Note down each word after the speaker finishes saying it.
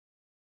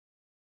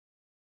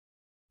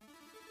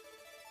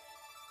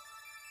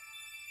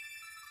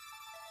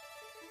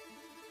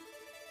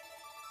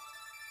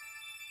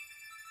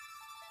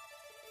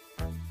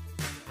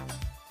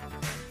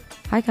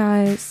Hi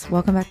guys,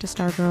 welcome back to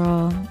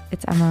Stargirl.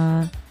 It's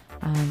Emma.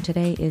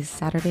 Today is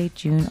Saturday,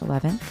 June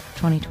 11th,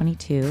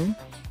 2022,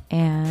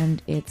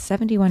 and it's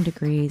 71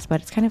 degrees,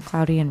 but it's kind of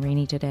cloudy and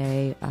rainy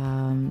today.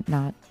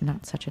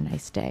 Not such a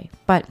nice day.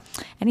 But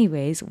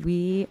anyways,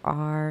 we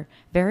are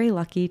very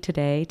lucky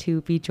today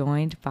to be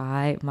joined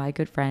by my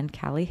good friend,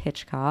 Callie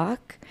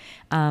Hitchcock.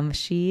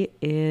 She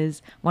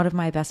is one of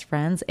my best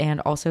friends, and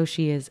also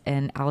she is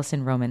an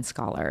Alison Roman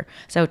scholar.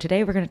 So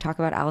today we're going to talk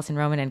about Alison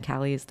Roman, and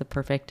Callie is the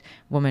perfect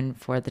woman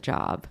for the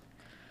job.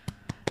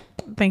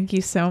 Thank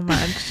you so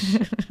much.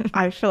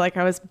 I feel like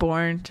I was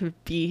born to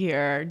be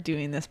here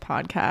doing this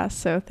podcast.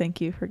 So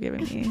thank you for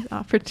giving me the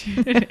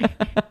opportunity.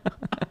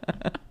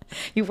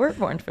 You were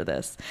born for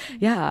this.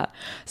 Yeah.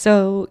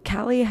 So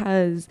Callie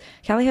has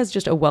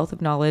just a wealth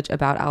of knowledge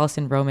about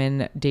Alison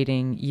Roman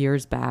dating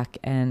years back.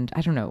 And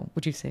I don't know,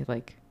 would you say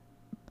like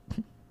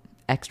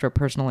extra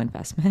personal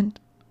investment?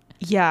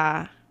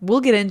 Yeah,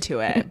 we'll get into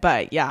it.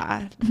 But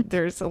yeah,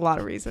 there's a lot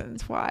of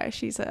reasons why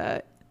she's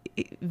a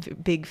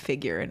big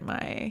figure in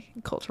my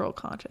cultural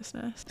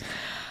consciousness.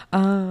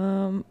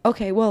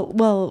 Okay,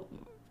 well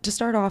to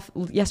start off,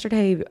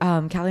 yesterday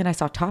Callie and I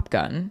saw Top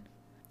Gun.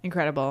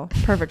 Incredible,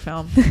 perfect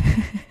film.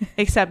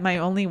 Except my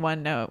only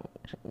one note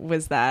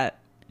was that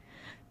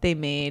they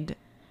made,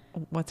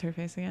 what's her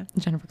face again,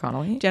 Jennifer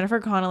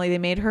Connelly. They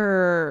made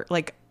her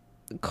like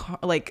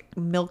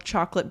milk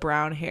chocolate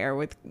brown hair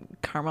with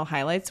caramel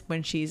highlights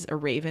when she's a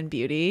Raven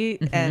beauty.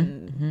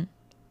 And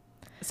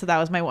so that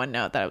was my one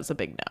note, that it was a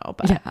big no.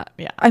 But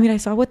yeah. I mean, I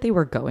saw what they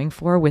were going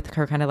for with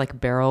her kind of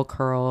like barrel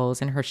curls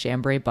and her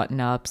chambray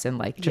button-ups and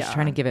like just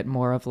trying to give it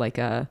more of like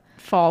a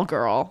fall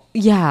girl.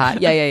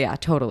 Yeah,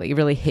 totally. It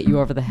really hit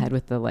you over the head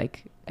with the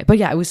like, but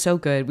yeah, it was so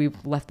good. We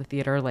left the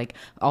theater like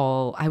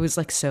I was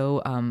like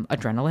so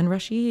adrenaline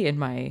rushy in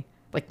my,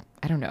 like,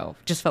 I don't know,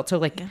 just felt so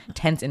like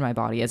tense in my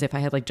body as if I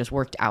had like just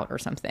worked out or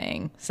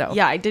something. So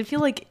yeah, I did feel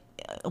like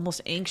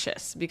almost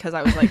anxious because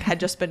I was like had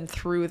just been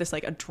through this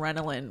like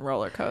adrenaline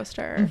roller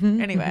coaster.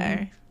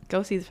 Anyway,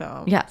 go see the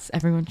film. Yes,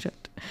 everyone should.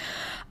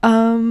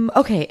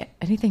 Okay,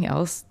 anything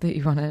else that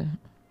you want to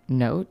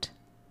note?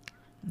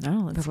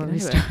 No, let's before get we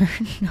into start.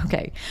 it.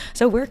 Okay,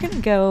 so we're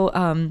gonna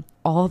go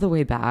all the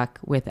way back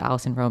with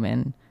Alison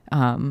Roman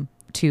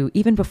to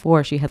even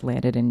before she had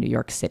landed in New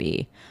York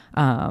City.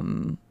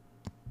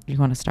 You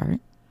want to start?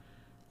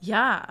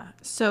 Yeah.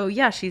 So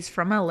yeah, she's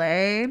from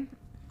LA,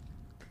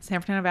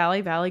 San Fernando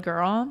Valley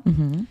girl.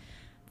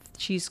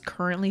 She's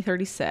currently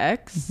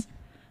 36.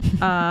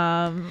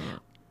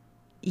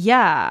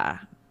 Yeah,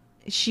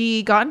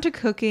 she got into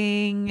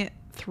cooking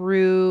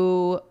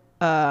through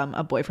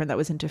a boyfriend that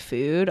was into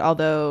food,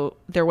 although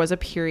there was a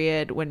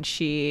period when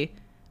she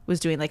was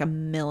doing like a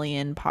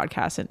million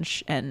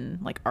podcasts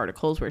and like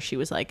articles where she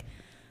was like,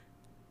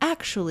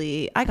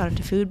 actually, I got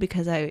into food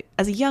because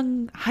as a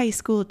young high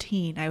school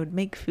teen, I would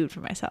make food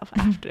for myself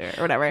after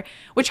or whatever,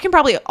 which can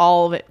probably,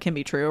 all of it can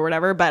be true or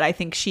whatever. But I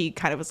think she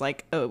kind of was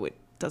like, oh, it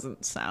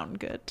doesn't sound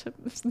good to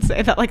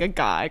say that like a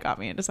guy got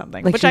me into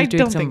something, like which I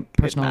don't think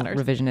personal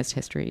matters. Revisionist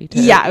history. It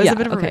was a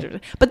bit of a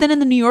revisionist. But then in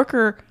the New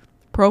Yorker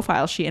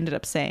profile, she ended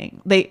up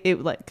saying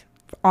it like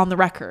on the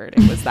record,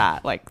 it was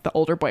that like the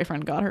older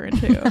boyfriend got her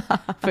into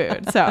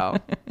food. So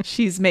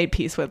she's made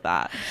peace with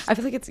that. I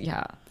feel like it's,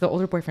 the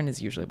older boyfriend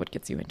is usually what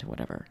gets you into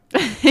whatever.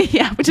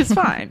 Yeah, which is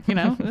fine.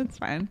 It's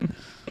fine.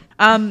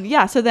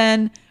 So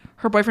then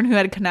her boyfriend, who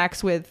had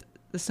connects with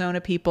the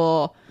Sona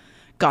people,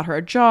 got her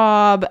a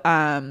job.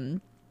 I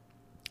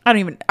don't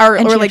even, or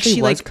like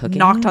she like cooking?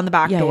 Knocked on the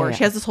back door.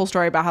 She has this whole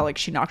story about how like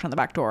she knocked on the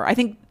back door. I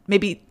think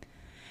maybe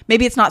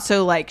it's not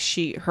so like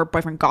her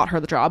boyfriend got her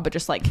the job, but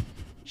just like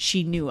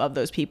she knew of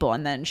those people,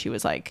 and then she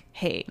was like,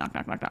 hey, knock.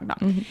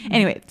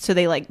 Anyway, so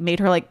they like made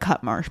her like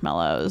cut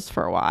marshmallows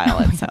for a while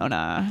at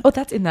Sona. Oh,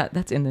 that's in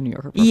the New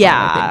Yorker profile,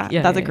 yeah,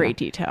 that's a great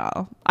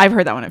detail. I've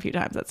heard that one a few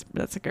times.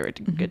 That's a good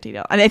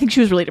detail. And I think she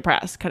was really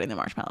depressed cutting the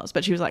marshmallows,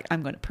 but she was like,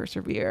 I'm going to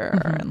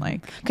persevere. And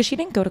like, because she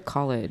didn't go to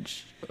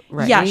college,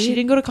 right? Yeah, she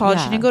didn't go to college.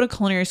 She didn't go to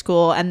culinary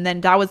school. And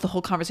then that was the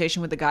whole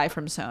conversation with the guy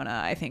from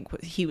Sona. I think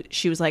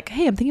she was like,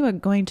 hey, I'm thinking about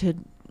going to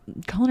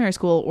culinary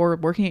school or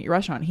working at your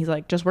restaurant. He's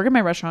like, just work at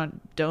my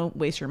restaurant, don't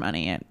waste your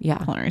money at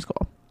culinary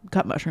school.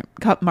 Cut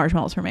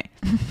marshmallows for me.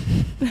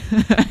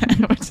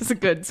 Which is a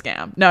good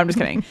scam. No, I'm just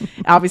kidding.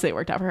 Obviously it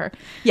worked out for her.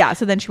 Yeah,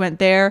 so then she went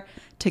there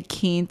to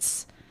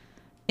Quince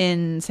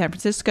in San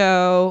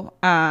Francisco,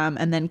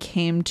 and then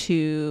came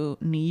to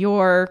New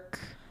York.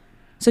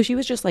 So she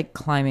was just like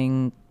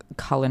climbing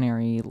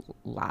culinary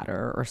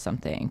ladder or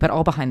something, but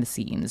all behind the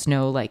scenes,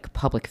 no like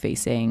public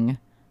facing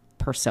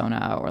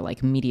persona or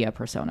like media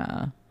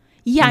persona.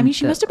 Yeah, I mean,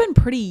 she must have been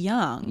pretty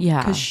young. Yeah.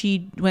 Because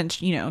she went,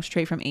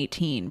 straight from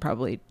 18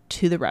 probably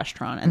to the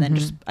restaurant, and then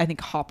just, I think,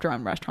 hopped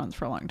around restaurants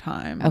for a long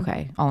time.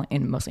 Okay.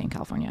 Mostly in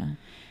California.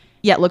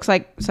 Yeah, it looks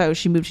like, so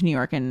she moved to New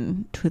York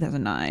in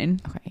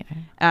 2009. Okay.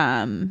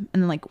 Yeah. And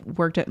then like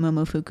worked at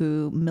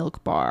Momofuku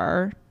Milk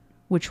Bar,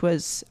 which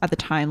was at the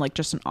time like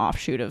just an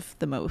offshoot of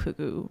the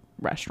Momofuku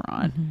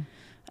restaurant.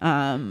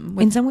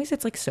 In some ways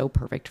it's like so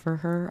perfect for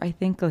her, I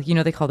think. Like, you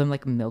know, they call them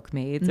like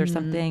milkmaids or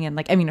something, and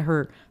like, I mean,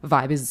 her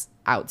vibe is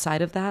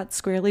outside of that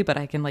squarely, but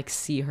I can like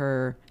see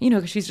her, you know,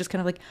 'cause she's just kind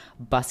of like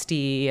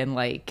busty and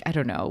like, I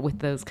don't know, with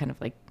those kind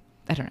of like,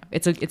 I don't know,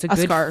 it's a good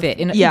scarf. fit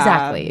in, Yeah,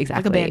 exactly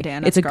like a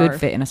bandana it's a scarf. good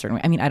fit in a certain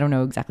way. I mean, I don't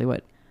know exactly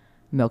what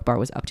Milk Bar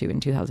was up to in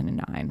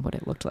 2009, what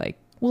it looked like.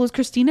 Well, it was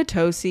Christina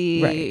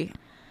Tosi. Right.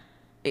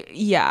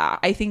 Yeah,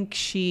 I think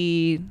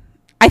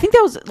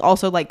that was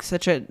also like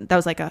that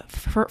was like a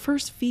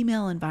first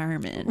female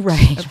environment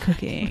of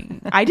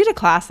cooking. I did a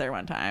class there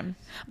one time.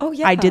 Oh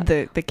yeah, I did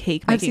the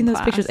cake making. I've seen those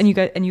class. pictures, and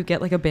you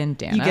get like a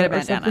bandana. You get a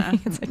bandana.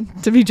 It's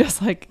like, to be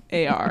just like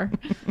AR.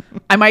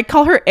 I might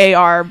call her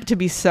AR to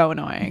be so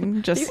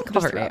annoying. Just you can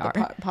call her throughout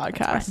AR. the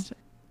podcast.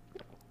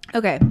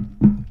 Okay,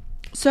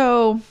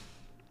 so.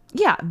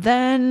 Yeah,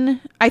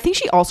 then I think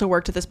she also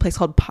worked at this place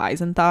called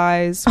Pies and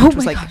Thighs, which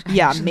was like,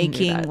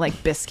 making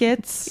like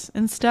biscuits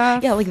and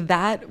stuff. Yeah, like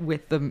that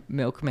with the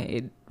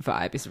milkmaid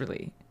vibe is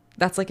really,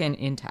 that's like an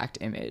intact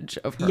image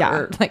of her.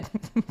 Yeah. Like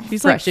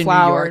she's fresh like in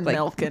flour New York, and like,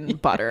 milk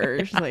and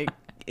butter. She's like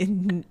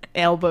in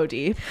elbow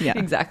deep. Yeah,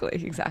 exactly.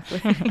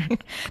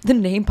 The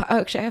name,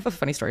 actually, I have a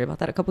funny story about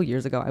that. A couple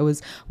years ago, I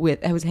was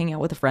hanging out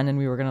with a friend, and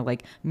we were gonna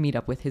like meet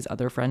up with his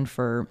other friend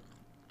for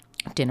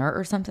dinner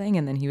or something,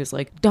 and then he was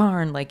like,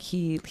 darn, like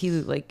he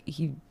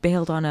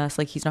bailed on us,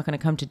 like he's not going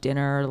to come to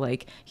dinner,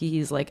 like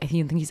he's like, I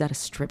think he's at a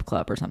strip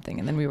club or something.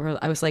 And then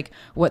I was like,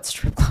 what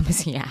strip club is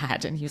he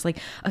at? And he was like,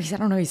 oh, I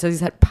don't know, he says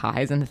he's at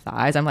Pies and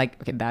Thighs. I'm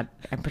like, okay,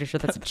 I'm pretty sure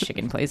that's a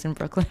chicken place in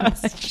Brooklyn.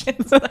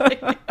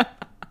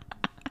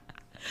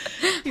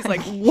 He's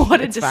like, what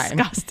a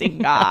disgusting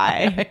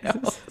guy.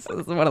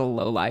 What a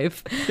low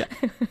life.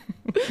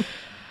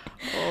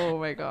 Oh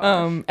my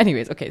god.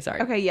 Anyways, okay,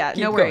 sorry. Okay, yeah,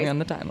 Keep no worries. going on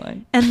the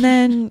timeline. And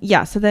then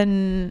so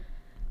then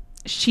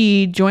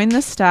she joined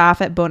the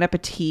staff at Bon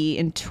Appetit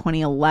in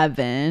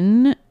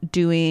 2011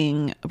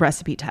 doing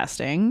recipe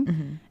testing.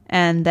 Mm-hmm.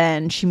 And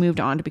then she moved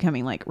on to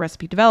becoming like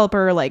recipe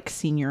developer, like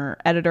senior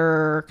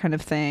editor kind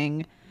of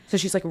thing. So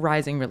she's like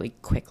rising really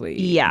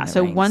quickly. Yeah,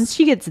 so ranks. Once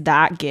she gets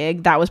that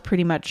gig, that was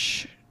pretty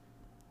much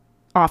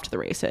off to the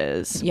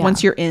races. Yeah.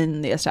 Once you're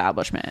in the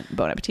establishment,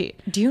 Bon Appetit.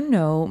 Do you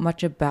know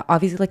much about,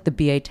 obviously like the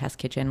BA Test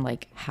Kitchen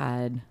like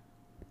had,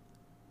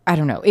 I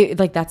don't know,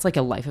 like that's like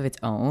a life of its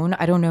own.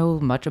 I don't know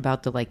much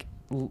about the like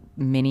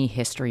mini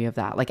history of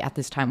that. Like at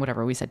this time,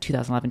 whatever we said,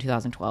 2011,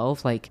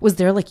 2012, like was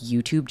there like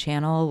YouTube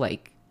channel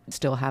like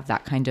still have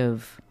that kind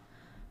of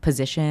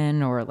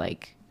position, or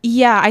like?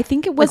 Yeah, I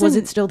think it wasn't. Like, was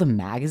it still the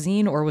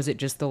magazine, or was it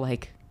just the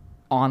like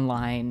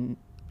online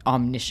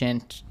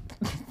omniscient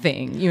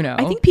thing, you know?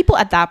 I think people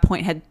at that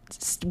point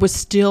was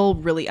still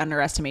really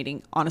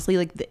underestimating, honestly,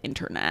 like the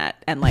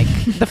internet and like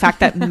the fact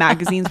that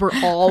magazines were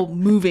all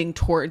moving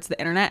towards the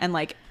internet and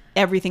like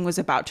everything was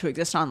about to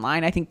exist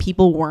online. I think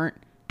people weren't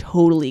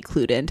totally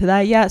clued into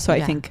that yet. So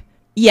I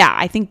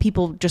think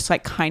people just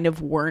like kind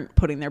of weren't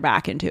putting their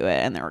back into it,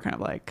 and they were kind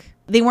of like,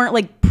 they weren't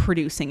like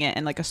producing it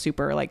in like a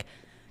super like,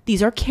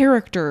 these are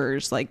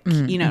characters, like,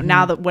 you know,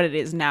 now that what it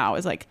is now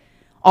is like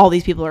all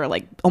these people are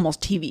like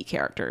almost TV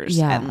characters.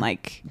 Yeah, and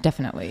like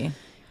definitely,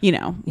 you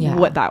know,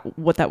 what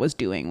that was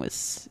doing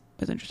was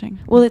interesting.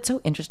 Well, it's so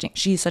interesting.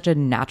 She's such a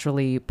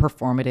naturally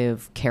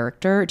performative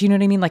character. Do you know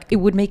what I mean? Like it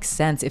would make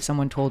sense if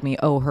someone told me,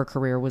 oh, her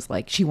career was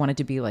like, she wanted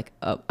to be like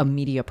a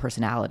media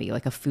personality,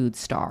 like a food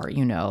star,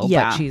 you know?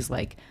 Yeah. But she's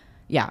like,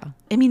 yeah.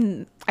 I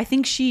mean, I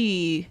think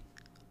she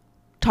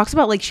talks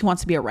about like she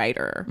wants to be a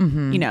writer,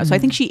 you know? So I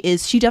think she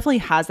definitely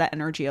has that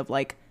energy of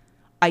like,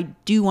 I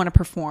do want to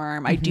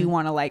perform. I do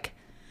want to like,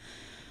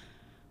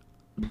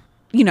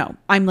 you know,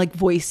 I'm like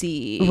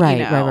voicey, right,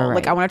 you know? Right.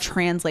 Like I want to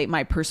translate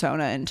my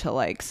persona into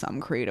like some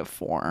creative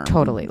form.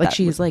 Totally. Like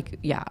she's like,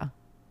 yeah,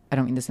 I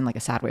don't mean this in like a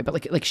sad way, but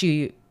like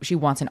she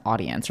wants an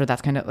audience, or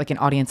that's kind of like an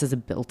audience is a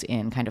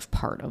built-in kind of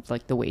part of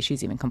like the way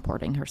she's even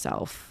comporting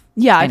herself.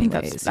 Yeah, I think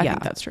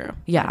that's true.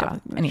 Yeah.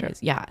 Anyways,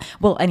 true. Yeah.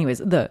 Well, anyways,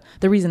 the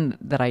reason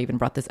that I even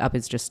brought this up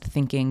is just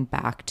thinking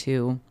back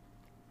to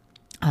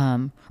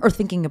or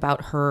thinking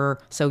about her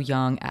so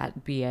young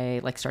at BA,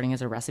 like starting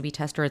as a recipe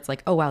tester. It's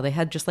like, oh wow, they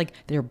had just like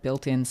their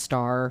built-in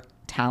star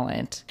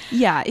talent.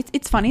 Yeah,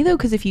 it's funny though,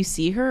 because if you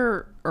see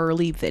her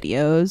early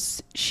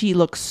videos, she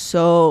looks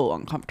so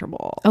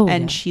uncomfortable.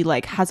 She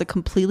like has a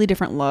completely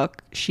different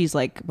look. She's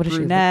like what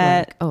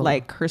brunette, does she look like?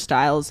 Like her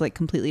style is like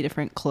completely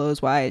different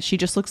clothes wise. She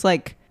just looks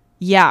like,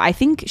 yeah, I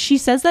think she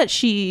says that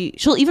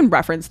she'll even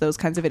reference those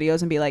kinds of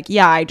videos and be like,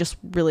 yeah, I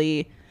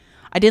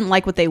didn't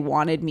like what they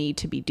wanted me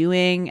to be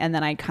doing, and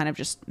then I kind of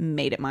just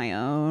made it my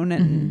own.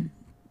 And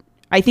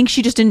I think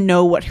she just didn't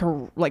know what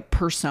her like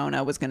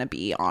persona was going to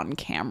be on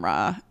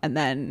camera. And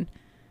then,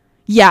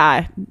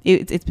 yeah,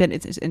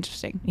 it's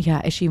interesting.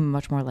 Yeah, is she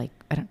much more like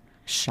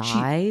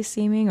shy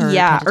seeming, or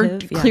or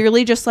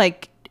clearly just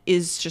like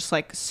is just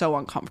like so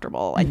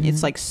uncomfortable, and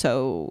it's like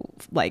so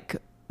like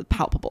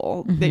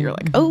palpable that you're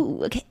like,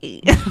 oh, okay,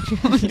 you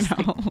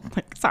know,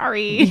 like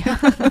sorry,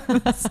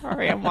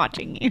 sorry, I'm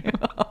watching you.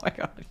 Oh my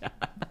god,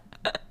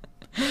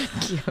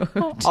 cute.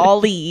 I'll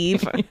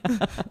leave.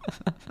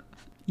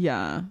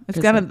 Yeah. It's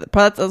kind of,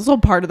 but that's also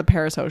part of the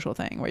parasocial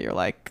thing where you're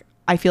like,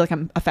 I feel like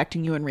I'm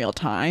affecting you in real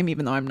time,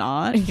 even though I'm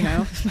not, you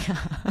know?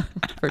 Yeah,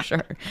 for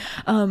sure.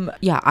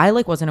 Yeah, I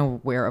like wasn't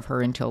aware of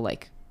her until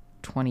like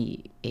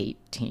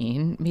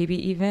 2018,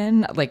 maybe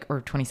even like,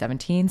 or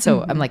 2017.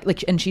 So I'm like,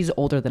 and she's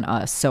older than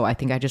us. So I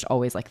think I just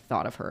always like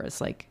thought of her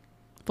as like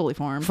fully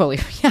formed.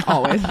 Yeah.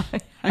 Always.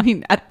 I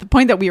mean, at the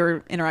point that we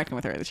were interacting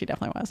with her, she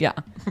definitely was. Yeah.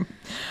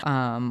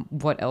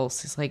 What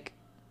else is like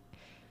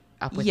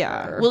up with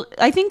her? Well,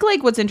 I think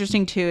like what's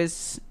interesting too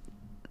is,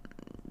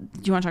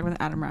 do you want to talk about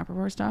the Adam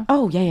Rappaport stuff?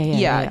 Oh,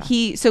 yeah.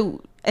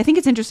 So I think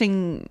it's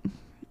interesting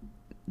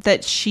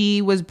that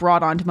she was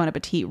brought on to Bon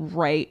Appetit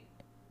right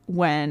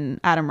when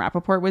Adam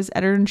Rappaport was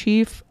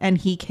editor-in-chief, and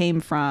he came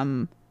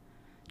from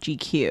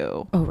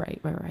GQ. Oh, right.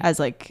 As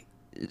like,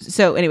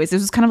 so anyways,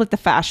 this was kind of like the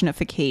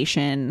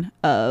fashionification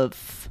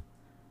of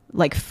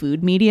like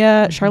food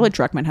media. Charlotte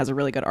Druckmann has a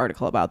really good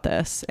article about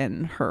this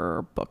in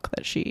her book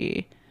that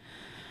she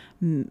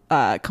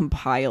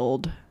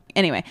compiled.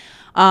 Anyway,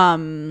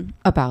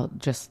 about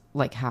just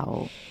like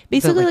how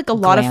basically like a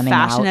lot of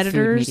fashion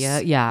editors,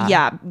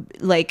 yeah,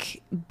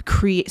 like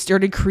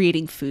started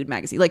creating food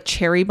magazines. Like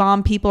Cherry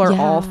Bomb people are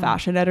all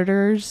fashion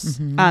editors,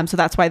 so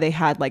that's why they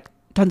had like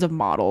tons of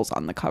models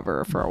on the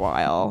cover for a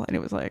while, and it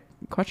was like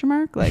question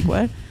mark, like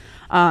what?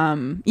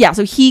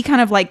 So he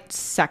kind of like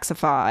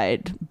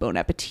sexified Bon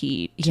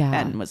Appetit,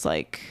 and was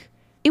like,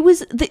 it was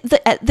the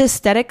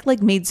aesthetic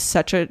like made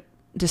such a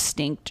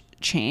distinct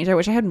change. I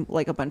wish I had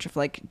like a bunch of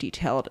like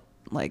detailed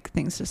like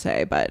things to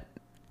say, but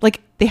like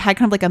they had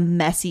kind of like a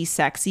messy,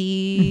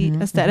 sexy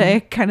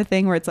aesthetic kind of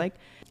thing where it's like,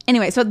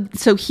 anyway,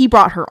 so he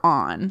brought her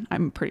on,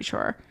 I'm pretty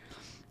sure.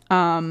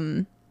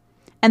 And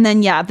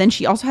then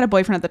she also had a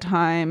boyfriend at the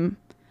time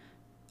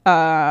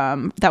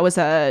that was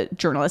a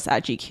journalist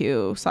at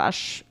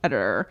GQ /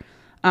 editor.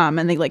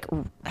 And they like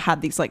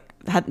had these like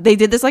they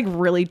did this like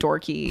really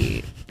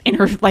dorky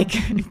like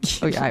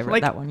oh yeah, I read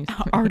like, that one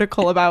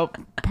article about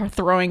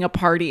throwing a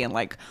party and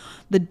like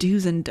the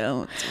do's and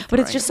don'ts. But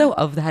it's just so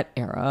of that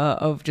era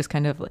of just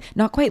kind of like,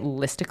 not quite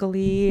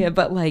listically,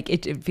 but like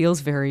it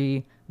feels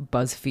very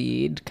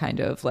BuzzFeed kind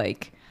of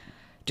like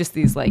just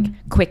these like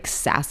quick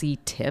sassy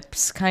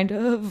tips kind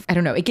of. I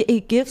don't know.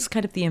 It gives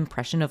kind of the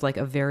impression of like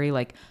a very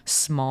like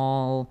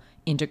small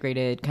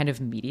integrated kind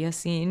of media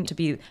scene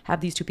to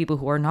have these two people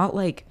who are not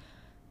like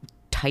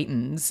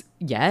titans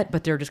yet,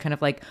 but they're just kind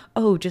of like,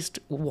 oh, just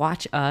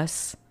watch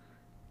us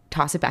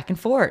toss it back and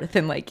forth,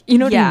 and like, you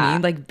know what I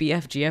mean, like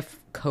BFGF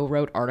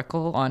co-wrote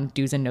article on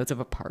do's and don'ts of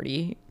a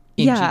party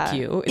in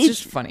GQ. It's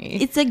just funny.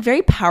 It's like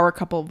very power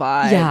couple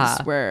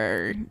vibes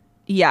where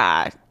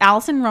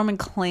Alison Roman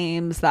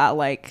claims that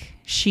like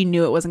she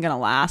knew it wasn't gonna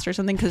last or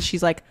something, because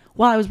she's like,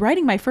 well, I was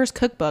writing my first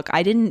cookbook,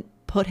 I didn't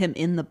put him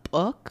in the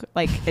book,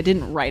 like I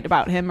didn't write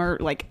about him or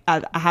like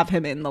I have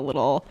him in the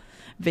little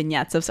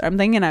vignettes of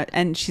something,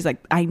 and she's like,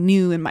 I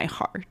knew in my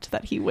heart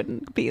that he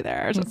wouldn't be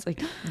there. So it's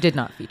like did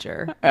not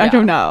feature. I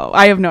don't know,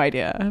 I have no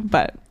idea,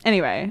 but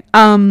anyway,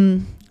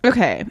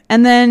 okay.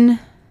 And then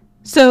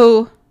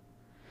so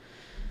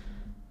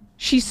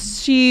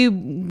she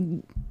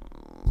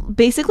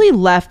basically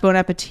left Bon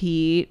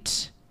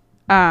Appetit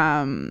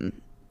and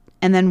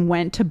then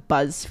went to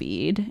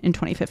BuzzFeed in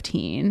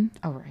 2015.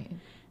 Oh right.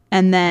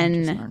 And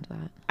then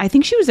I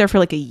think she was there for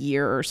like a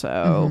year or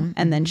so,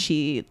 and then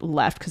she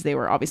left because they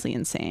were obviously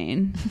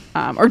insane,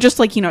 or just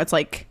like, you know, it's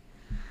like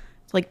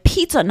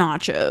pizza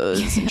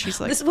nachos, and she's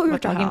like, this is what we were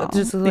talking about,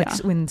 just like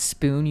when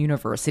Spoon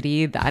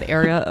University, that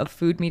area of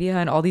food media,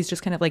 and all these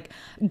just kind of like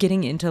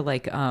getting into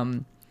like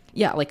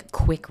like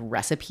quick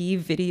recipe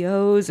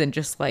videos, and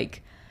just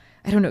like,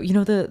 I don't know, you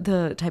know,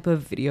 the type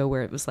of video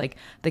where it was like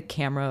the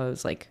camera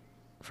was like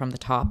from the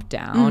top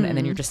down, and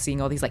then you're just seeing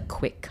all these like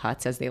quick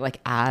cuts as they like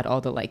add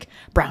all the like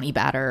brownie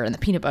batter and the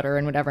peanut butter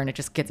and whatever, and it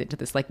just gets into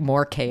this like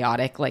more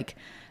chaotic like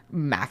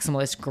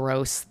maximalist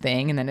gross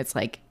thing, and then it's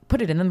like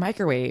put it in the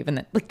microwave, and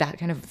then like that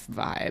kind of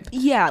vibe.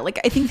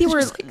 Like I think they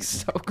were like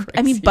so crazy.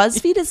 I mean,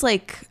 BuzzFeed is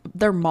like,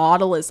 their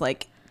model is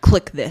like,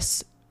 click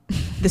this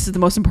is the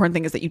most important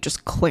thing, is that you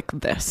just click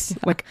this.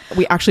 Like,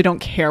 we actually don't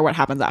care what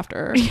happens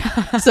after.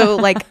 So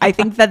like I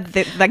think that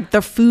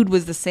the food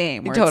was the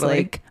same, where it's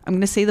like, I'm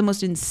gonna say the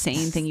most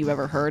insane thing you've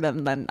ever heard,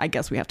 and then I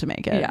guess we have to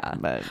make it.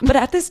 But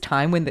at this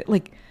time when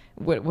like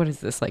what is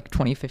this, like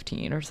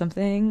 2015 or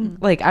something,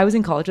 like I was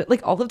in college,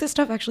 like all of this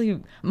stuff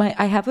actually,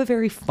 I have a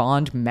very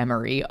fond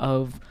memory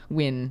of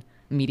when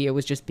media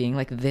was just being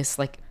like this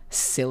like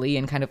silly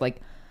and kind of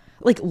like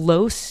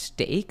low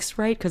stakes,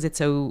 right? Because it's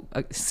so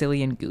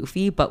silly and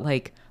goofy, but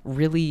like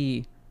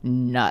really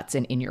nuts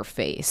and in your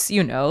face,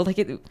 you know, like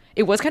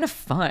it was kind of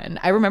fun.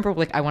 I remember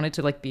like I wanted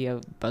to like be a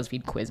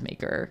BuzzFeed quiz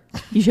maker.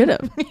 You should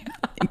have.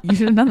 You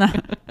should have done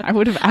that. I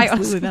would have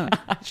absolutely done it.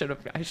 I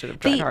should have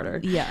tried harder.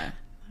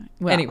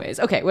 Well, Anyways,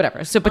 okay,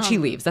 whatever. So, but she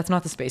leaves. That's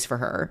not the space for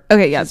her.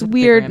 okay, yeah, it's She's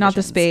weird. bigger Not the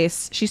ambitions.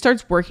 space. She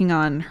starts working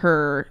on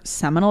her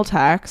seminal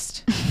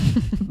text,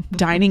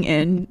 Dining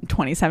In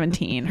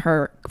 2017,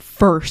 her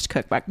first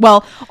cookbook.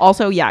 Well,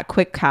 also, yeah,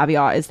 quick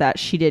caveat is that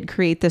she did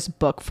create this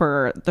book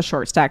for the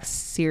Short Stack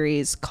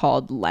series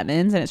called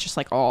Lemons, and it's just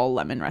like all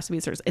lemon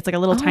recipes. It's like a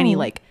little tiny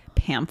like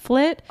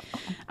pamphlet.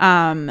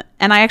 And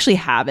I actually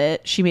have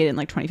it. She made it in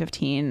like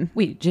 2015.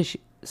 Wait, did she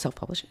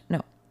self-publish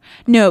it?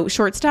 No,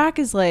 Short Stack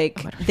is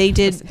like they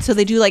did. So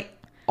they do like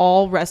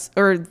all this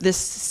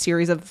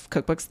series of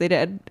cookbooks they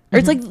did. Or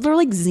it's like they're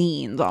like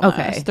zines almost.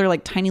 Okay. They're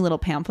like tiny little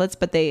pamphlets,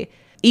 but they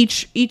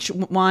each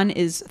one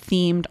is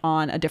themed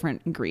on a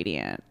different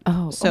ingredient.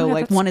 So yeah,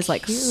 like that's one is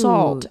like cute.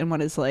 salt and one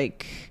is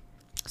like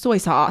soy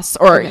sauce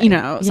or Okay.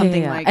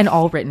 something Yeah. like And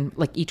all written,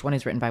 like each one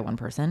is written by one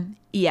person.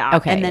 yeah.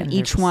 Okay, And then and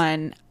each there's-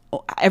 one,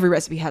 every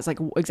recipe has like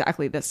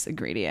exactly this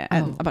ingredient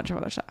and a bunch of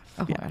other stuff.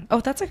 Oh, Yeah. God. Oh,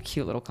 that's a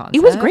cute little concept.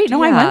 It was great.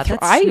 No, I went through.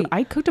 that's sweet.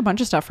 I cooked a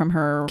bunch of stuff from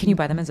her. Can you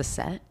buy them as a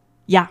set?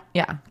 Yeah,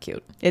 Yeah,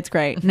 cute. it's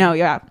great. No,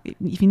 yeah.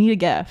 If you need a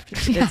gift,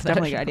 it's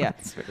definitely a good idea.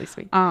 It's really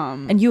sweet.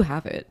 And And you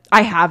have it.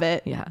 I have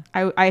it. Yeah.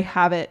 I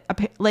have it.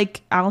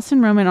 Like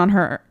Alison Roman on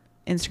her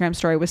Instagram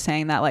story was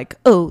saying that like,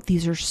 oh,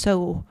 these are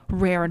so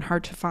rare and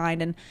hard to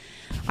find, and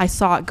I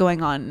saw it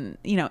going on,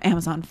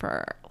 Amazon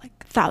for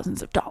like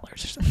thousands of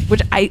dollars or something.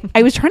 Which I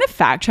was trying to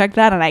fact check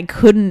that and I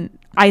couldn't.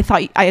 I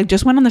thought I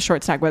just went on the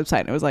Short Stack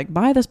website and it was like,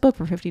 buy this book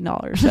for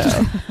 $15.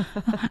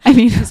 So I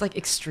mean, It's like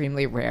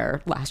extremely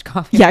rare last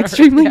copy. yeah,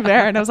 extremely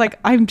rare. And I was like,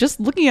 I'm just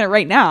looking at it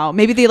right now.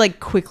 Maybe they like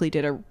quickly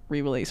did a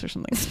re-release or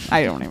something.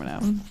 I don't even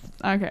know.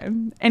 Okay.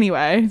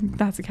 Anyway,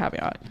 that's a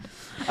caveat.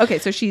 Okay,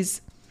 so she's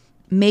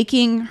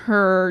making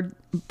her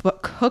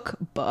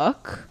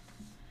cookbook,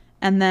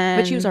 and then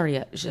But she was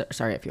already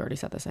sorry if you already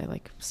said this. I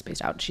like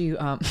spaced out. She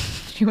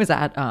she was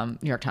at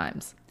New York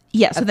Times.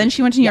 yeah. So then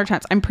she went to New York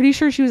Times. I'm pretty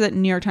sure she was at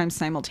New York Times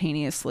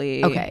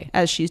simultaneously. Okay.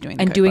 As she's doing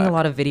the And doing a cookbook.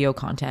 lot of video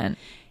content.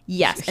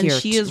 Yes, and here,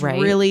 she is right?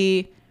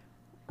 really,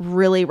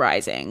 really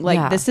rising. Like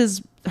Yeah. this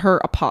is her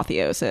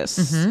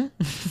apotheosis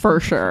for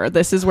sure.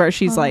 This is where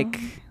she's like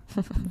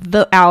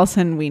the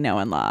Alison we know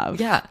and love.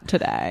 Yeah.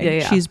 Today.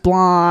 Yeah. She's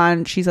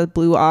blonde. She's has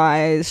blue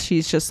eyes.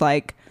 She's just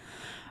like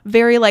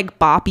very like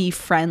boppy,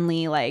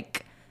 friendly,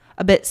 like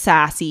a bit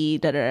sassy.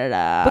 Da da da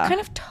da. But kind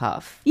of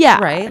tough. Yeah,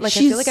 Right? Like I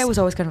she's- feel like I was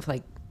always kind of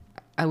like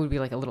I would be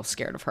like a little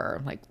scared of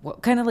her. Like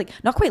what kind of like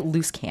not quite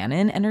loose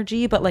cannon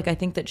energy, but like I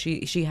think that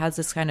she has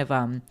this kind of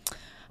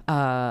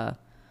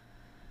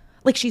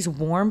like she's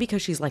warm because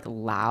she's like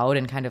loud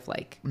and kind of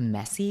like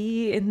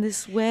messy in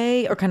this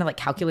way, or kind of like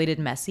calculated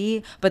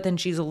messy, but then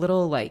she's a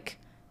little like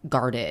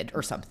guarded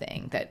or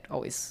something that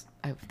always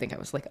I think I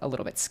was like a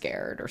little bit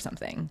scared or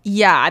something.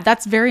 Yeah,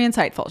 that's very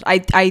insightful. I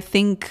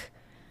think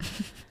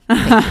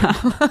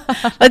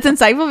that's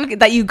insightful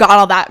that you got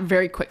all that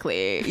very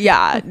quickly.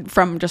 Yeah,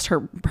 from just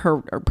her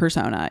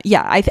persona.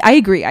 Yeah, I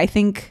agree. I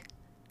think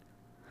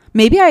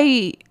maybe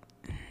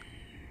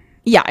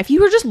if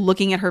you were just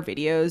looking at her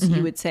videos,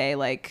 you would say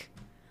like,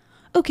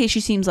 okay, she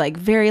seems like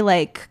very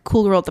like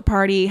cool girl at the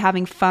party,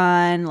 having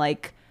fun,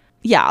 like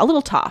yeah, a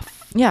little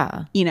tough.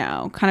 Yeah.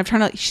 Kind of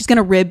trying to, she's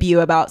gonna rib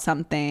you about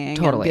something.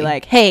 Totally. And be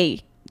like,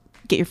 hey,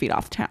 get your feet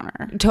off the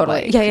counter.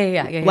 Totally. Like,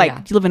 Yeah.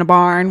 like, do you live in a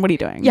barn? What are you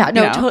doing? Yeah,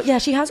 no, You know? yeah.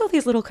 She has all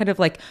these little kind of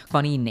like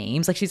funny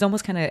names. Like she's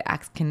almost kind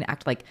of can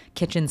act like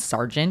kitchen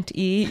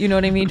sergeant-y. You know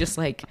what I mean? Just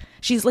like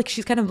she's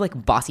kind of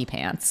like bossy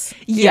pants.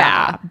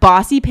 Yeah.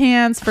 Bossy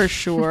pants for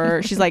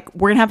sure. She's like,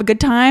 we're gonna have a good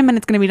time and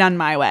it's gonna be done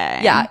my way.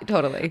 Yeah,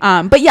 totally.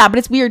 But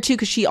it's weird too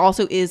because she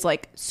also is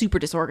like super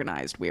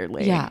disorganized.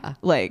 Weirdly. Yeah.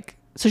 Like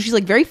so she's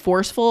like very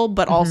forceful,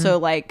 but also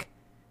like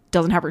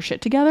doesn't have her shit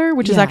together,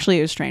 which is Yeah.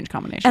 actually a strange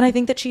combination. And I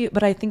think that she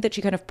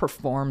kind of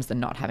performs the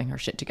not having her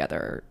shit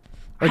together.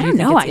 Or I do you don't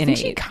think know. it's I think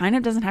she innate? kind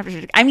of doesn't have her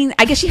shit. I mean,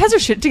 I guess she has her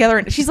shit together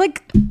and she's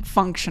like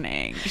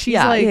functioning. She's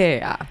like,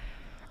 yeah.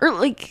 or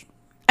like,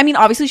 I mean,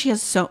 obviously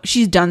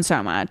she's done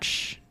so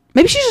much.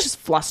 Maybe she's just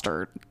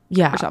flustered.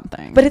 Yeah. Or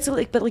something. But it's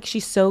like,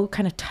 she's so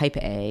kind of type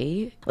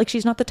A. Like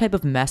she's not the type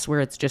of mess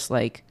where it's just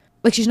like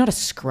she's not a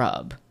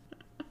scrub.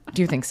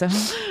 Do you think so?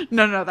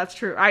 No, that's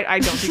true. I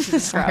don't think she's a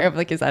Sorry, scrub. I'm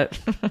like, is that?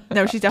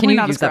 No, she's definitely Can you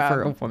not a use that scrub.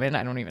 for a woman?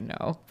 I don't even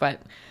know, but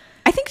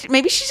I think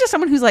maybe she's just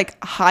someone who's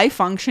like high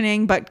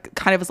functioning, but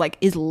kind of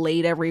is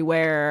late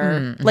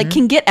everywhere. Like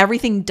can get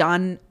everything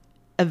done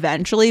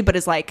eventually, but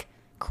is like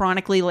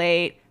chronically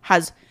late.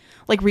 Has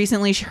like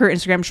recently her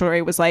Instagram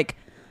story was like,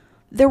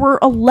 there were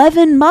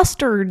 11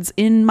 mustards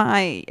in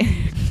my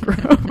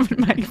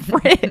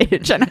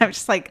fridge, and I'm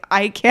just like,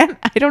 I can't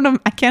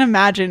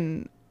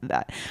imagine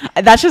that.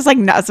 That's just like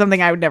not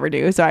something I would never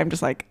do. So I'm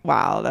just like,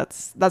 wow, that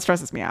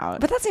stresses me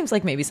out. But that seems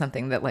like maybe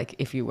something that like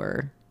if you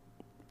were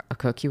a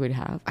cook you would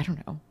have. I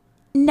don't know.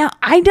 No,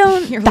 I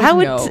don't. You're That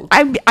like, would.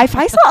 no. If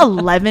I saw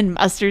 11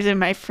 mustards in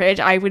my fridge,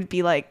 I would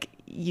be like,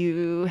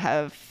 you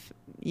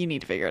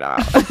need to figure it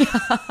out.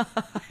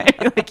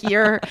 Like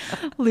you're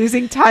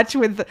losing touch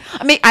with.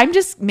 I mean, I'm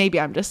just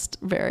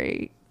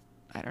very.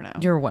 I don't know.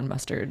 You're one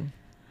mustard.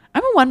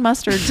 I'm a one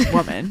mustard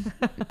woman.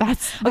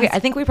 That's Okay, I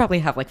think we probably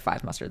have like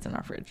 5 mustards in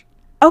our fridge.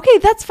 Okay,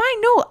 that's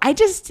fine. No, I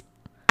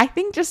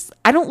think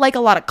I don't like a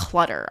lot of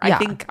clutter. Yeah. I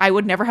think I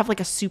would never have like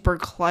a super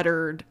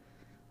cluttered,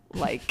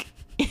 like,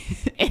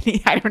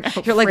 I don't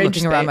know. You're like fridge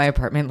looking around space. my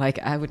apartment like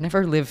I would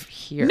never live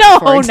here. No,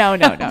 for no,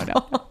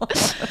 example.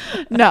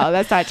 no,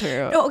 that's not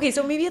true. No, okay,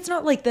 so maybe it's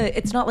not like that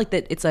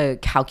it's a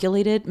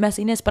calculated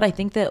messiness, but I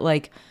think that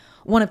like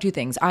one of two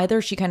things.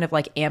 Either she kind of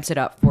like amps it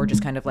up for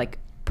just kind of like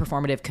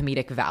performative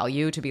comedic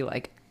value to be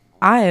like,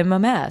 I am a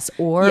mess,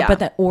 or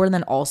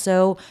then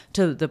also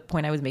to the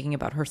point I was making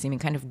about her seeming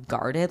kind of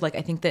guarded. Like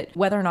I think that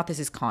whether or not this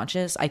is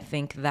conscious, I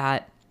think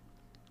that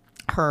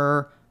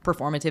her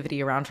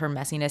performativity around her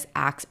messiness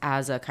acts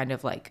as a kind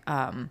of like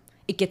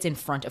it gets in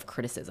front of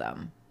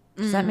criticism.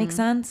 Does that make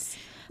sense?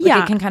 Like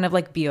Yeah. it can kind of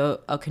like be a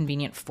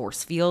convenient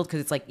force field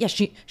because it's like, yeah,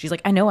 she's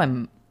like, I know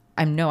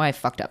I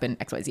fucked up in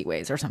XYZ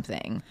ways or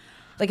something.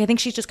 Like I think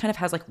she just kind of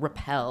has like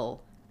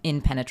repel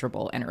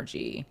impenetrable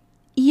energy.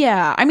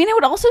 Yeah. I mean, I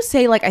would also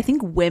say, like, I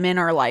think women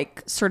are,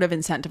 like, sort of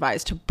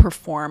incentivized to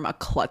perform a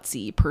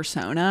klutzy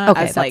persona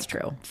Okay, as, that's like,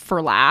 true. for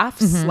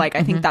laughs. Like,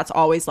 I think that's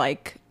always,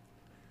 like,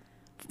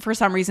 for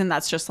some reason,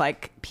 that's just,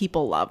 like,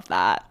 people love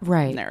that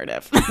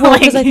narrative. Well,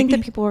 because I think that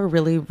people are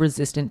really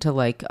resistant to,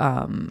 like,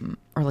 or,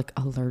 like,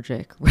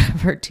 allergic,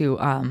 whatever,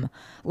 to,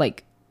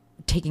 like,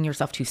 taking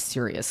yourself too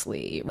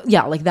seriously.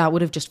 Yeah, like, that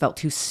would have just felt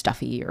too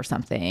stuffy or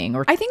something.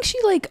 Or I think she,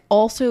 like,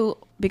 also,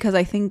 because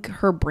I think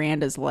her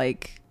brand is,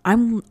 like,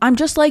 I'm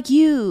just like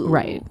you.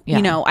 Right. Yeah.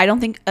 You know, I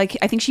don't think, like,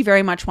 I think she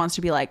very much wants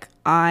to be like,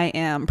 I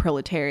am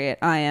proletariat.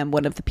 I am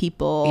one of the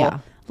people. Yeah.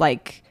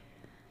 Like,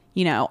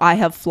 you know, I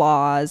have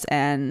flaws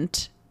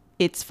and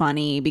it's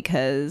funny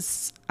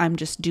because I'm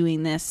just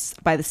doing this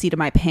by the seat of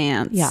my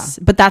pants. Yeah.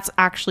 But that's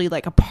actually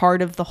like a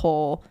part of the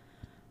whole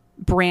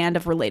brand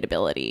of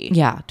relatability.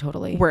 yeah,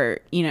 totally. Where,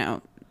 you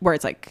know, where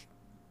it's like,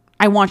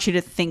 I want you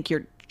to think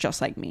you're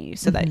just like me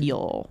so that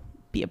you'll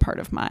be a part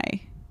of my,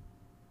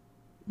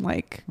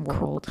 like,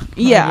 World.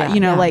 Yeah, you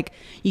know, like,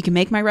 you can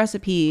make my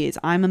recipes.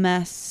 I'm a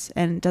mess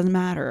and it doesn't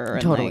matter.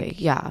 And Totally.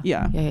 like, Yeah.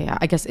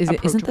 I guess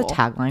isn't the Approachable.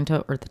 tagline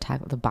to, or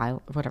the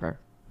bio, whatever,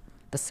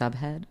 the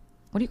subhead?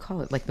 What do you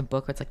call it? Like the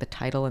book, it's like the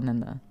title and then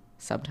the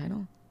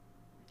subtitle.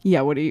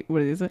 Yeah. What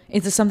is it?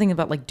 It's just something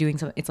about like doing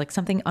something. It's like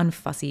something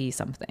unfussy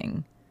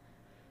something,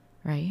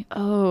 right?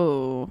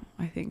 Oh,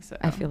 I think so.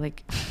 I feel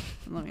like.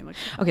 Let me look.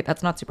 Okay,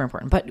 that's not super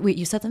important. But wait,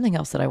 you said something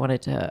else that I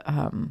wanted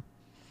to.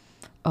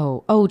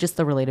 Just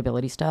the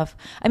relatability stuff.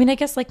 I mean, I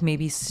guess like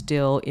maybe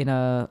still in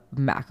a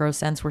macro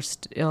sense, we're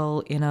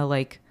still in a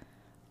like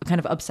kind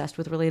of obsessed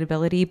with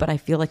relatability. But I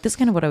feel like this is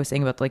kind of what I was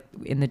saying about like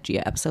in the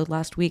Gia episode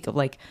last week of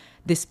like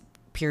this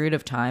period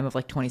of time of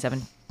like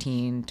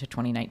 2017 to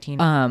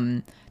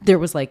 2019. There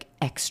was like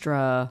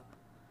extra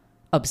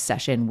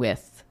obsession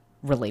with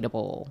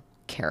relatable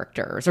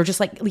characters or just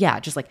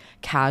like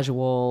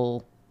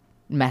casual,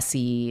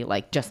 messy,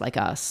 like just like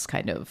us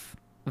kind of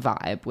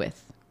vibe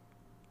with.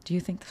 Do you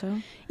think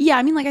so? Yeah,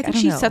 I mean, like, I think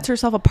don't she know. sets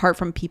herself apart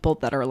from people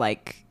that are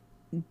like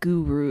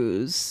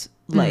gurus,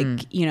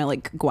 like, you know,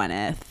 like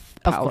Gwyneth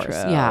Of Paltrow, course,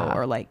 yeah.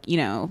 or like, you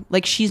know,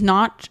 like she's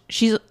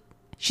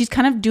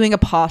kind of doing a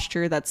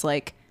posture that's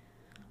like,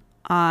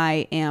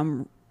 I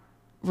am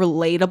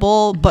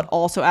relatable but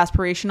also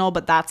aspirational,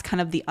 but that's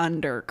kind of the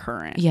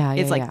undercurrent.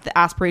 It's like the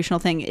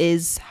aspirational thing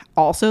is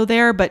also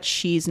there, but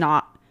she's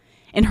not,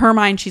 in her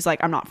mind, she's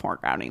like, I'm not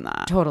foregrounding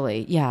that.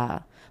 Totally. Yeah.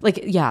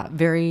 Like, yeah,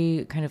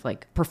 very kind of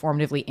like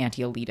performatively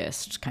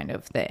anti-elitist kind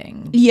of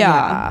thing.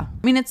 Yeah.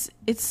 I mean, it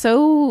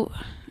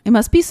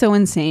must be so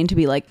insane to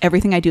be like,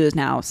 everything I do is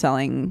now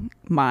selling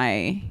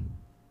my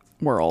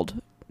world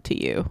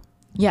to you.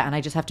 Yeah. And I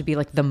just have to be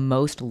like the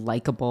most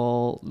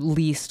likable,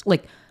 least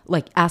like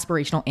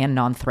aspirational and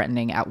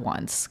non-threatening at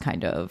once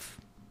kind of.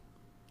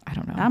 I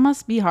don't know. That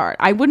must be hard.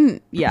 I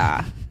wouldn't,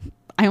 yeah.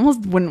 I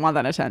almost wouldn't want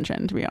that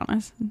attention, to be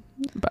honest.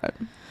 But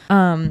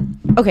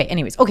okay,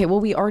 anyways. Okay,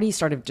 well, we already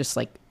sort of just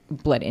like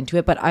bled into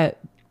it, but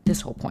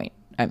this whole point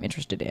I'm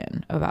interested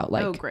in about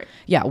like, oh, great.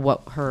 Yeah,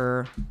 what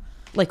her,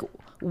 like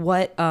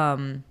what,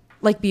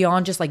 like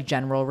beyond just like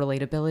general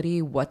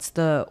relatability,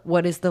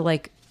 what is the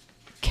like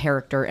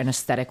character and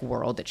aesthetic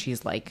world that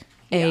she's like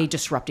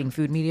disrupting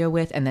food media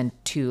with, and then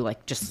two,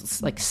 like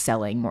just like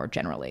selling more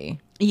generally.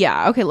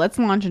 Yeah. Okay. Let's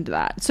launch into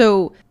that.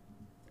 So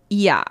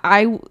yeah,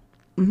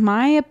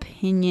 my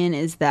opinion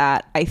is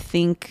that I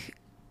think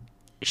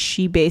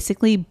she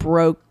basically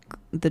broke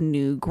the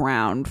new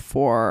ground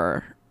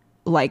for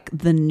like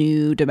the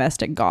new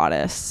domestic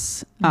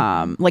goddess,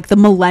 like the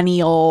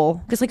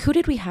millennial. Because like who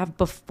did we have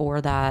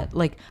before that?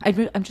 Like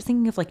I'm just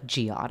thinking of like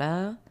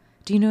Giada.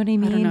 Do you know what I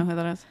mean? I don't know who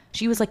that is.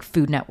 She was like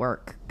Food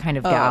Network kind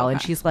of gal, okay.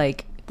 and she's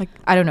like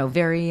I don't know,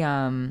 very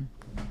kind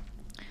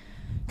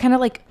of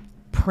like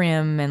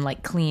prim and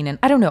like clean, and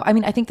I don't know. I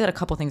mean, I think that a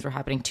couple things were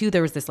happening too.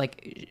 There was this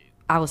like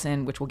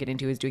Alison, which we'll get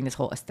into, is doing this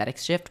whole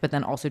aesthetics shift, but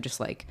then also just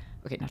like,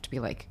 okay, not to be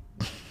like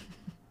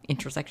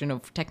intersection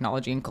of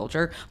technology and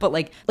culture, but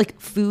like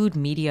food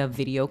media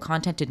video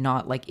content did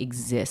not like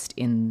exist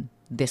in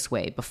this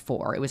way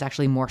before. It was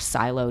actually more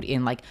siloed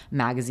in like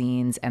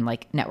magazines and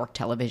like network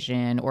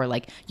television or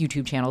like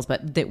YouTube channels,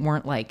 but that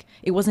weren't like,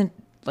 it wasn't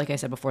like I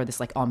said before, this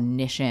like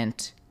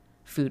omniscient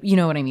food, you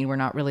know what I mean? We're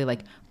not really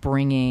like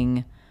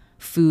bringing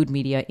food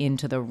media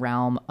into the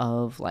realm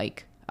of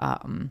like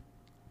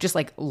just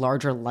like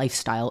larger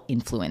lifestyle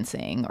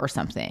influencing or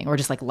something, or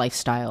just like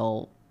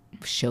lifestyle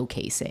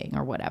showcasing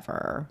or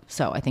whatever.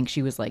 So I think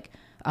she was like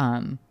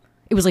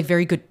it was like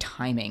very good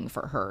timing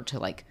for her to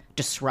like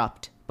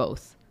disrupt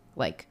both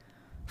like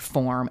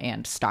form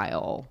and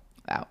style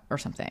out or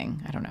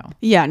something. I don't know.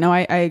 Yeah, no,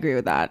 I agree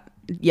with that.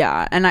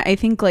 Yeah. And I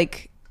think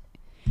like,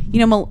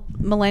 you know,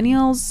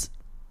 millennials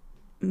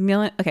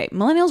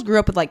grew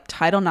up with like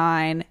Title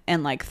IX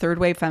and like third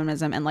wave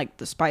feminism and like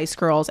the Spice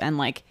Girls and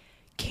like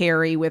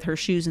Carrie with her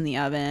shoes in the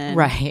oven.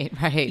 Right.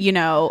 You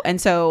know, and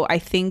so I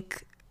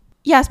think,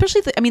 yeah, especially,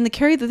 the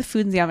Carrie the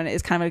food in the oven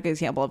is kind of a good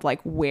example of like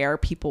where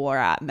people are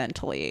at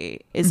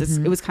mentally. Is this,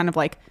 it was kind of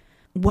like,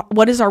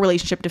 what is our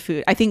relationship to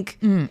food? I think,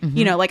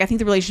 you know, like I think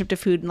the relationship to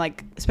food,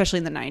 like especially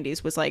in the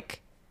 90s, was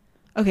like,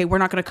 okay, we're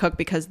not going to cook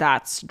because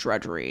that's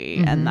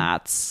drudgery and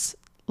that's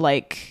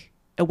like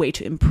a way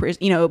to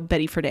imprison, you know,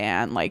 Betty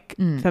Friedan, like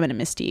feminine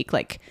mystique,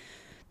 like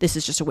this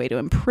is just a way to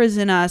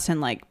imprison us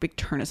and like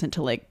turn us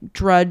into like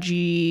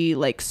drudgy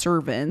like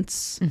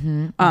servants.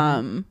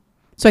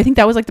 So I think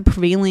that was like the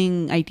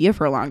prevailing idea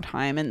for a long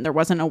time, and there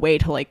wasn't a way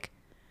to like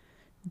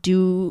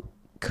do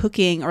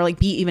cooking or like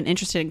be even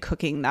interested in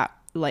cooking that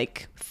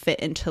like fit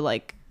into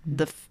like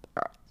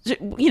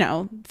you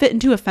know, fit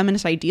into a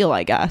feminist ideal,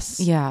 I guess.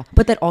 Yeah,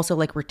 but that also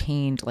like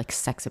retained like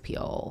sex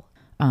appeal.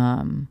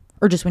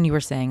 Or just when you were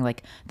saying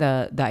like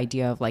the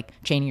idea of like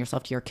chaining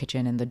yourself to your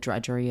kitchen and the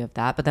drudgery of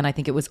that. But then I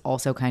think it was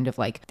also kind of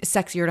like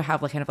sexier to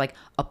have like kind of like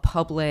a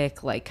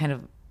public like kind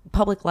of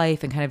public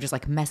life and kind of just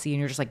like messy, and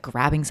you're just like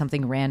grabbing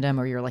something random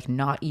or you're like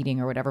not eating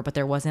or whatever, but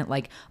there wasn't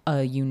like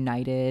a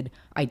united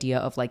idea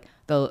of like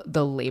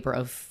the labor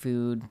of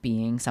food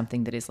being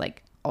something that is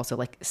like also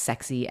like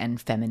sexy and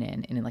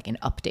feminine in like an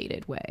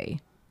updated way.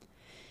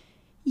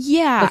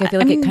 Yeah, like I feel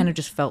like it kind of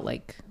just felt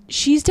like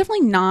she's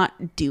definitely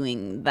not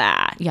doing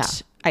that. Yeah,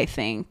 I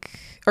think,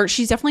 or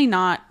she's definitely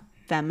not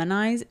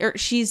feminized, or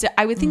she's,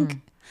 I would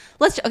think,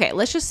 let's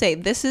just say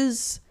this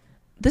is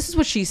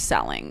what she's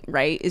selling,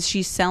 right? Is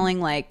she's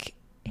selling like,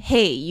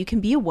 hey, you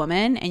can be a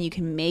woman and you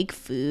can make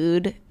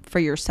food for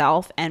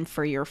yourself and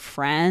for your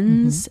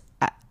friends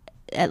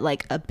at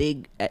like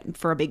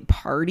for a big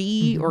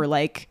party, or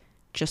like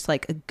just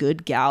like a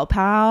good gal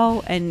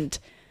pal, and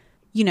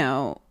you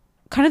know,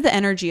 kind of the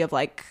energy of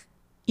like,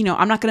 you know,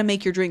 I'm not going to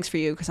make your drinks for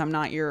you because I'm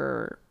not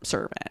your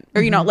servant,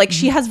 or you know, like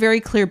she has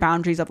very clear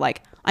boundaries of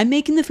like, I'm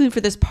making the food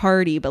for this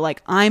party, but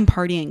like I'm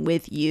partying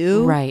with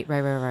you, right,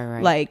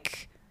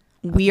 like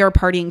we are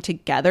partying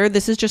together.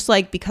 This is just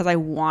like because I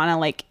want to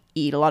like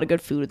eat a lot of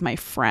good food with my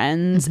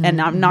friends,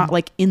 and I'm not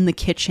like in the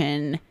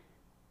kitchen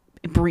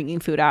bringing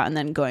food out and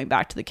then going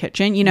back to the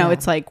kitchen, you know.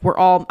 It's like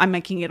I'm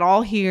making it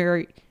all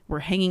here, we're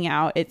hanging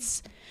out.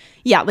 It's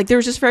like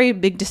there's this very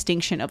big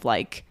distinction of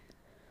like,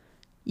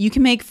 you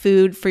can make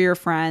food for your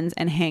friends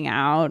and hang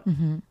out,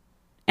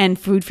 and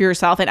food for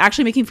yourself, and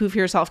actually making food for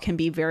yourself can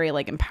be very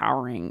like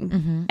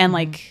empowering and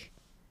like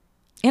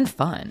and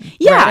fun.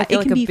 Yeah, right? I feel it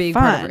like can a be big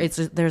fun. part of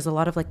it, there's a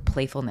lot of like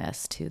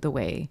playfulness to the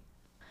way.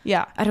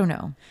 Yeah, I don't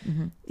know.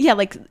 Yeah,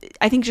 like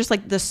I think just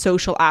like the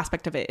social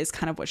aspect of it is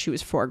kind of what she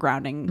was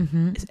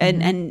foregrounding,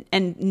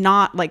 and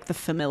not like the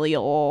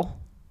familial.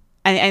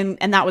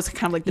 And that was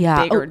kind of like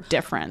the bigger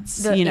difference.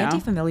 The you know,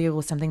 anti-familial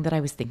was something that I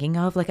was thinking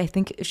of. Like, I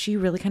think she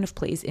really kind of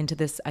plays into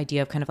this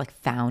idea of kind of like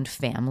found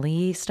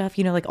family stuff,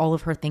 you know, like all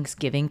of her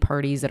Thanksgiving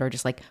parties that are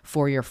just like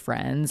for your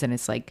friends. And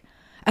it's like,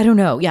 I don't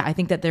know. Yeah, I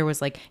think that there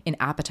was like an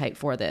appetite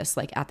for this,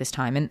 like at this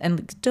time,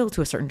 and still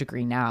to a certain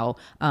degree now,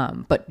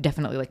 but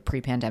definitely like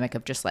pre-pandemic,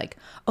 of just like,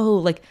 oh,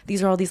 like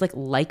these are all these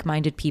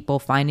like-minded people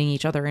finding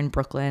each other in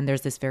Brooklyn.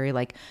 There's this very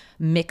like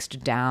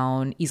mixed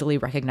down, easily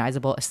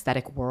recognizable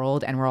aesthetic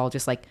world, and we're all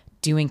just like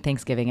doing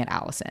Thanksgiving at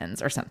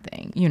Alison's or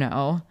something, you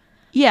know?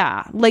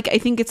 Yeah, like I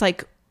think it's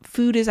like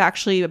food is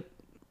actually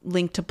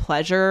linked to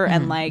pleasure,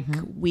 and like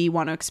we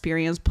want to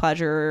experience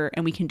pleasure,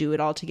 and we can do it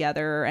all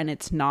together, and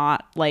it's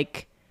not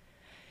like.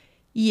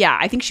 Yeah,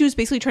 I think she was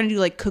basically trying to do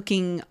like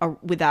cooking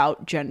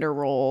without gender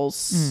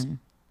roles,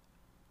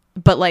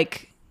 but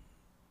like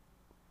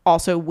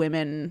also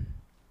women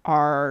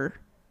are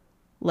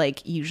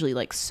like usually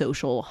like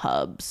social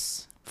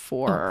hubs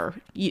for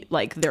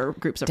like their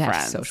groups of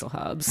friends. Social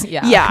hubs.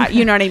 Yeah. Yeah,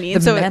 you know what I mean?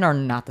 So men are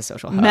not the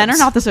social hubs. Men are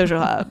not the social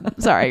hub.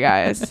 Sorry,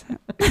 guys.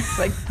 It's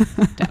like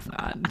def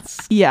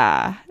nods.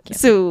 Yeah.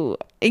 So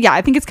yeah,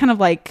 I think it's kind of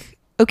like,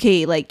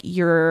 okay, like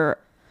you're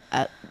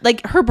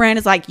like her brand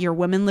is like, you're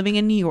women living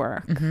in New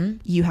York.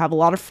 You have a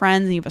lot of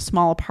friends and you have a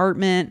small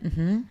apartment,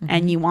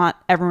 and you want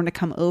everyone to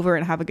come over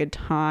and have a good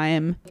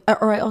time.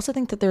 Or I also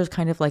think that there's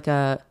kind of like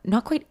a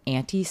not quite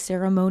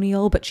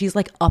anti-ceremonial, but she's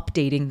like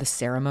updating the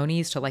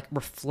ceremonies to like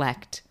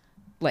reflect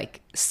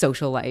like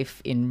social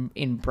life in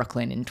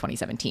Brooklyn in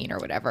 2017 or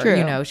whatever. True.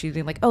 You know, she's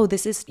being like, oh,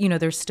 this is, you know,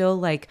 there's still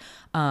like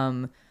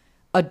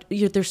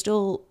there's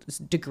still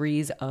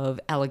degrees of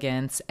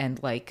elegance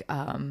and like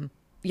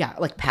yeah,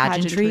 like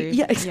pageantry.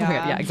 Yeah,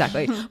 yeah,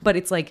 exactly. But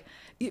it's like,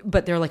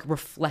 but they're like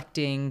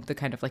reflecting the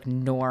kind of like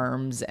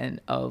norms and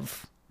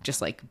of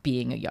just like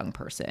being a young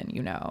person,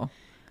 you know?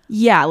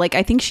 Yeah, like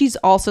I think she's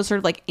also sort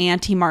of like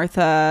anti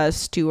Martha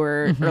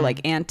Stewart or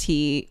like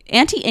anti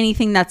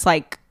anything that's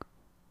like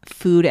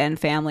food and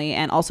family,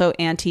 and also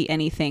anti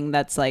anything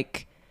that's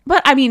like,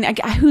 but I mean,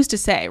 who's to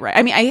say, right?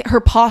 I mean, her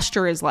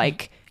posture is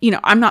like, you know,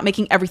 I'm not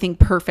making everything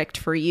perfect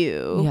for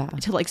you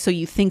to like, so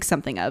you think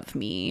something of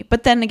me.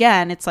 But then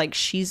again, it's like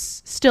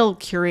she's still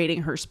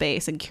curating her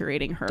space and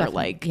curating her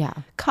like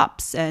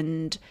cups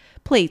and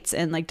plates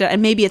and like,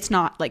 and maybe it's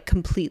not like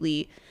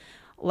completely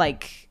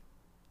like,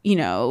 you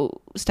know,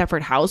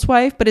 Stepford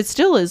Housewife, but it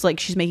still is like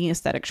she's making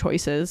aesthetic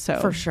choices. So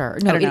for sure.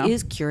 No, it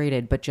is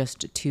curated, but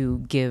just to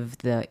give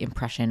the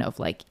impression of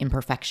like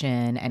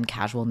imperfection and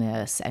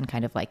casualness and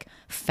kind of like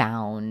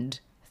found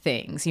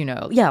things, you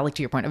know. Yeah, like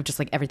to your point of just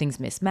like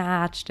everything's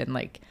mismatched and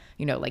like,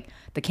 you know, like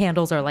the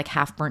candles are like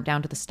half burnt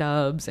down to the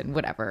stubs and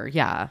whatever.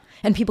 Yeah.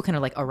 And people kind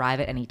of like arrive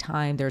at any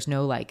time. There's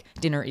no like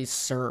dinner is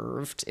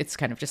served. It's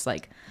kind of just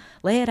like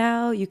lay it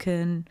out. You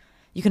can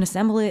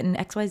assemble it in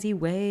XYZ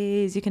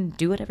ways. You can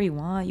do whatever you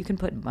want. You can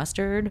put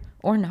mustard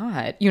or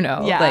not, you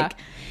know? Yeah. Like,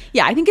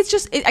 yeah, I think it's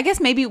just, I guess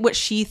maybe what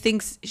she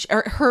thinks,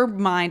 or her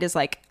mind is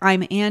like,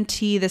 I'm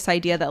anti this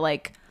idea that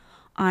like,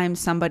 I'm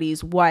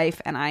somebody's wife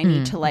and I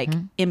need to like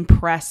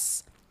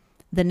impress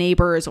the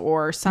neighbors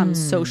or some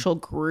social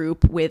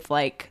group with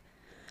like,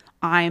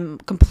 I'm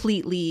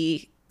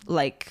completely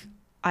like,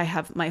 I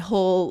have my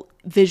whole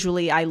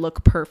visually, I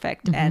look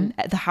perfect and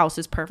the house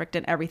is perfect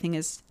and everything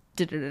is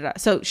da-da-da-da.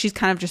 So she's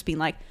kind of just being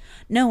like,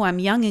 no, I'm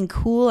young and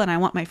cool and I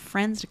want my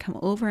friends to come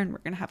over and we're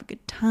gonna have a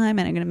good time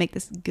and I'm gonna make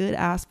this good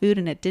ass food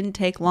and it didn't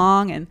take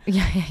long and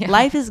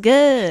life is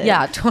good.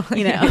 Yeah,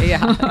 totally. You know?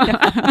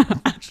 Yeah.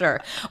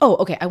 Sure. Oh,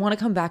 okay. I want to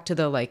come back to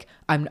the like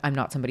I'm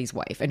not somebody's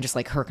wife and just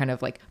like her kind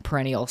of like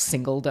perennial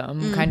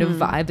singledom kind of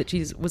vibe that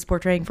she was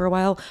portraying for a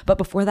while. But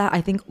before that,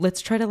 I think let's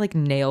try to like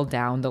nail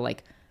down the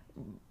like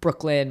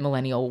Brooklyn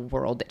millennial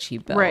world that she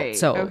built. Right.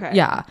 So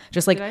yeah,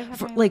 just like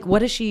like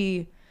what is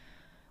she?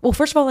 Well,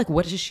 first of all, like,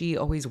 what does she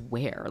always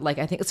wear? Like,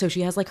 I think, so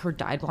she has, like, her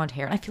dyed blonde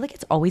hair, and I feel like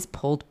it's always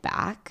pulled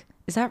back.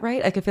 Is that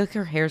right? Like, I feel like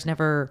her hair's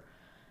never...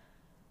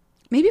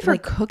 Maybe for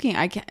like, cooking,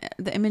 I can't,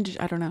 the image,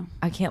 I don't know.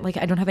 I can't, like,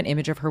 I don't have an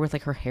image of her with,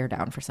 like, her hair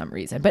down for some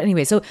reason. But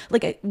anyway, so,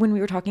 like, when we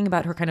were talking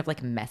about her kind of,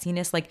 like,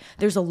 messiness, like,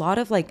 there's a lot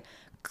of, like,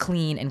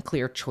 clean and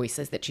clear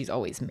choices that she's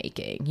always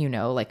making, you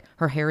know? Like,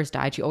 her hair is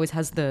dyed. She always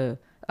has her,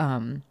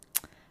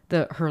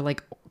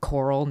 like,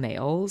 coral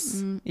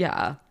nails.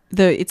 Yeah.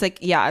 It's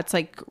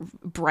like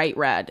bright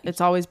red. It's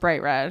always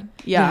bright red.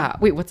 Yeah.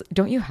 Wait,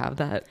 don't you have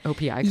that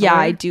OPI color? Yeah,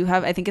 I do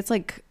have. I think it's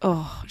like,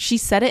 she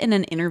said it in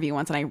an interview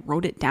once and I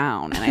wrote it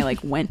down and I like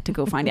went to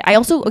go find it. I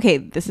also, okay,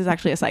 this is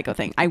actually a psycho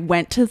thing. I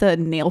went to the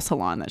nail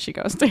salon that she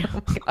goes to.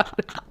 Oh my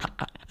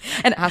God.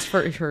 And asked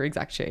for her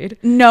exact shade.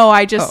 No,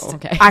 I just,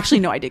 actually,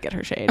 no, I did get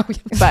her shade,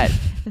 but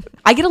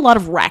I get a lot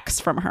of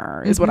recs from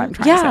her is what I'm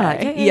trying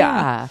to say.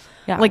 Yeah.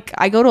 Like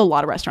I go to a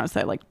lot of restaurants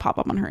that like pop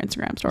up on her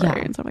Instagram story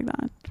and stuff like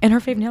that. And her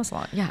fave nail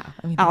salon. Yeah.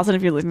 I mean, Alison,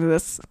 if you're listening to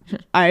this,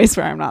 I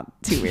swear I'm not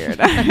too weird.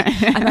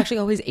 I'm actually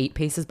always 8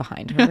 paces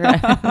behind her.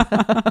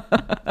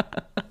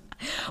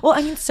 Well,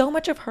 I mean, so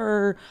much of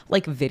her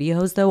like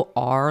videos though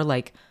are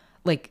like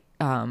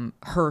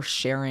her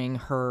sharing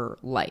her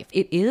life.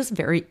 It is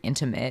very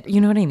intimate. You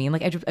know what I mean?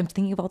 Like I'm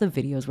thinking of all the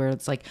videos where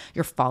it's like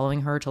you're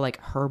following her to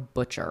like her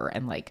butcher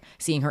and like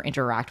seeing her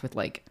interact with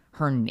like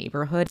her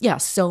neighborhood. Yeah,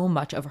 so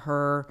much of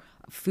her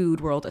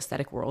food world,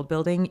 aesthetic world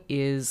building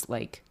is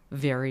like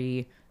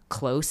very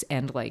close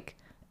and like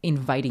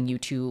inviting you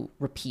to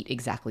repeat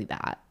exactly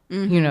that.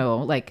 You know,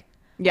 like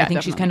I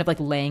think she's kind of like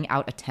laying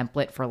out a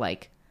template for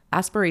like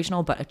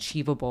aspirational but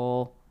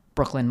achievable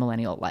Brooklyn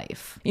millennial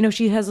life. You know,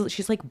 she's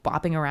like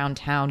bopping around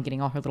town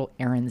getting all her little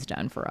errands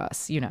done for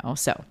us, you know.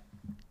 So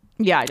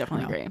yeah, I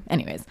definitely agree.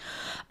 Anyways,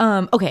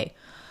 okay.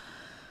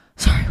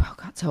 Sorry, wow,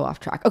 got so off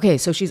track. Okay,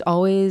 so she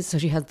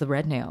has the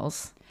red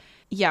nails.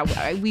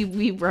 Yeah,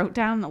 we wrote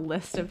down a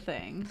list of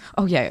things.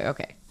 Oh yeah,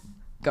 okay.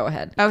 Go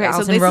ahead. Okay,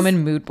 Alison Roman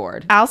mood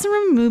board. Alison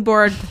Roman mood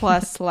board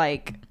plus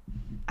like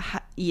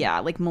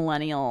like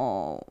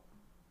millennial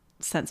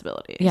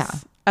sensibilities. Yeah.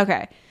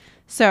 Okay.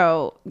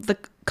 So the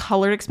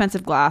colored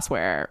expensive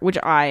glassware, which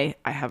I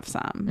have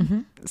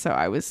some. So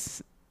I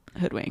was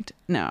hoodwinked.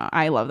 No,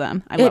 I love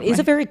them. It is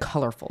a very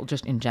colorful,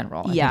 just in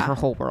general. I think her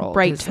whole world.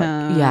 Bright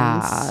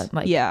tones.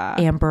 Like,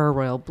 amber,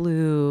 royal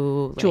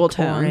blue, like jewel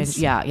tones.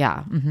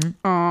 Yeah.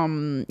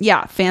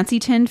 Fancy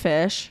tin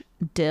fish,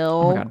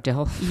 dill. Oh my God,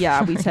 dill.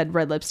 Yeah, we said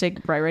red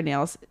lipstick, bright red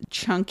nails,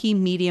 chunky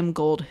medium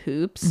gold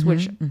hoops,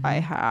 which I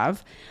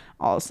have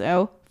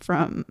also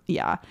from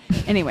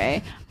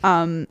Anyway,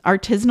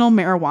 artisanal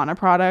marijuana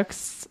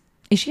products.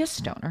 Is she a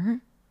stoner?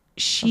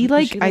 She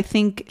I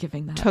think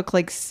giving that took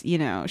like, you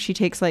know, she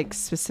takes like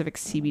specific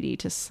CBD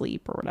to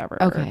sleep or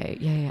whatever. Okay.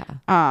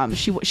 Yeah.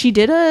 She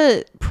did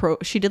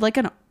like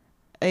a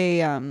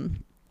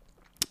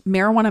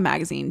marijuana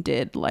magazine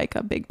did like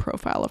a big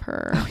profile of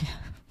her. Oh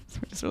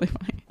yeah. It's really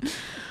funny.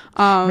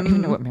 I don't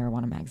even know what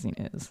marijuana magazine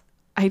is.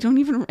 I don't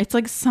even, it's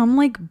like some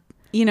like,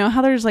 you know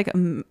how there's like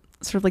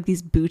sort of like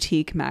these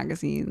boutique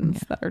magazines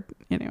that are,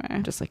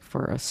 anyway. Just like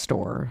for a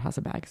store has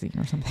a magazine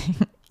or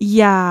something.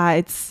 Yeah,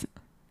 it's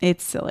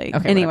silly.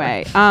 Okay,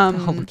 anyway, I'll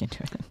look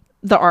into it.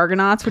 The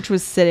Argonauts, which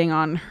was sitting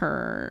on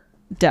her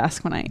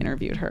desk when I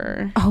interviewed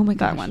her. Oh my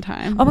gosh. That one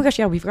time. Oh my gosh,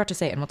 yeah, we forgot to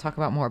say it, and we'll talk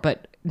about more.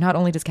 But not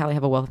only does Callie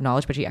have a wealth of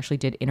knowledge, but she actually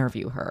did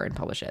interview her and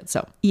publish it.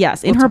 So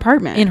yes, in her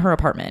apartment. In her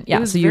apartment, yeah. It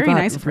was so you very got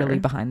nice of really her.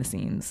 behind the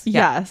scenes.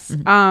 Yeah. Yes.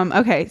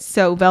 Okay.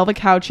 So velvet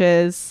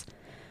couches,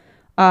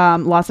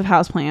 lots of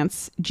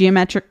houseplants,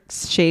 geometric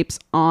shapes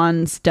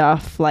on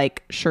stuff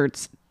like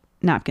shirts,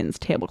 napkins,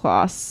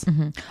 tablecloths.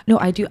 No,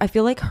 I do. I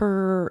feel like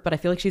her, but I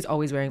feel like she's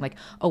always wearing like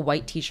a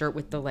white t-shirt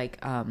with the like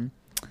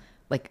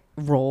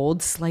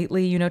rolled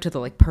slightly, you know, to the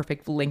like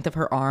perfect length of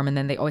her arm, and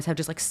then they always have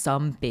just like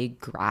some big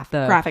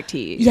graphic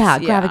tees. Yeah,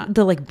 graphic,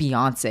 the like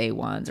Beyonce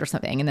ones or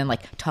something, and then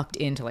like tucked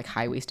into like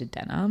high-waisted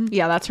denim.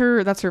 Yeah, that's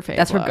her fave.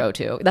 That's her look.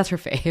 go-to. That's her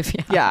fave.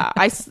 Yeah.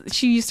 Yeah,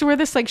 she used to wear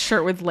this like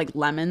shirt with like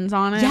lemons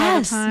on it.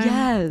 Yes, all the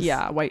time. yes.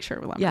 Yeah, white shirt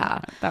with lemons. Yeah. on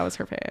it. That was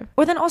her fave.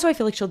 Or then also I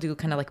feel like she'll do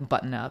kind of like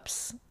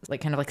button-ups,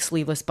 like kind of like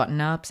sleeveless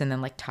button-ups, and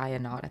then like tie a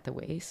knot at the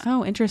waist.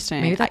 Oh,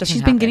 interesting. Maybe that doesn't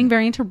She's been happen. getting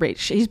very into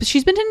Rachel.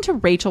 She's been into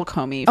Rachel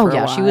Comey for Oh a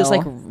yeah, while. she was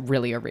like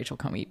really a Rachel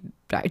Comey.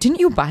 Didn't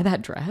you buy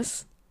that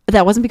dress?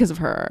 That wasn't because of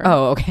her.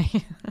 Oh,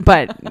 okay.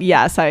 But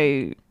yes,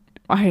 I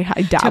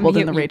dabbled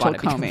in the You Rachel bought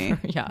it because of Comey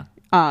her,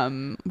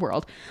 yeah.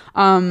 world.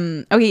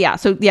 Okay, yeah.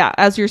 So yeah,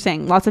 as you're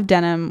saying, lots of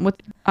denim with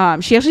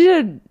she actually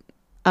did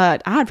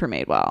an ad for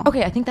Madewell.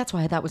 Okay, I think that's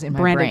why that was in my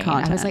Branded brain. I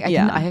was content, like,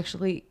 yeah. I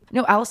actually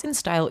no. Alison's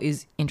style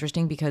is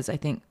interesting because I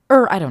think,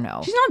 or I don't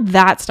know. She's not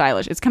that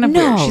stylish. It's kind of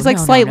No, weird. She's like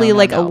no, slightly no,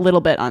 like a no.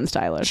 little bit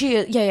unstylish.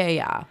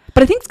 Yeah.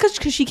 But I think it's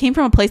because she came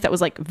from a place that was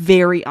like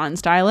very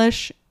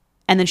unstylish,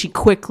 and then she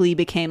quickly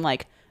became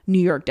like New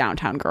York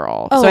downtown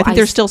girl. Oh, So I think I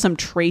there's s- still some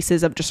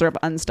traces of just sort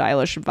of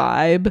unstylish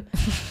vibe.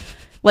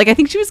 Like I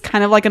think she was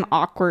kind of like an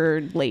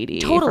awkward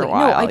lady Totally. for a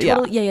while. No, I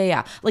totally.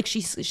 Yeah. Like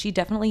she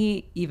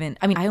definitely even.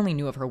 I mean, I only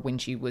knew of her when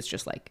she was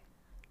just like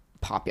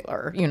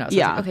popular, you know. So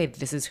Yeah. I was like, okay,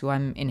 this is who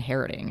I'm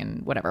inheriting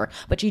and whatever.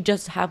 But she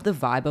just have the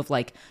vibe of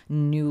like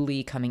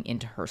newly coming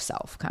into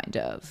herself, kind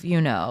of,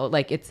 you know.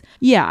 Like it's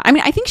Yeah, I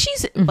mean, I think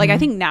she's like, I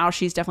think now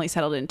she's definitely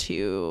settled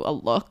into a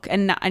look,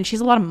 and she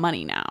has a lot of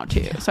money now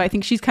too. So I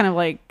think she's kind of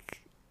like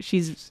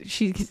she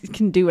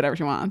can do whatever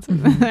she wants,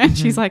 and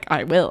she's like,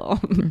 I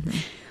will.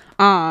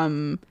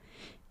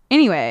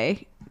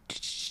 Anyway,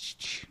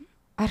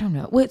 I don't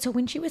know. Wait, so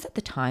when she was at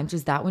the Times,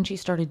 was that when she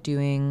started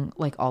doing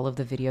like all of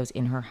the videos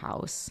in her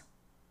house,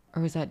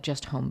 or was that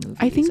just home movies?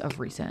 I think- of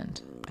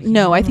recent.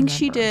 no, I think remember.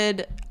 she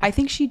did. I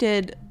think she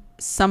did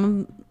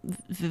some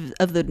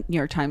of the New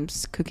York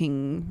Times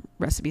cooking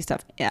recipe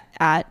stuff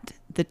at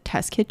the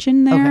test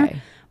kitchen there,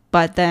 Okay.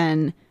 but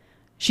then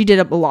she did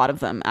a lot of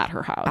them at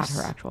her house, At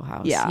her actual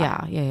house.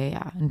 Yeah.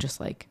 Yeah. And just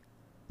like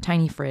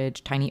tiny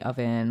fridge, tiny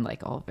oven,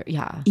 like all of it.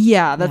 Yeah.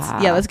 Yeah, that's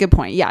a good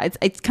point. Yeah,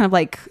 it's kind of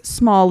like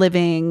small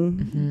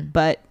living,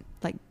 but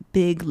like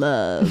big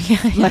love.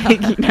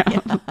 Like, you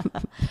know.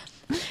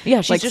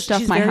 Yeah, she's Like just stuff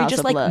she's my very house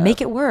just of like love.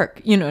 make it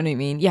work. You know what I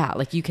mean? Yeah,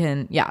 like you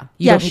can. Yeah,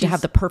 you Yeah, don't need to she's- have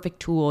the perfect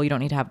tool. You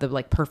don't need to have the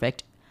like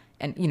perfect,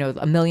 and you know,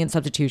 a million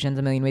substitutions,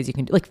 a million ways you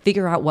can like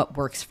figure out what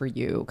works for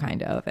you,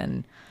 kind of,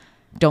 and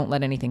don't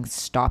let anything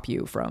stop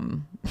you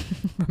from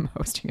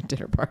hosting a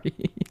dinner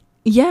party.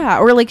 Yeah,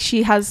 or like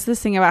she has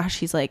this thing about how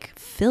she's like,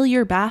 fill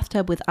your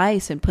bathtub with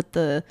ice and put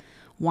the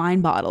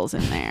wine bottles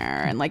in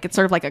there, and like it's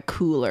sort of like a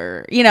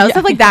cooler, you know,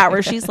 stuff like that,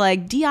 where she's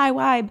like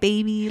DIY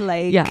baby,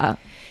 like Yeah.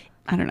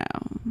 I don't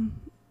know.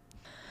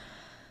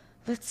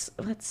 Let's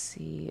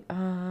see.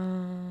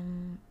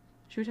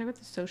 Should we talk about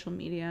the social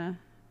media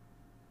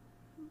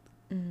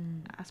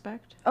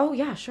aspect? Oh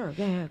yeah, sure.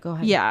 Yeah. Go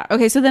ahead. Yeah.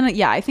 Okay. So then,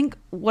 yeah, I think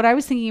what I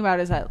was thinking about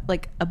is that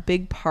like a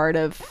big part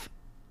of,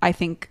 I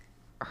think,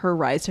 her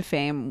rise to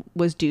fame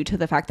was due to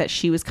the fact that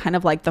she was kind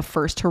of like the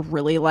first to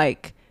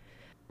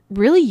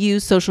really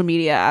use social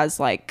media as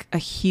like a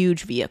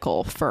huge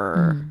vehicle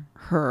for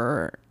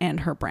her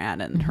and her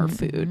brand and her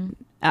food.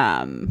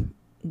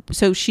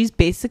 So she's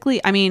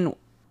basically, I mean,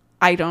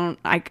 I don't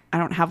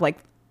have like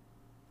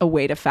a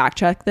way to fact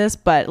check this,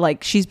 but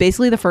like she's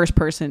basically the first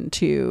person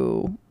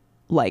to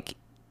like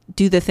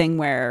do the thing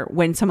where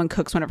when someone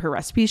cooks one of her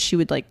recipes, she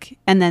would like,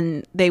 and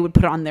then they would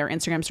put it on their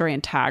Instagram story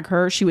and tag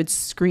her. She would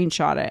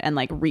screenshot it and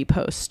like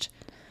repost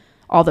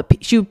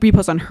she would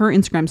repost on her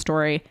Instagram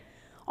story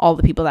all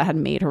the people that had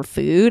made her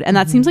food. And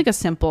that seems like a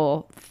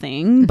simple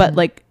thing, but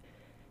like,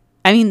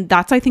 I mean,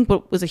 that's, I think,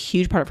 what was a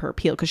huge part of her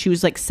appeal, because she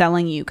was like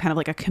selling you kind of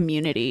like a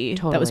community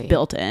that was Totally.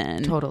 built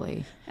in.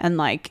 Totally. And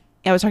like,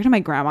 I was talking to my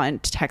grandma in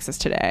Texas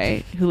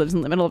today, who lives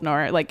in the middle of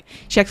nowhere. Like,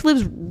 she actually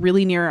lives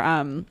really near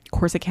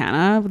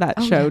Corsicana,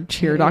 that show, yeah.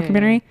 Cheer Yeah.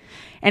 documentary.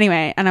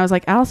 Anyway, and I was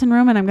like, Alison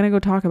Roman, I'm going to go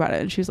talk about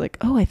it. And she was like,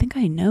 oh, I think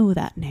I know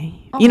that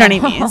name. You know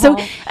what I mean? So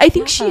I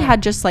think she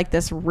had just like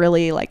this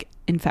really like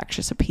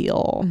infectious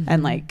appeal.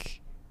 And like,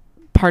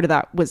 part of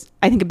that was,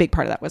 I think a big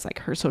part of that was like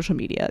her social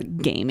media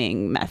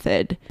gaming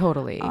method.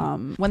 Totally.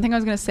 One thing I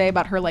was going to say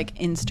about her like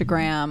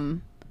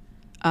Instagram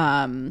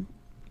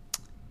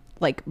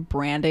like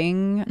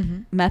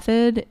branding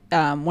method.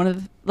 One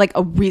of the, like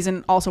a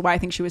reason also why I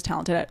think she was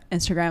talented at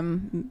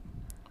Instagram,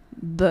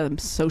 the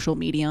social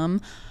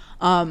medium,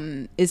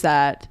 is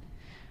that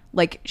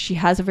like she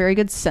has a very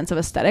good sense of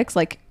aesthetics.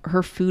 Like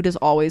her food is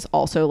always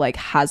also like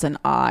has an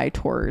eye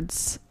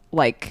towards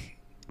like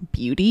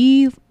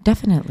beauty.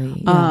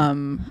 Definitely. Yeah.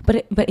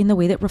 But in the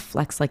way that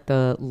reflects like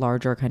the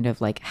larger kind of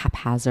like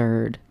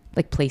haphazard,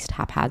 like placed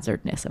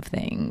haphazardness of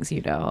things,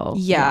 you know?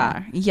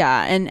 Yeah.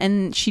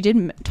 And she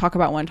did talk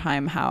about one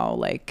time how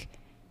like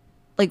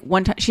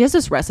one time she has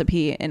this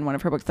recipe in one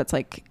of her books that's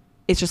like,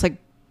 it's just like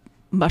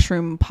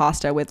mushroom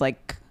pasta with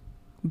like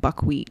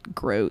buckwheat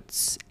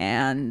groats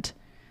and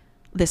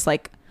this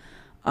like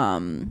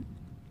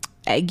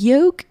egg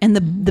yolk, and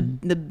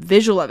the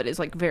visual of it is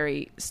like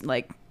very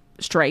like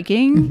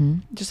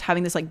striking, just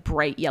having this like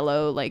bright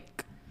yellow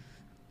like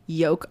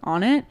yolk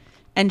on it.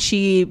 And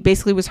she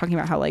basically was talking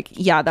about how like,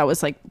 yeah, that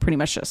was like pretty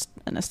much just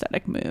an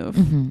aesthetic move,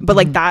 but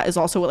like that is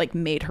also what like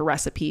made her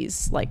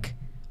recipes like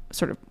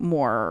sort of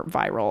more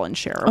viral and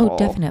shareable. Oh,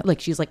 definitely.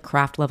 Like she's like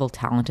craft level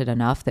talented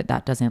enough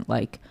that doesn't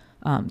like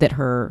that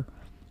her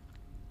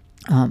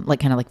like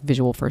kind of like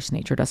visual first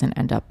nature doesn't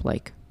end up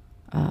like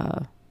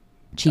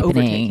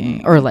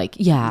cheapening or like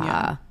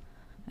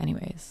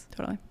anyways,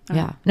 totally.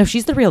 Yeah, no,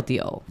 she's the real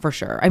deal for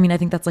sure. I mean, I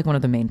think that's like one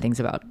of the main things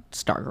about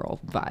Stargirl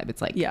vibe.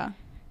 It's like, yeah,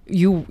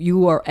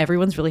 you are,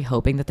 everyone's really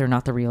hoping that they're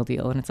not the real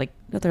deal, and it's like,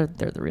 no, they're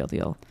the real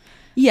deal.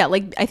 Yeah,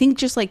 like I think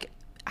just like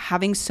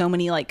having so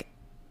many like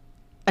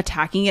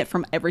attacking it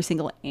from every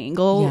single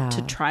angle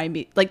to try and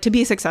be like, to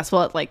be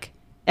successful at like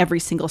every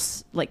single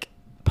like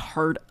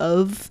part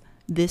of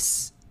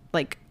this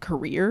like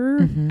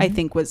career, I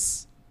think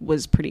was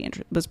pretty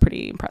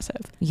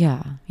impressive.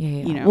 Yeah.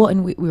 You know? Well,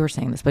 and we were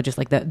saying this, but just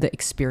like the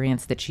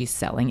experience that she's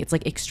selling, it's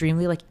like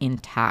extremely like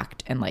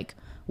intact and like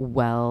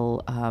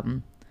well,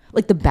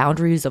 like the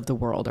boundaries of the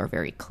world are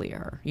very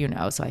clear, you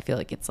know? So I feel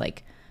like it's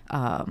like,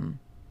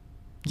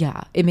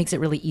 it makes it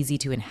really easy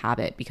to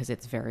inhabit because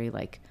it's very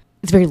like,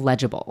 it's very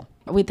legible.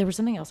 Wait, there was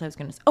something else I was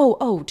going to say.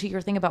 Oh, to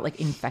your thing about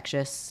like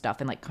infectious stuff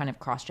and like kind of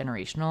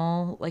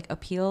cross-generational like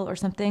appeal or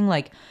something.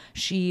 Like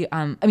she,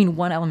 I mean,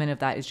 one element of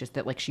that is just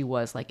that like she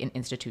was like an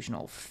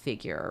institutional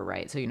figure,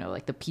 right? So, you know,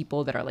 like the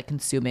people that are like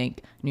consuming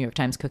New York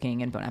Times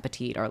Cooking and Bon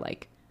Appetit are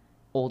like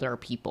older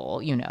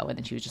people, you know, and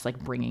then she was just like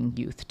bringing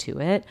youth to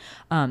it.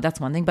 That's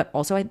one thing. But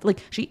also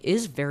she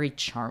is very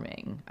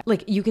charming.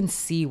 Like you can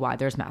see why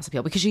there's mass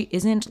appeal because she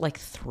isn't like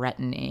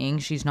threatening.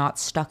 She's not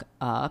stuck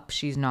up.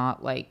 She's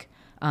not like,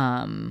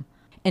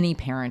 any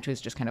parent who's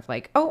just kind of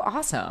like, oh,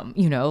 awesome,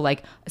 you know,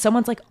 like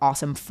someone's like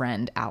awesome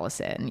friend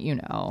Alison, you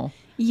know.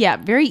 Yeah,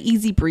 very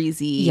easy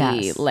breezy.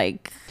 Yes.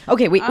 Like,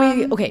 okay, wait.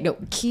 Okay, no.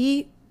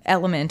 Key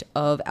element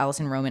of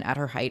Alison Roman at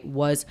her height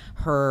was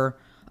her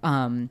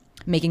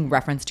making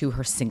reference to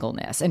her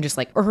singleness and just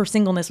like, or her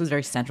singleness was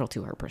very central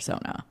to her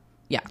persona.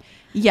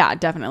 Yeah,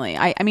 definitely.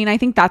 I mean, I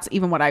think that's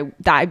even what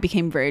I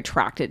became very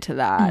attracted to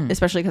that,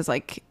 especially because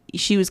like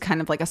she was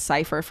kind of like a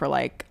cipher for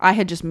like, I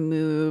had just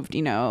moved,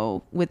 you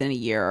know, within a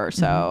year or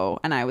so,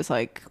 and I was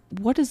like,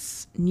 what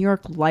does New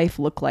York life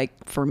look like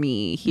for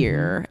me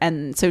here?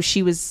 And so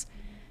she was,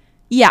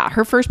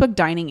 her first book,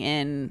 Dining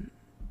In,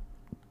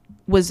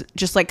 was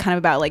just like kind of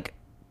about like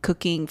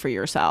cooking for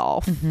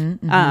yourself,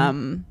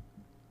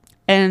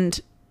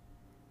 and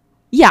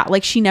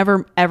like she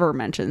never ever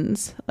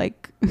mentions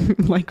like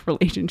like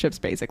relationships,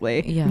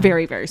 basically.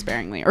 Very, very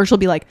sparingly. Or she'll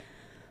be like,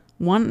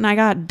 one, I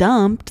got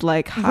dumped,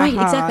 like, right,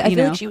 exactly.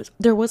 I feel like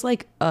there was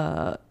like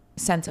a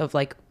sense of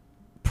like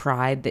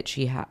pride that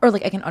she had, or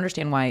like I can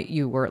understand why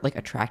you were like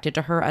attracted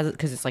to her, as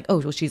because it's like, oh,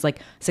 well, she's like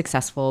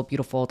successful,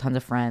 beautiful, tons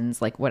of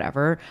friends, like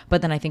whatever.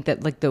 But then I think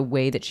that like the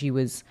way that she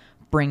was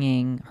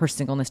bringing her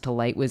singleness to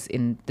light was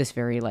in this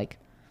very like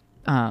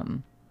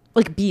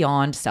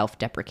beyond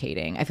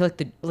self-deprecating. I feel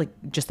like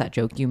just that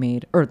joke you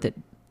made, or the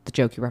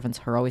joke you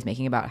referenced her always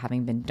making about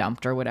having been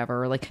dumped or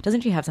whatever. Like,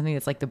 doesn't she have something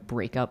that's like the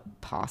breakup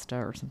pasta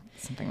or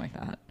something like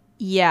that?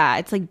 Yeah,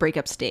 it's like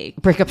breakup steak.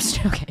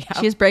 Okay, yeah.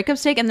 She has breakup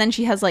steak, and then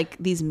she has like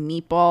these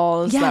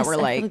meatballs that were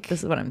like,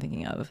 this is what I'm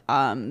thinking of.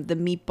 The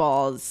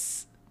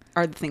meatballs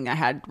are the thing I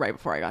had right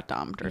before I got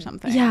dumped or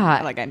something.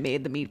 Yeah, like I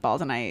made the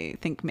meatballs, and I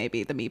think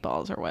maybe the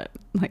meatballs are what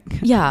like.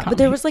 Yeah, but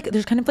there's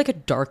kind of like a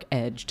dark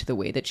edge to the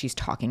way that she's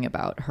talking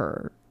about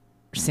her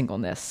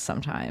singleness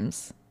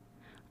sometimes.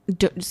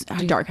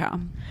 Dark how?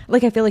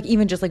 Like I feel like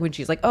even just like when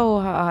she's like, oh,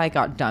 I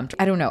got dumped,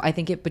 I don't know, I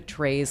think it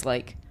betrays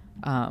like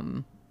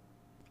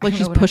like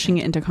she's pushing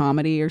it into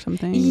comedy or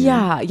something.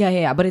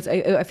 Yeah, but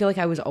I feel like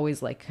I was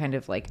always like kind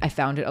of like I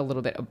found it a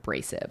little bit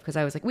abrasive because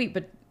I was like, wait,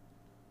 but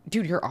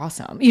dude, you're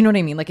awesome, you know what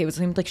I mean? Like it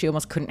seemed like she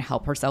almost couldn't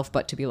help herself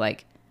but to be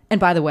like, and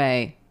by the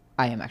way,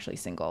 I am actually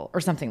single,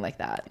 or something like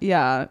that.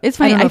 Yeah, it's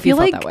funny. I feel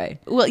like that way.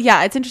 Well,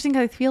 yeah, it's interesting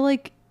because I feel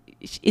like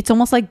it's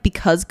almost like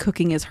because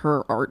cooking is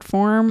her art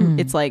form,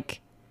 it's like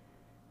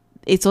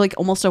it's like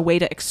almost a way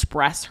to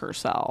express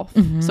herself.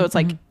 So it's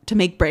like to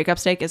make breakup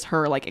steak is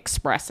her like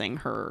expressing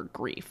her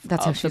grief.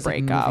 That's of how she's the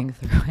like breakup. moving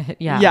through it.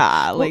 Yeah.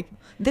 Yeah. Like,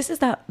 this is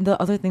the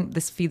other thing.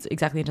 This feeds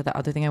exactly into the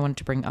other thing I wanted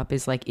to bring up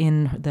is like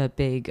in the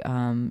big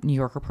New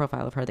Yorker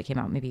profile of her that came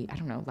out maybe, I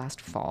don't know, last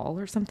fall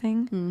or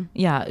something.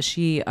 Yeah.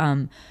 She,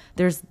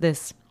 there's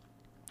this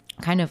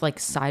kind of like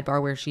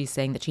sidebar where she's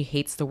saying that she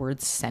hates the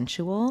word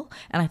sensual.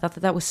 And I thought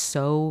that was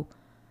so,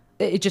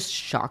 it just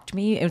shocked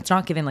me. It's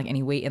not given like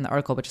any weight in the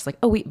article, but just like,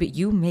 oh wait, but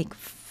you make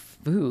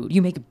food.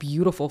 You make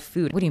beautiful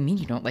food. What do you mean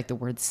you don't like the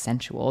word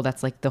sensual?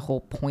 That's like the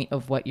whole point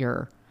of what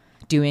you're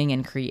doing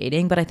and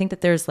creating. But I think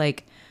that there's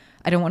like,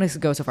 I don't want to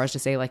go so far as to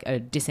say like a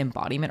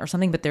disembodiment or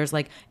something, but there's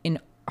like in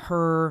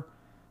her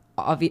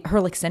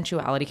like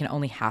sensuality can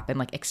only happen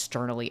like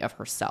externally of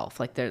herself.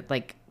 Like they're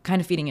like kind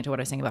of feeding into what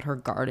I was saying about her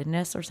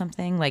guardedness or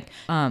something. Like,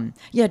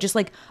 yeah, just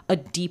like a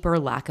deeper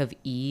lack of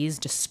ease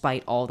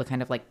despite all the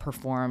kind of like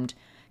performed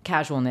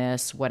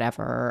casualness,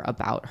 whatever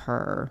about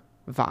her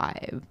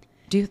vibe.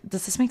 Does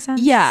this make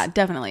sense? yeah,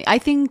 definitely. I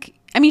think,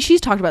 I mean,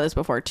 she's talked about this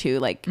before too,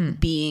 like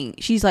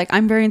she's like,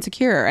 I'm very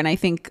insecure. And I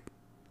think,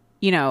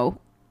 you know,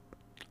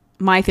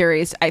 my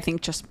theory is I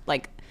think just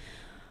like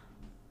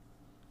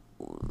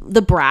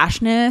the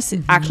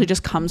brashness actually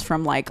just comes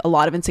from like a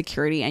lot of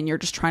insecurity, and you're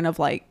just trying to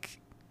like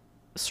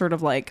sort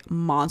of like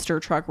monster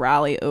truck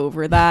rally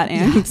over that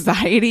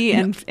anxiety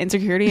and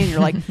insecurity, and you're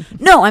like,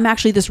 no, I'm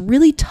actually this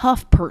really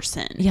tough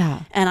person,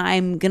 and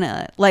I'm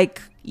gonna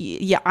like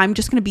I'm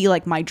just gonna be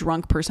like my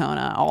drunk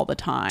persona all the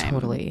time,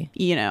 totally,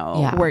 you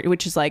know,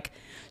 which is like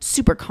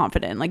super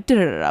confident, like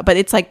but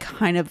it's like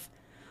kind of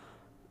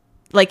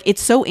like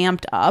it's so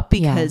amped up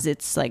because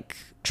it's like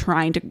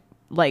trying to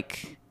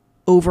like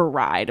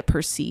override a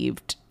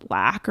perceived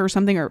lack or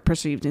something, or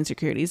perceived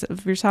insecurities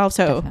of yourself.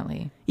 So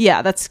definitely,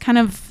 yeah, that's kind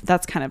of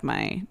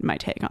my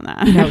take on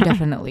that. No,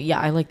 definitely, yeah.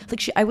 I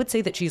I would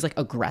say that she's like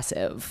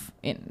aggressive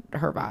in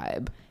her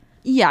vibe.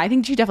 Yeah, I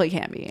think she definitely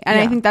can be, and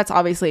I think that's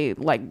obviously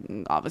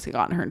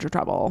gotten her into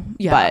trouble.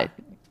 Yeah, but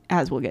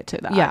as we'll get to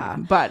that. Yeah,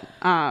 but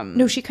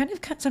no, she kind of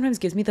sometimes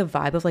gives me the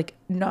vibe of like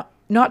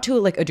not to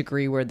like a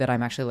degree where that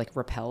I'm actually like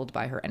repelled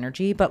by her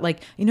energy, but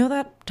like, you know,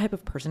 that type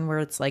of person where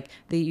it's like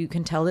you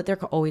can tell that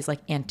they're always like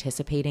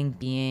anticipating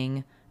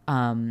being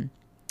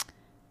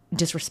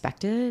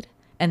disrespected,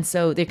 and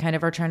so they kind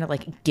of are trying to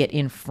like get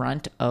in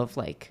front of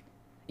like,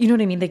 you know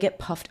what I mean? They get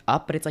puffed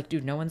up, but it's like,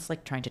 dude, no one's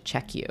like trying to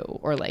check you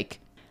or like.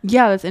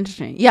 Yeah, that's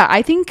interesting. Yeah,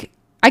 I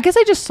guess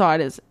I just saw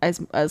it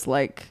as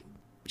like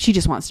she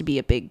just wants to be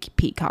a big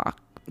peacock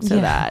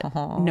so that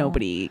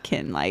nobody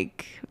can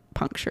like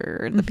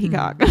puncture the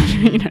peacock.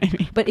 You know what I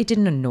mean? But it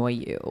didn't annoy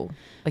you.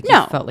 Like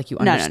you felt like you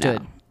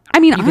understood. No.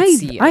 I mean,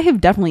 I have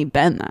definitely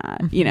been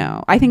that, you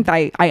know. I think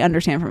I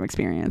understand from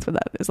experience what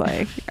that is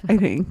like. I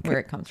think where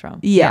it comes from.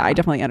 Yeah, I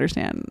definitely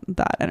understand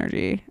that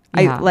energy.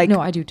 Yeah. I like. No,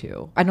 I do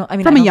too. I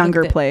mean, from a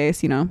younger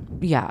place, you know.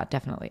 Yeah,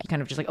 definitely.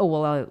 Kind of just like, oh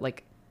well,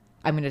 like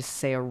I'm going to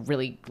say a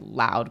really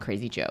loud,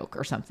 crazy joke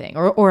or something,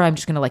 or I'm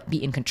just going to like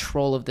be in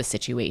control of the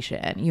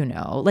situation, you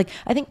know. Like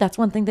I think that's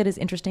one thing that is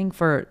interesting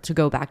to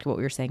go back to what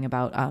we were saying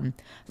about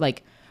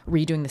like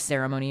redoing the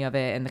ceremony of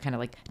it and the kind of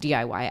like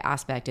DIY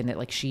aspect, and that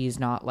like she's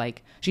not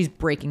like, she's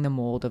breaking the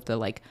mold of the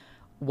like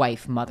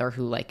wife mother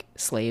who like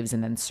slaves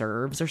and then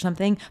serves or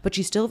something, but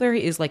she still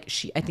is like,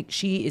 I think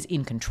she is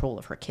in control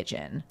of her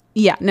kitchen.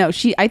 Yeah, no,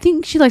 I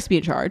think she likes to be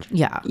in charge.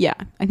 Yeah,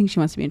 I think she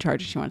wants to be in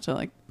charge. She wants to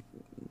like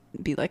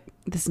be like,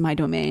 this is my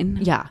domain.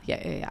 Yeah.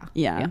 I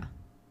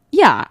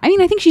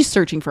mean, I think she's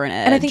searching for an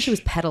edge, and I think she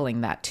was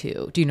peddling that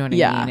too. Do you know what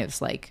I mean?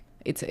 It's like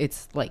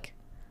it's like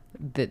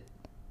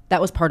that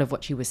was part of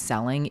what she was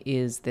selling,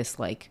 is this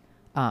like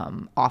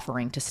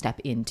offering to step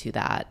into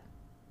that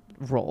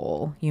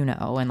role, you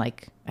know, and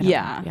like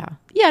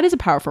it is a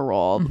powerful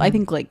role. I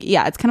think like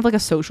it's kind of like a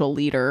social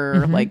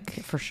leader,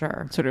 like for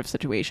sure sort of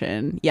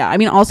situation. I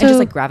mean, also just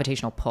like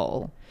gravitational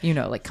pull, you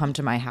know, like come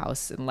to my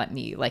house and let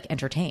me like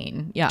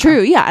entertain.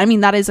 True. I mean,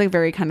 that is like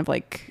very kind of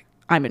like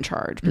I'm in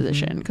charge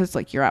position, because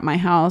like you're at my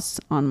house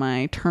on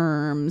my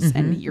terms,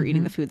 and you're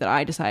eating the food that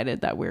I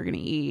decided that we're gonna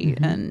eat,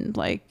 and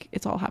like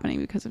it's all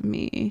happening because of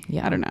me.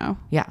 I don't know.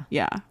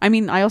 I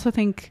mean, I also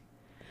think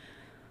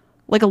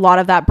like a lot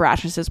of that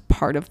brashness is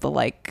part of the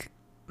like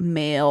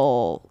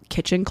male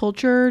kitchen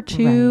culture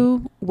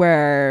too,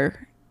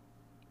 where,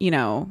 you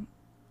know,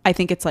 I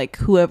think it's like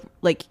whoever,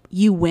 like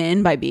you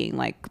win by being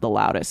like the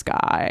loudest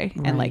guy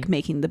and like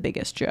making the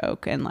biggest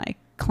joke and like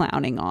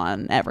clowning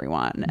on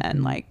everyone,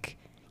 and like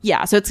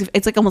so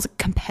it's like almost a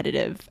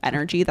competitive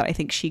energy that I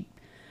think she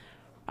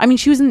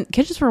was in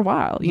kitchens for a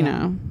while, you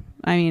know.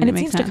 I mean, and it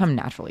seems to come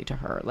naturally to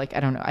her. Like I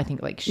don't know, I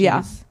think like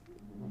she's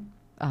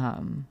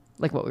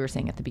like what we were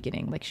saying at the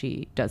beginning, like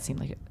she does seem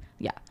like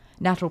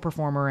natural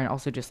performer, and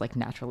also just like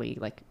naturally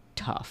like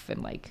tough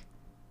and like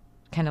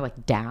kind of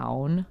like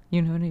down,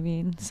 you know what I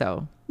mean?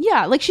 So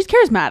like she's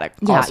charismatic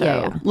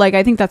also. Like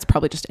I think that's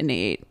probably just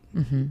innate.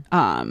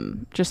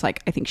 Just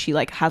like I think she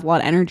like has a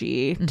lot of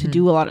energy to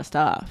do a lot of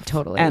stuff,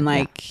 totally, and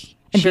like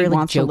and she very,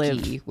 wants like, to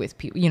live with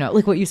people, you know,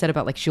 like what you said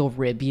about like she'll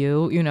rib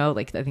you, you know,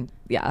 like I think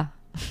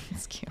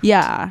It's cute.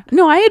 Yeah.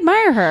 No, I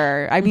admire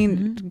her. I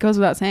mean, it goes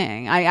without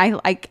saying. I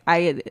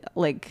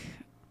like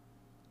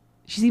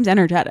she seems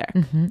energetic.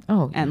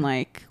 Oh, and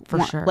like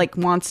for sure. Like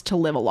wants to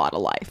live a lot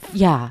of life.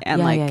 Yeah. And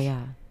yeah, like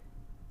yeah.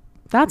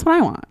 that's what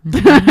I want.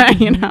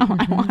 You know,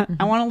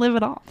 I want to live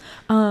it all.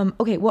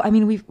 Okay, well, I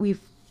mean,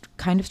 we've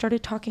kind of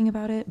started talking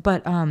about it,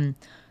 but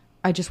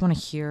I just want to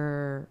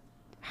hear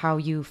how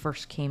you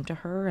first came to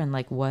her and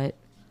like what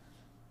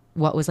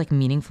was like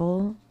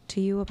meaningful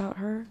to you about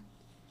her.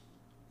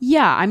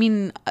 Yeah, I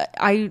mean,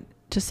 I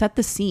to set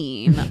the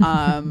scene,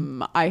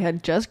 I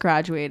had just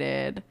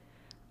graduated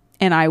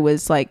and I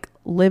was like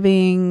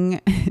living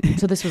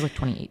So this was like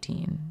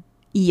 2018.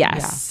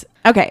 Yes.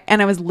 Yeah. Okay,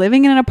 and I was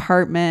living in an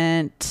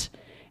apartment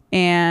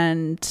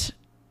and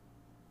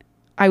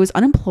I was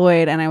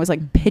unemployed and I was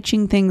like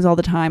pitching things all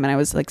the time and I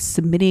was like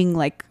submitted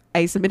like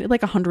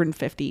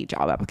 150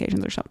 job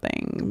applications or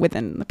something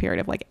within the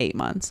period of like 8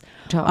 months.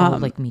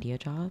 Like media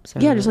jobs?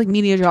 Yeah, just like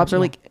media jobs or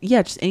like,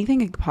 just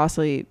anything I could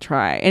possibly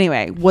try.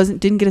 Anyway,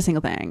 didn't get a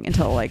single thing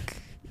until like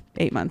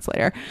 8 months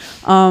later.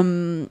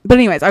 But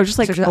anyways, I was just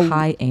like such a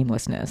high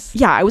aimlessness.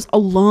 Yeah, I was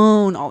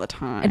alone all the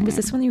time. And was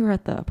this when you were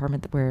at the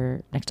apartment that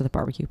were next to the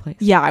barbecue place?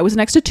 Yeah, I was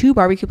next to 2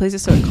 barbecue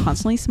places, so it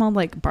constantly smelled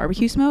like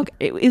barbecue smoke.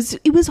 It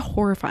was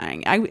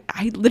horrifying. I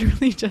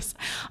literally just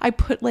I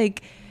put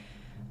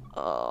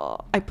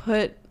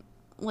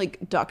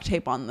duct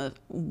tape on the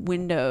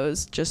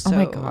windows just so oh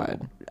my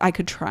God. I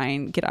could try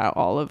and get out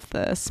all of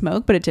the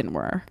smoke, but it didn't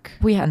work.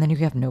 Well, yeah, and then you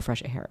have no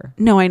fresh air.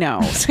 No, I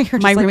know. So you're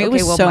my just roommate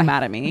like, was so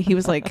mad at me. He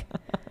was like,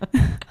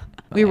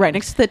 we were right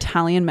next to the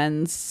Italian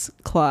men's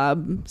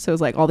club. So it was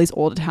like all these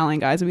old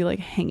Italian guys would be like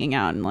hanging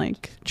out and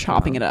like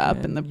chopping it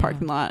up in the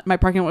parking lot. My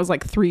parking lot was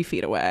like 3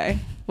 feet away.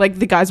 Like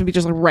the guys would be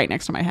just like right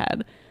next to my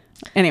head.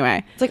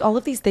 Anyway, it's like all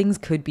of these things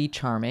could be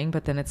charming,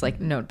 but then it's like,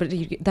 no, but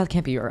that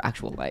can't be your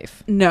actual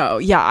life. No.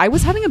 Yeah. I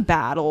was having a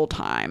bad old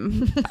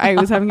time. I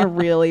was having a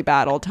really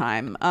bad old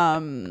time.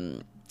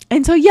 And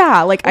so,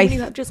 yeah, like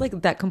you have just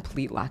like that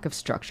complete lack of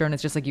structure and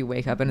it's just like you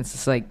wake up and it's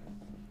just like,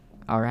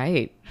 all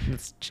right,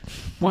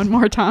 one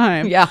more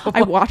time. Yeah.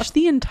 I watched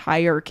the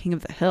entire King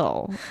of the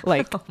Hill,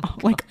 like,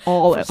 like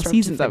all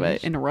seasons of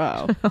it in a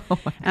row.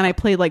 And I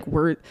played like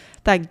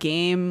that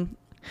game.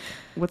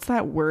 What's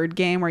that word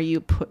game where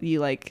you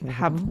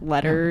have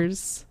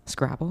letters?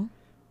 Scrabble?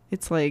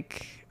 It's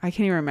like, I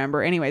can't even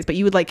remember. Anyways, but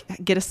you would like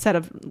get a set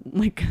of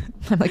like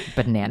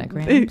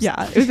bananagrams.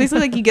 Yeah. It was basically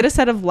like you get a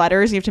set of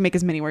letters and you have to make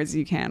as many words as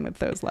you can with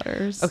those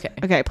letters. Okay.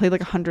 I played like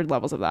 100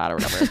 levels of that or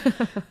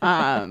whatever.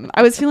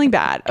 I was feeling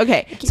bad.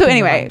 Okay. So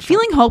anyway,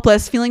 feeling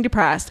hopeless, feeling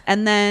depressed.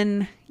 And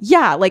then,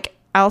 yeah, like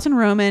Alison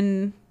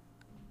Roman,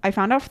 I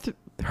found out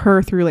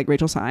her through like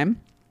Rachel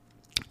Syme.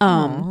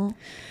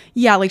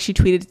 Yeah, like she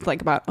tweeted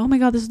like about, oh my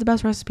God, this is the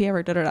best recipe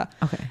ever. Da da da.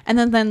 Okay. And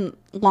then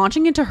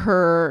launching into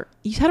her,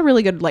 you had a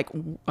really good like,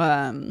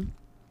 you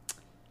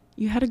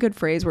had a good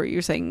phrase where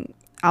you're saying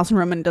Alison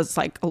Roman does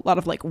like a lot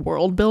of like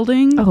world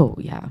building. Oh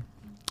yeah.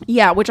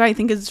 Yeah, which I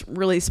think is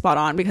really spot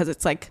on because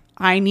it's like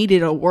I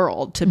needed a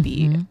world to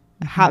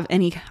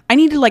I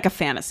needed like a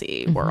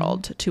fantasy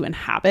world to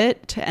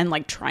inhabit and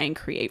like try and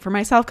create for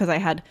myself because I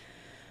had.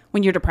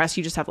 When you're depressed,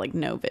 you just have like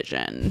no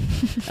vision,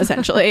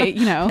 essentially,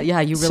 you know?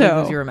 Yeah, you really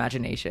lose your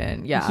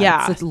imagination. Yeah.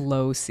 It's like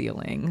low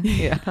ceiling.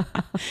 Yeah.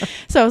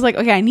 So I was like,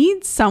 okay, I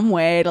need some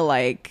way to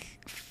like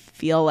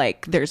feel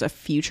like there's a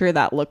future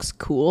that looks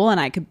cool and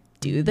I could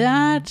do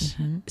that.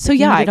 So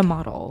like I needed a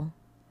model.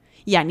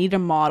 Yeah, I needed a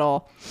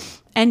model.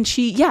 And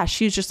she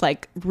was just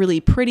like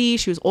really pretty.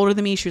 She was older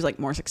than me. She was like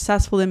more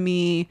successful than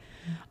me.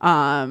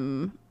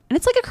 And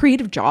it's like a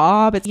creative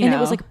job. It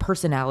was like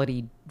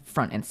personality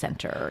front and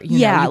center.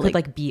 You could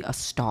like be a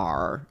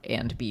star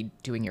and be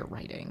doing your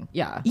writing.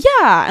 Yeah.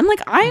 And like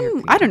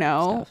I don't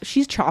know. Stuff.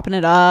 She's chopping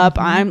it up.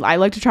 I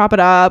like to chop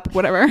it up,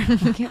 whatever.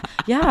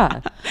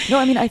 Yeah. No,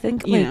 I mean I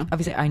think like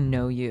obviously I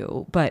know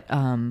you, but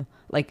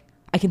like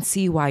I can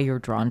see why you're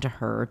drawn to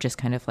her just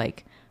kind of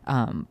like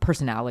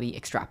personality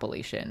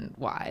extrapolation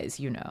wise,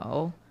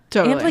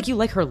 Totally. And like you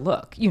like her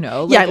look,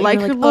 Like, I like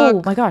her look.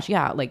 Oh my gosh,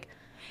 yeah, like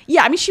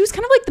yeah, I mean, she was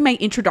kind of like my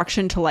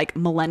introduction to like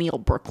millennial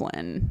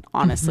Brooklyn,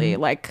 honestly.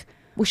 Like,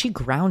 well, she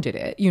grounded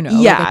it, Yeah,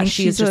 like, I think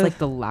she's just like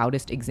the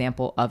loudest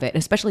example of it,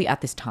 especially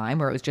at this time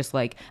where it was just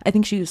like, I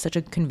think she was such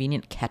a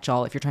convenient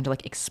catch-all if you're trying to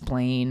like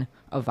explain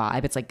a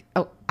vibe. It's like,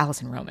 oh,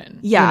 Alison Roman.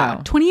 Yeah,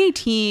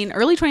 2018,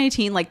 early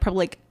 2018, like probably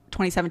like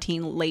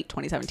 2017, late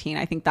 2017.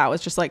 I think that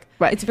was just like,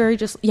 it's very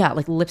just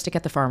like lipstick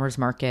at the farmer's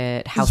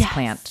market,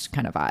 houseplant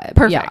kind of vibe.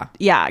 Perfect.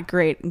 Yeah,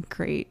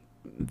 great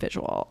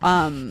visual.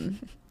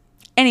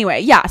 Anyway,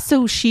 yeah,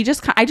 so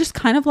I just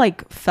kind of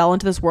like fell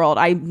into this world.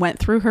 I went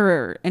through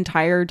her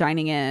entire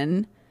dining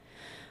in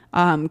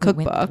cookbook.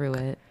 Went through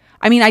it.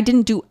 I mean, I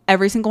didn't do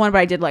every single one, but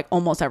I did like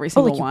almost every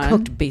single one. You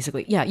cooked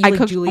basically. Yeah, you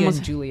cooked Julia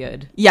and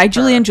Juliet. Yeah,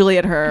 Julia and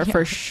Juliet her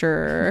for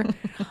sure.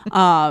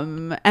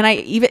 And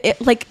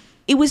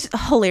it was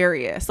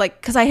hilarious,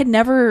 like because I had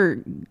never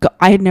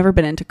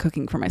been into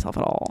cooking for myself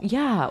at all.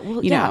 Yeah,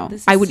 well,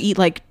 I would eat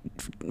like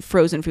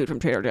frozen food from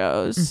Trader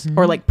Joe's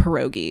or like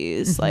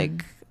pierogies,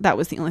 like. That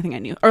was the only thing I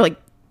knew. Or like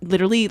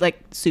literally like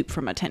soup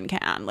from a tin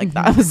can. Like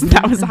that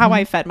was how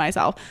I fed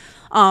myself.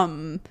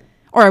 Or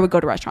I would go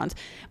to restaurants.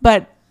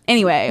 But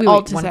anyway,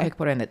 one quick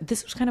point on that.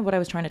 This was kind of what I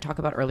was trying to talk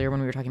about earlier when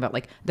we were talking about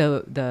like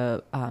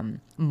the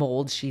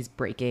mold she's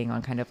breaking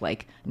on kind of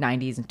like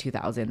 90s and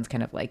 2000s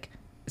kind of like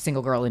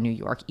single girl in New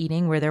York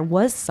eating, where there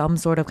was some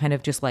sort of kind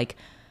of just like,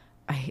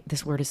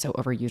 this word is so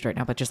overused right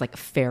now, but just like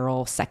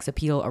feral sex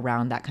appeal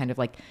around that kind of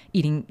like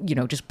eating, you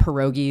know, just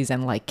pierogies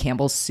and like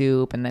Campbell's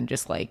soup and then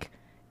just like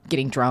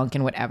getting drunk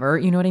and whatever,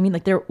 you know what I mean?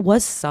 Like there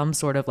was some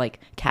sort of like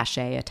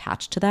cachet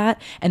attached to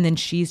that. And then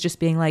she's just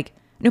being like,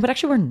 no, but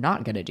actually we're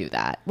not going to do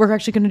that. We're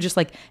actually going to just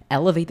like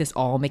elevate this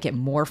all, make it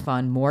more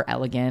fun, more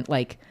elegant.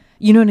 Like,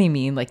 you know what I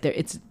mean? Like there,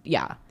 it's,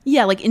 yeah.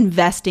 Yeah. Like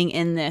investing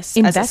in this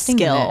as a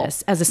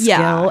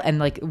skill. And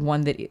like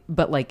one that,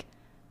 but like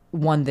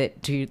one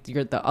that to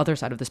the other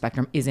side of the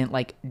spectrum isn't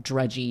like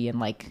drudgy and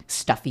like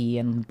stuffy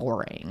and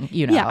boring,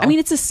 you know? Yeah. I mean,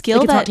 it's a skill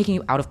like, it's that not taking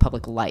you out of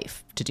public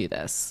life to do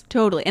this.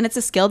 Totally. And it's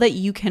a skill that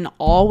you can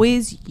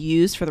always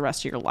use for the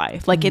rest of your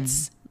life. Like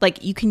it's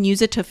like you can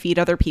use it to feed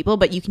other people,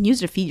 but you can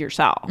use it to feed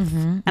yourself.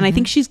 And I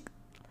think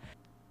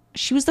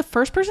she was the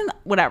first person,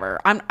 whatever.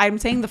 I'm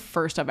saying the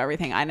first of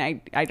everything. And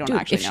I don't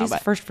actually know. If she's the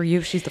first for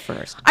you, she's the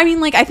first. I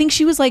mean, like, I think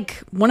she was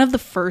like one of the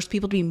first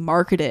people to be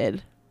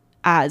marketed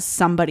as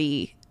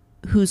somebody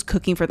who's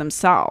cooking for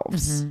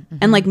themselves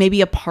and like maybe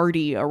a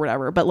party or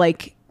whatever. But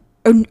like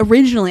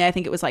originally, I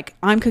think it was like,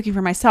 I'm cooking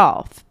for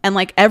myself. And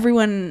like every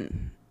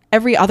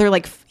other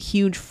like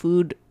huge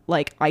food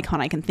like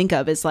icon I can think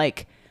of is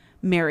like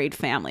married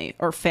family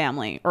or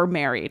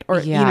married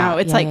or, you know,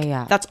 it's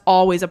that's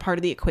always a part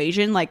of the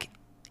equation. Like,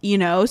 you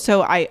know,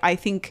 so I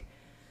think,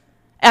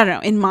 I don't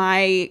know, in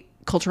my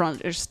cultural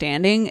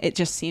understanding, it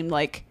just seemed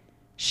like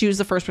she was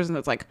the first person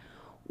that's like,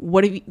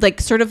 what have you,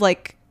 like, sort of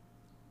like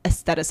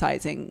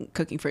aestheticizing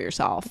cooking for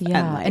yourself.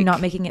 And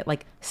not making it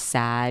like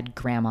sad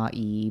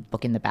grandma-y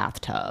book in the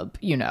bathtub,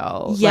 you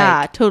know? Yeah,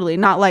 like, totally.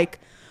 Not like,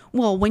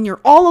 well, when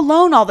you're all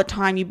alone all the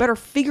time, you better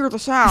figure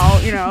this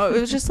out, you know? It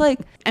was just like,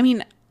 I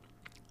mean,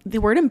 the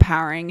word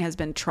empowering has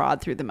been trod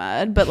through the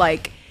mud, but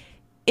like,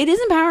 it is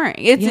empowering.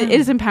 It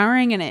is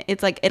empowering, and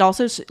it's like it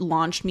also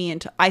launched me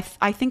into. I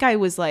think I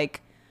was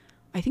like,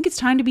 I think it's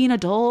time to be an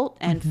adult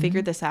and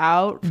figure this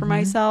out for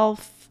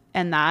myself,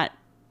 and that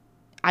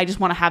I just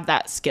want to have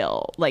that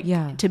skill, like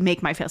to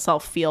make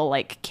myself feel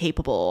like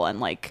capable and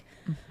like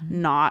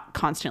not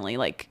constantly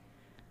like,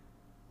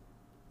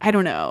 I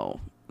don't know.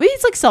 Maybe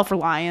it's like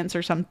self-reliance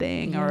or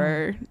something,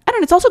 or I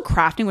don't know. It's also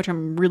crafting, which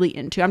I'm really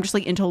into. I'm just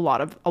like into a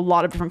lot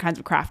of different kinds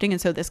of crafting,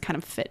 and so this kind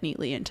of fit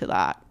neatly into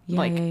that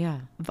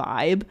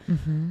vibe.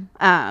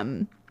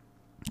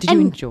 Did you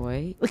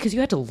enjoy? Because you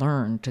had to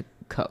learn to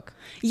cook.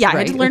 Yeah, right? I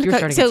had to learn like to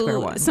cook.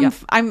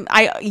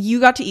 So you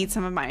got to eat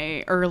some of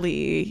my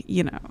early,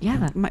 you know,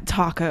 my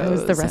tacos. I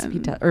was the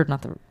recipe I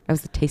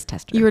was the taste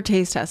tester. You were a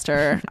taste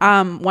tester.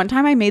 One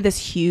time I made this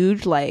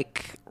huge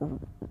like.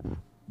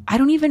 I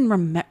don't even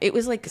remember. It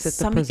was like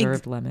some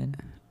preserved lemon.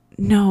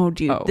 No,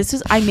 dude. Oh.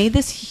 I made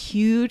this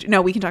huge.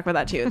 No, we can talk about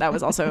that too. That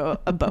was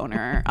also a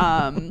boner.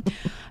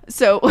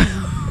 So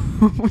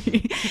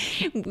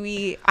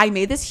I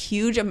made this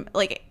huge,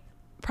 like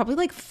probably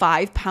like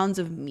 5 pounds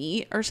of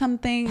meat or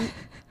something,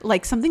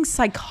 like something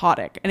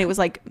psychotic. And it was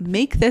like,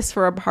 make this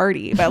for a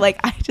party. But like,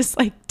 I just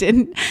like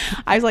didn't,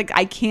 I was like,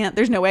 I can't,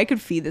 there's no way I could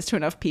feed this to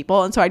enough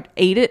people. And so I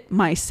ate it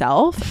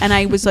myself. And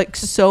I was like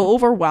so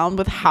overwhelmed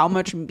with how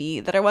much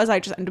meat that I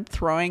just ended up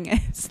throwing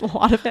a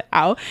lot of it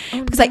out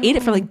because I ate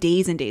it for like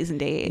days and days and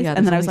days. Yeah,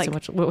 and then I was like, so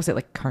much, what was it,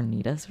 like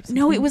carnitas or something?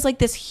 No, it was like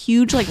this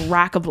huge like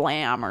rack of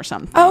lamb or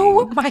something.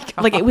 Oh my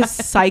God. Like it was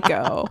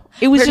psycho.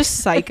 It was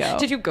just psycho.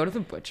 Did you go to the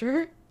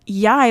butcher?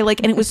 Yeah,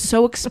 and it was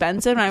so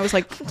expensive, and I was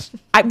like,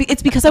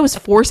 it's because I was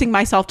forcing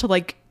myself to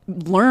like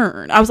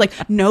learn. I was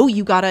like, no,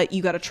 you gotta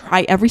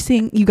try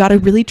everything. You gotta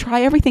really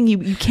try everything.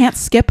 You can't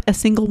skip a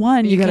single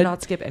one. You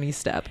cannot skip any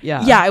step.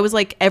 Yeah. Yeah. I was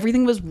like,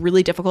 everything was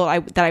really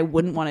difficult. That I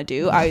wouldn't want to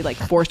do. I like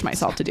forced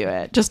myself to do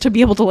it just to be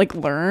able to like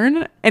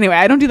learn. Anyway,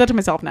 I don't do that to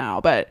myself now,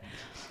 but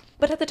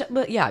at the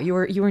time,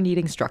 you were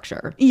needing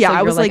structure. Yeah, so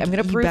I was like, I'm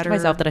going to prove to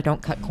myself that I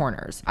don't cut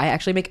corners. I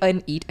actually make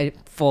and eat a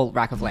full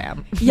rack of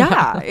lamb.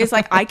 Yeah, it's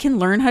like I can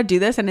learn how to do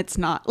this, and it's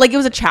not like it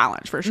was a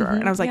challenge for sure.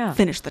 And I was like,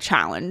 finish the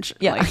challenge.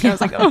 Yeah, like, I was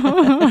like,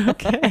 oh,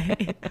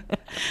 okay.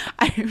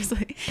 I was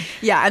like,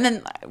 yeah, and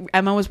then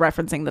Emma was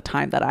referencing the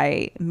time that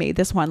I made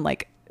this one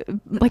like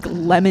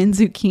lemon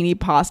zucchini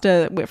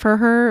pasta for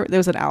her. There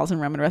was an Alison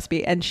ramen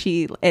recipe, and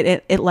she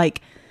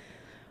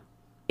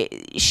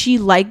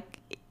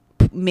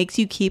makes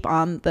you keep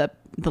on the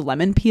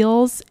lemon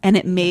peels, and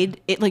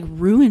it like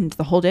ruined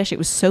the whole dish. It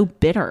was so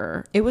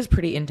bitter. It was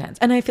pretty intense,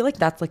 and I feel like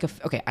that's like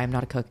okay, I'm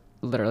not a cook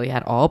literally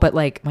at all, but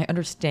like my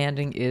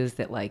understanding is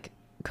that like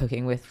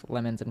cooking with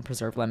lemons and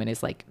preserved lemon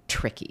is like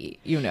tricky,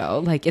 you know,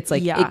 like it's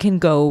like it can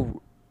go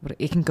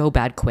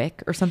bad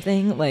quick or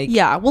something. Like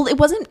well, it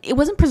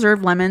wasn't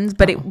preserved lemons,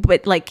 but it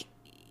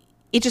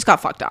just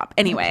got fucked up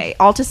anyway.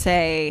 All to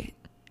say,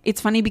 it's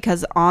funny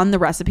because on the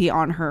recipe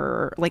on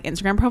her like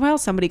Instagram profile,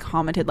 somebody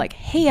commented like,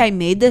 hey, I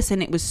made this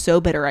and it was so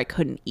bitter I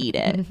couldn't eat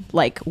it.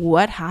 Like,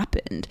 what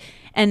happened?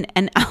 And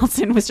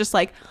Alison was just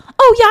like,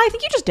 oh yeah, I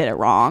think you just did it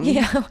wrong.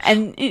 Yeah.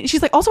 And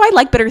she's like, also, I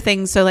like bitter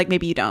things, so like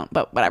maybe you don't,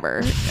 but whatever.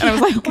 And I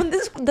was like,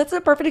 well, that's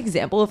a perfect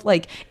example of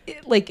like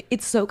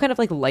it's so kind of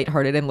like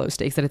lighthearted and low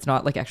stakes that it's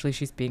not like actually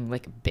she's being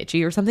like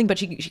bitchy or something, but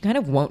she kind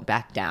of won't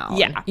back down.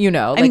 Yeah. You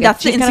know, I mean,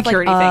 that's the she's kind of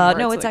insecurity thing. where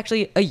No, it's like,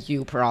 actually a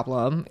you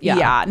problem. Yeah.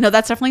 yeah. No,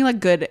 that's definitely like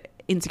good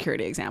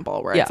insecurity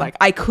example where Yeah. it's like,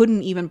 I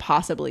couldn't even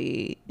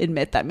possibly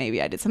admit that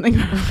maybe I did something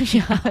wrong.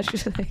 Yeah.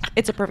 She's like,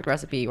 it's a perfect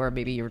recipe, or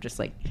maybe you were just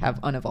like have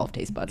unevolved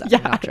taste buds. I'm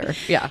not sure.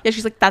 Yeah. Yeah,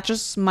 she's like, that's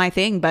just my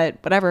thing, but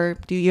whatever,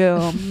 do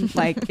you.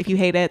 Like, if you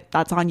hate it,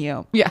 that's on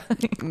you. Yeah.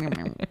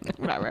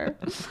 Whatever.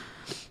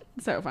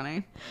 So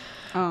funny.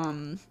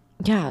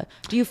 Yeah.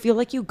 Do you feel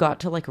like you got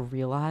to like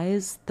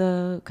realize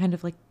the kind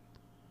of like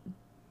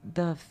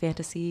the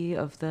fantasy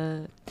of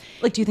the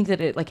like, do you think that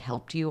it like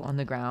helped you on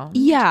the ground?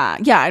 Yeah.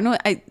 I know.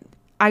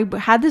 I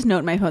had this note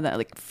in my phone that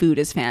like food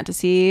is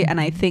fantasy,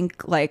 and I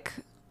think like,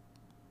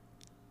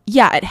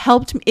 yeah, it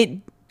helped it.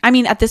 I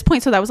mean, at this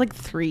point, so that was like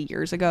 3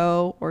 years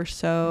ago or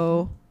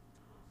so,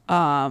 3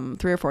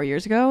 or 4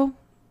 years ago.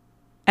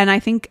 And I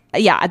think,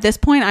 yeah, at this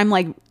point, I'm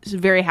like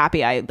very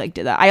happy I like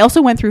did that. I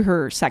also went through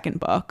her second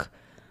book,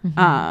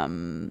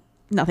 Nothing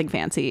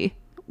Fancy,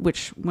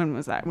 which, when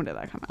was that? When did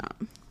that come out?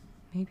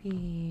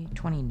 Maybe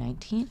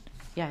 2019.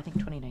 Yeah, I think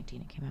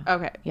 2019 it came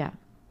out. Okay. Yeah.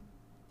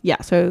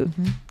 So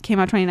came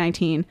out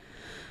 2019.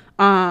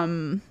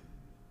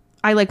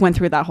 I like went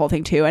through that whole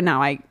thing too, and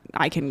now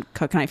I can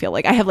cook, and I feel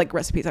like I have like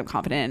recipes I'm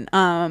confident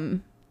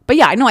in. But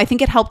yeah, no, I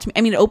think it helped me.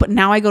 I mean,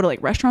 now I go to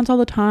like restaurants all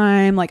the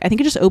time. Like, I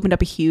think it just opened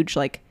up a huge,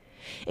 like,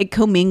 it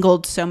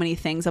commingled so many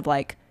things of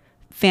like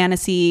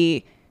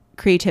fantasy,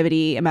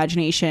 creativity,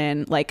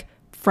 imagination, like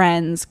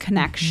friends,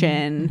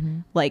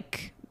 connection,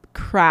 like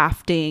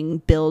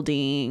crafting,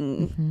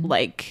 building,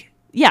 like,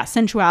 yeah,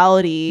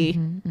 sensuality,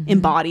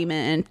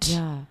 embodiment,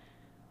 Yeah.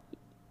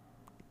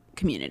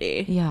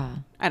 community. Yeah.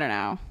 I don't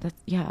know. That's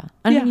yeah.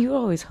 I mean, you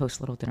always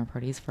host little dinner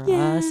parties for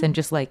us, and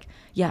just like,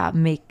 yeah,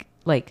 make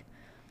like,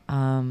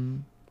 I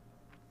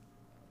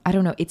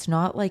don't know. It's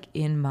not like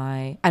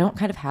I don't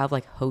kind of have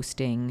like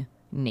hosting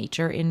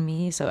nature in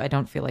me, so I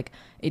don't feel like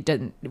it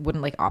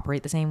wouldn't like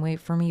operate the same way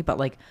for me. But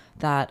like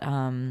that,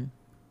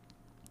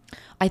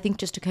 I think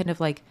just to kind of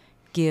like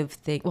give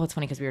things. Well, it's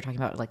funny because we were talking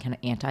about like kind of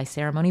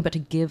anti-ceremony, but to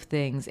give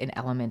things an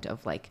element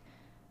of like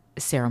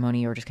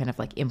ceremony or just kind of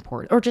like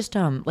import or just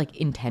like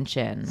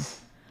intention.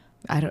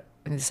 It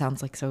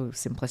sounds like so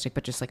simplistic,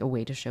 but just like a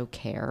way to show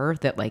care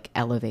that like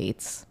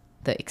elevates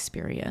the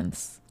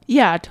experience.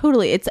 Yeah,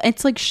 totally.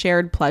 It's like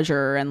shared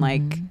pleasure, and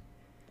like,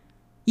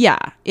 yeah,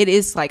 it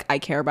is like, I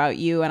care about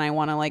you and I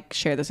want to like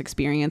share this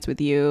experience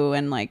with you,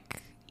 and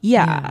like,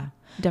 yeah,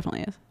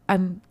 definitely is.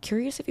 I'm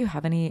curious if you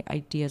have any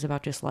ideas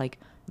about just like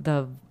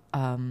the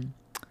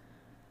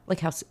like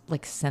how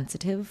like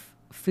sensitive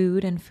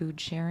food and food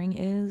sharing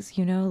is,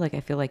 you know? Like, I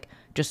feel like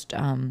just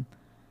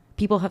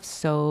people have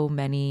so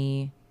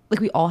many, like,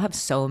 we all have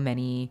so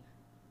many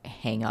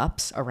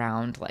hang-ups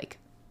around like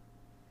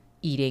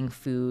eating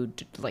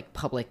food, like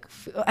public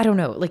food. I don't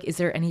know, like, is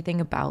there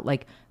anything about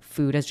like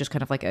food as just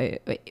kind of like a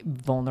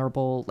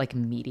vulnerable like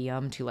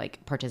medium to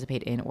like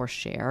participate in or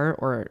share,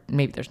 or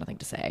maybe there's nothing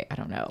to say? I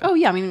don't know. Oh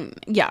yeah, I mean,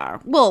 yeah,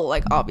 well,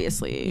 like,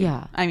 obviously,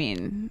 Yeah. I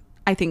mean,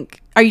 I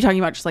think, are you talking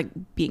about just like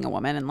being a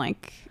woman and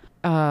like,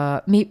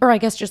 maybe, or I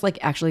guess just like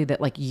actually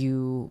that like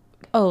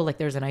like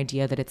there's an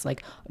idea that it's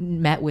like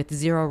met with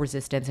zero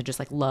resistance and just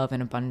like love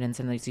and abundance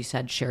and, as you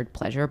said, shared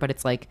pleasure, but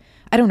it's like,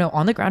 I don't know,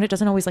 on the ground it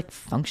doesn't always like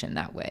function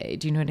that way.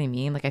 Do you know what I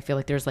mean? Like, I feel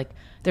like there's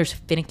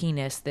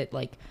finickiness that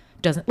like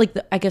doesn't like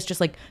I guess just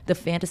like the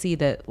fantasy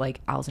that like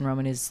Alison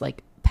Roman is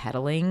like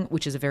peddling,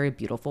 which is a very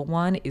beautiful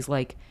one, is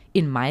like,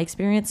 in my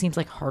experience, seems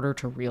like harder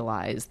to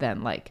realize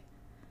than like,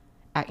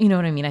 you know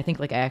what I mean? I think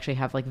like I actually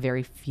have like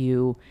very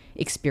few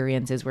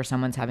experiences where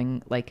someone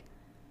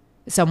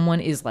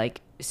is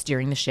like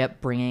steering the ship,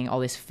 bringing all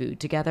this food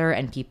together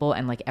and people,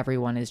 and like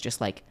everyone is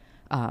just like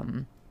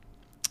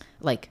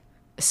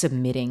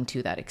submitting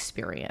to that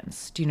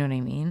experience. Do you know what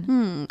I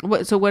mean?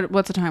 So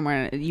what's a time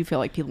where you feel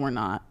like people were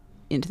not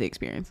into the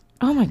experience?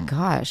 Oh my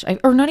gosh.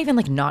 Or not even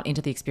like not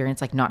into the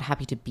experience, like not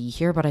happy to be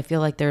here, but I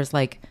feel like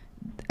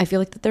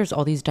that there's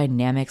all these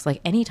dynamics, like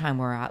anytime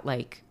we're at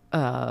like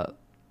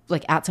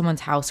at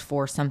someone's house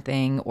for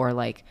something, or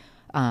like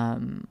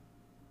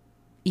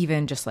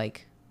even just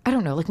like, I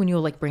don't know, like when you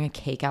like bring a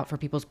cake out for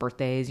people's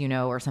birthdays, you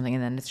know, or something,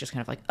 and then it's just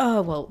kind of like,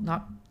 oh, well,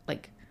 not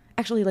like,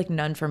 actually like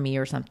none for me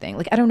or something.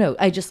 Like, I don't know.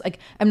 I just like,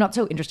 I'm not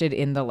so interested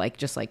in the like,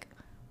 just like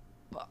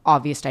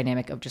obvious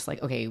dynamic of just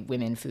like, okay,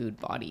 women, food,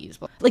 bodies.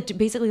 Like,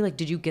 basically, like,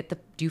 do you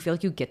feel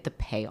like you get the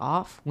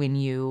payoff when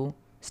you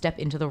step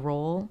into the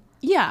role?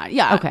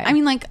 Yeah. Okay. I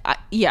mean, like,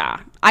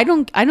 I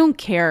don't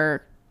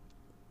care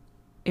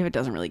if it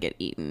doesn't really get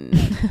eaten.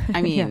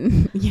 I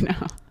mean, you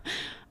know,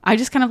 I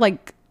just kind of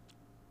like,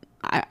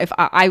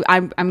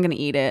 I'm gonna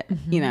eat it,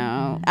 you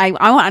know.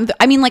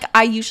 I mean, like,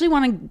 I usually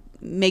want to,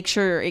 make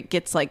sure it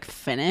gets like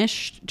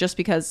finished, just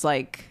because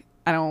like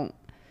I don't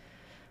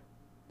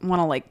want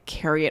to like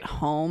carry it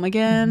home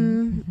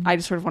again. I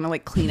just sort of want to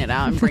like clean it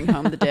out and bring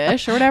home the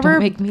dish or whatever. Don't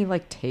make me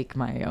like take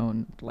my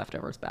own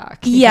leftovers back.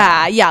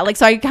 Yeah. Like,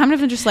 so I kind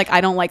of just like, I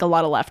don't like a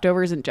lot of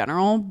leftovers in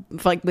general,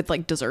 like with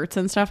like desserts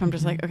and stuff. I'm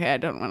just like, okay, I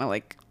don't want to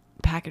like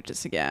package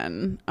this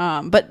again.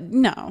 But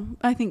no,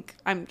 I think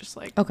I'm just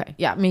like, Okay,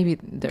 yeah, maybe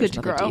there's Good to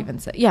nothing grow. to even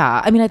say.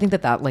 Yeah, I mean, I think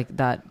that like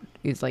that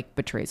is like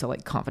betrays a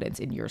like confidence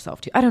in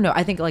yourself too. I don't know.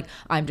 I think like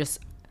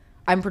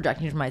I'm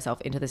projecting myself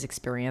into this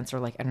experience, or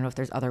like I don't know if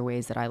there's other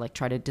ways that I like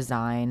try to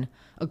design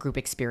a group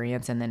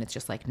experience, and then it's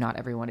just like not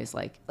everyone is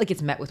like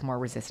it's met with more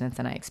resistance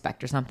than I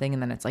expect or something,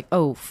 and then it's like,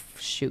 oh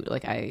shoot,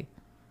 like I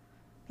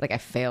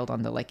failed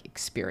on the like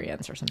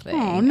experience or something. oh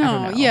I don't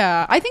no. know.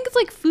 Yeah. I think it's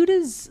like food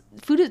is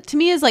to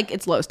me is like,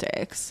 it's low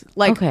stakes.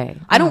 Like, Okay,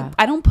 I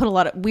yeah. don't put a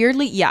lot of,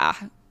 weirdly. Yeah.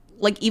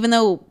 Like, even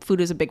though food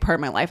is a big part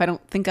of my life, I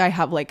don't think I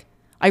have like,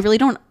 I really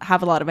don't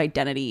have a lot of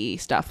identity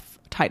stuff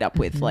tied up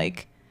with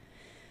like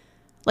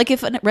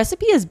if a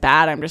recipe is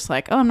bad, I'm just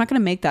like, oh, I'm not going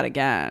to make that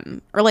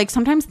again. Or like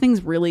sometimes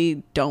things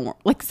really don't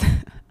like,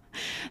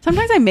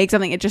 sometimes I make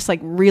something, it just like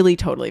really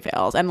totally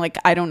fails. And like,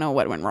 I don't know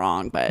what went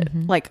wrong, but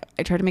like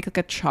I tried to make like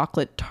a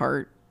chocolate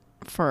tart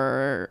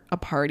for a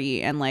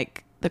party, and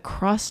like the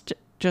crust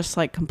just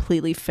like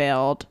completely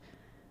failed.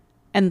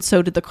 And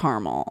so did the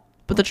caramel,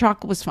 but the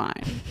chocolate was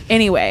fine.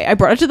 Anyway, I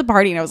brought it to the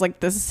party and I was like,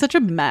 this is such a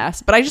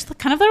mess. But I just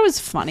kind of thought it was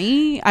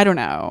funny. I don't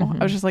know.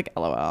 I was just like,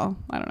 LOL.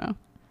 I don't know.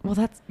 Well,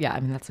 that's I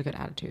mean, that's a good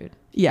attitude.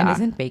 Yeah. And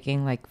isn't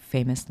baking like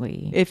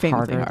famously Famously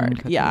harder than hard.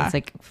 cooking? Yeah. It's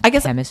like I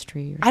guess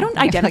chemistry. Or I don't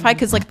something. identify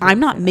because like I'm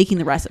not making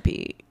the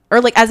recipe,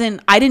 or like as in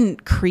I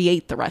didn't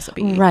create the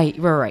recipe. Right.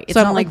 It's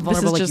So not I'm like like, this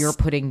is vulnerable. Like just- you're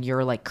putting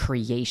your like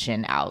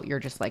creation out. You're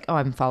just like, oh,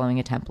 I'm following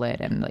a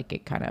template, and like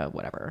it kind of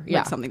whatever.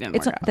 Yeah, something didn't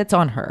it's work out. That's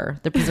on her.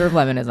 The preserved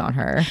lemon is on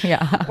her.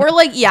 Yeah. Or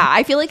like, yeah,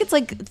 I feel like it's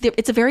like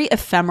it's a very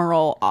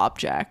ephemeral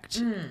object,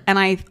 and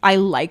I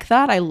like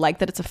that. I like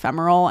that it's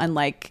ephemeral and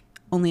like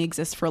only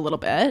exists for a little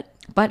bit.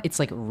 But it's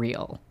like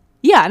real.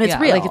 Yeah, and it's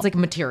real. Like it's like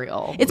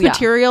material. It's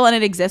material, and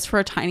it exists for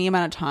a tiny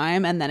amount of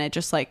time, and then it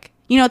just like,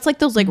 you know, it's like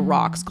those like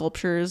rock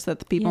sculptures that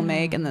the people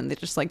make, and then they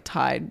just like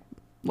tide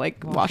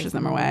like washes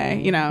them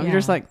away. You know, you're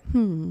just like,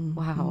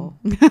 Wow.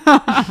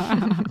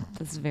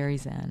 That's very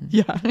zen.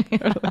 yeah.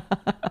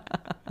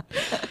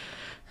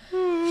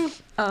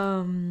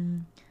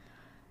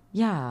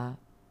 Yeah.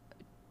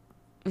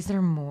 Is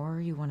there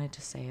more you wanted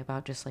to say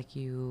about just like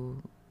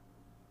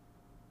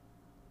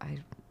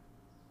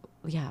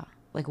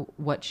like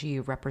what she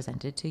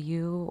represented to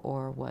you,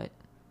 or what?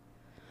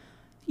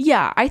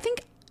 Yeah, I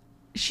think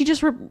she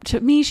just to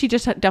me she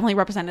just definitely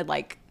represented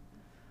like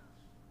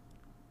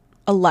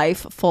a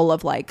life full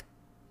of like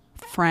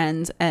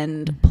friends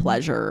and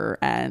pleasure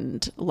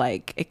and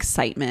like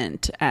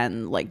excitement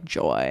and like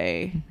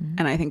joy,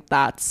 and I think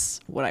that's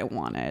what I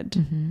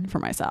wanted for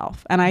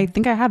myself, and I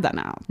think I have that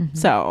now.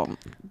 So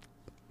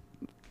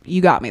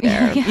you got me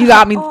there. You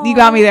got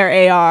me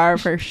there, AR,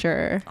 for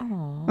sure.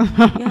 Oh,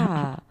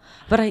 yeah.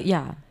 But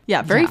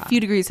Very few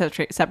degrees of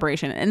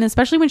separation, and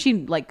especially when she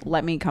like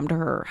let me come to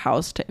her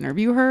house to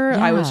interview her,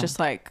 I was just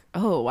like,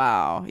 oh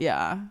wow,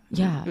 yeah,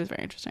 it was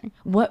very interesting.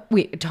 What?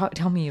 Wait,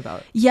 tell me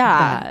about.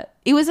 That.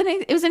 It was an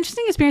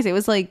interesting experience. It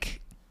was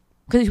like,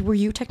 because were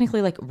you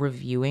technically like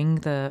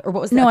reviewing or what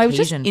was the no, I was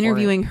just occasion for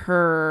interviewing it?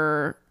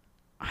 her.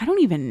 I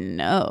don't even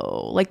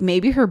know. Like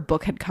maybe her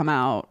book had come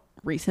out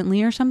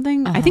recently or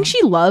something. I think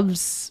she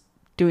loves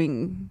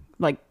doing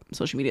like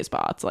social media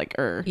spots, like,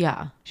 or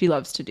she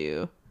loves to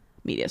do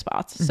media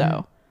spots.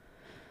 So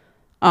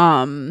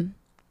one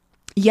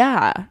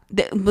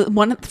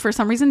for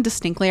some reason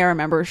distinctly I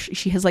remember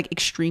she has like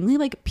extremely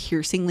like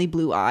piercingly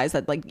blue eyes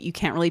that like you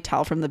can't really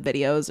tell from the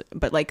videos,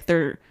 but like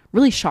they're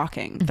really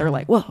shocking. They're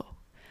like, whoa,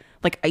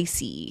 like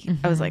icy.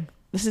 I was like,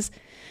 this is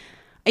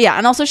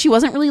and also she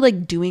wasn't really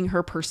like doing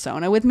her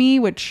persona with me,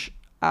 which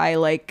I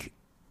like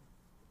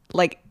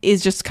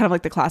is just kind of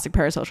like the classic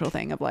parasocial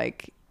thing of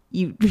like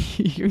you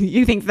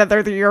think that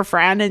they're your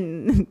friend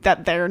and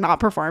that they're not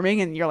performing,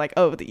 and you're like,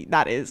 oh,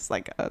 that is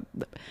like a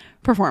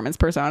performance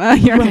persona.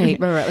 You know what I mean?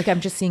 Right. Like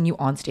I'm just seeing you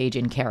on stage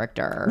in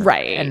character,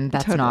 right? And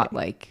that's not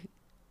like,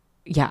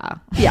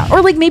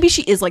 or like maybe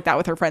she is like that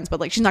with her friends,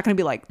 but like she's not going to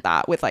be like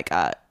that with like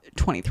a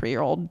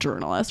 23-year-old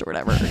journalist or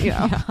whatever, you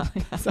know.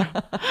 So,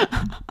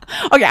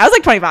 okay, I was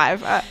like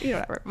 25, you know,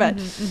 whatever.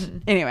 But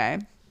anyway,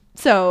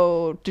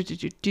 so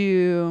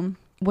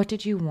what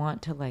did you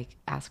want to like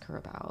ask her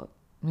about?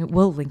 I mean,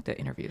 we'll link the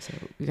interview so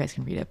you guys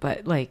can read it,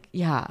 but like,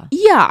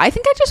 I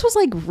think I just was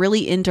like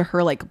really into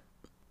her like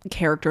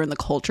character in the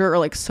culture, or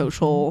like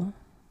social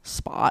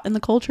spot in the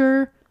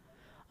culture,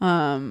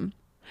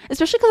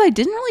 especially because I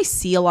didn't really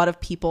see a lot of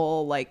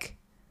people like,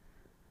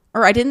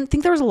 or I didn't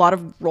think there was a lot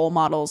of role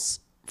models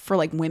for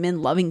like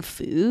women loving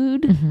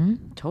food.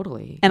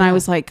 Totally. And I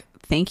was like,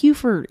 thank you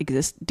for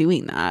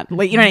doing that,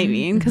 like, you know what I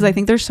mean? Because I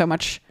think there's so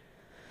much,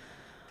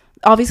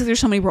 obviously there's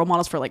so many role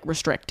models for like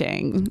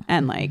restricting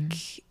and like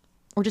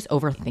or just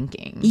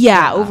overthinking.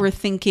 Yeah,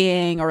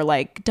 overthinking or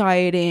like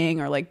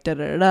dieting or like da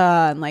da da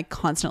da, and like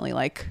constantly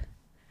like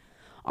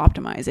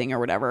optimizing or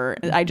whatever.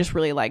 I just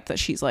really like that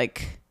she's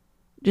like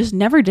just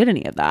never did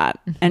any of that,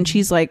 and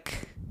she's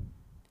like,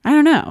 I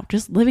don't know,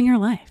 just living her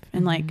life,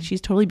 and like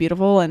she's totally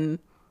beautiful and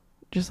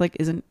just like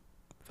isn't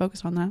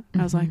focused on that.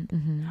 I was like,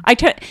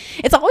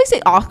 it's always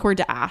like awkward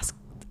to ask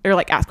or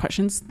like ask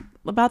questions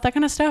about that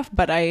kind of stuff,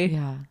 but I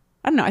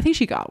don't know. I think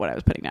she got what I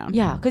was putting down.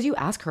 Yeah, because you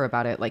ask her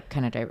about it, like,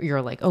 kind of,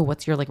 you're like, oh,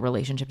 what's your like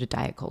relationship to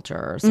diet culture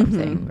or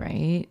something,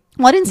 right?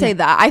 Well, I didn't say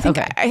that. I think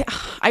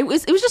it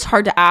was just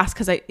hard to ask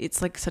because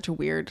it's like such a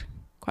weird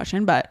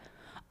question. But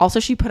also,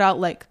 she put out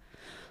like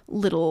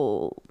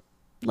little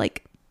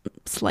like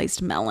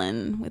sliced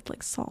melon with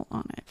like salt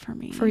on it for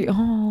me. For you,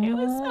 oh, it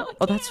was so cute.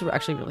 Oh, that's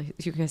actually really.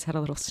 You guys had a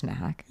little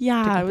snack.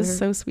 Yeah, together. it was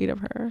so sweet of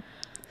her.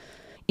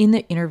 In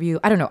the interview,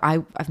 I don't know.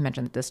 I've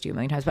mentioned this to you a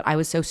million times, but I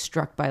was so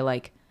struck by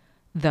like.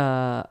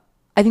 I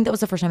think that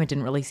was the first time it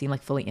didn't really seem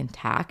like fully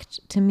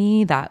intact to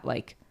me, that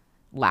like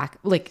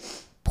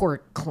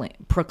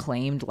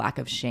proclaimed lack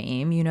of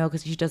shame, you know,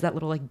 because she does that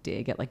little like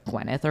dig at like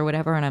Gwyneth or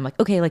whatever, and I'm like,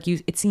 okay, like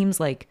it seems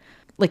like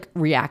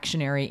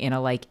reactionary in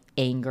a like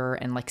anger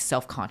and like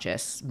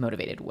self-conscious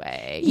motivated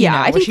way, you know,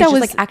 I think she's that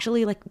was like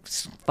actually like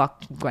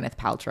fucked Gwyneth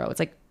Paltrow. It's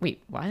like,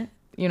 wait, what?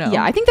 You know?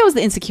 Yeah, I think that was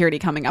the insecurity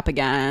coming up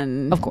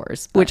again, of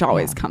course, which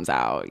always comes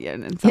out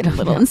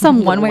in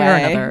some one way or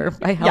way. another,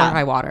 by hell or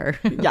high water.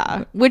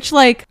 Yeah, which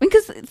like,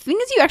 because the thing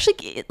is, you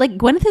actually like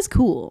Gwyneth is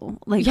cool.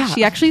 Like,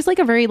 she actually is like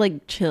a very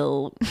like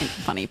chill and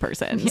funny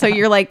person. So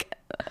you're like,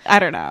 I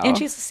don't know, and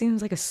she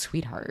seems like a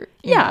sweetheart.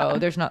 You know?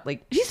 There's not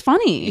like, she's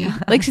funny. Yeah.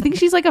 Like, she thinks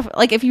she's like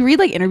like if you read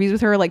like interviews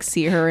with her, like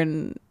see her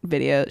in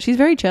videos, she's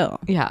very chill.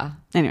 Yeah.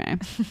 Anyway,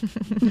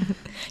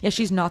 yeah,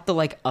 she's not the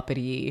like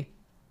uppity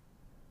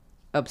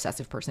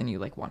obsessive person you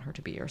like want her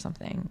to be or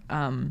something.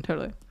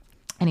 Totally.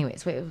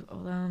 Anyways, wait.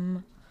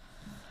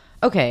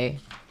 Okay.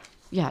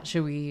 Yeah.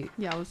 Should we?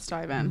 Yeah. Let's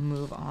dive in.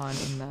 Move on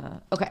in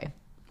the. Okay.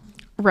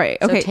 Right.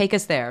 So Okay. take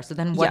us there. So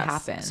then, what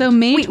happened? So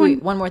wait.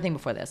 One more thing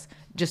before this,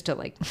 just to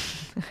like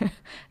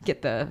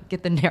get the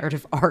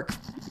narrative arc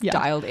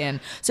dialed in.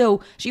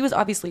 So she was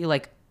obviously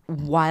like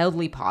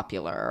wildly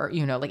popular.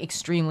 You know, like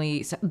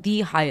extremely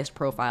the highest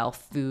profile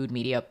food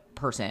media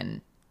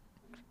person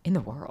in the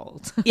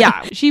world.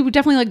 Yeah, she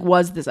definitely like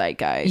was the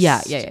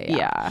zeitgeist.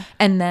 Yeah.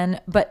 And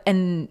then,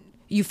 and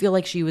you feel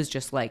like she was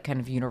just like kind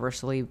of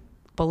universally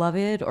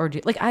beloved, or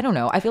like, I don't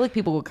know. I feel like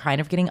people were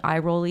kind of getting eye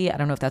rolly. I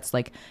don't know if that's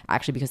like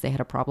actually because they had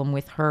a problem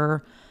with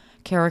her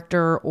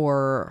character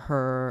or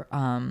her,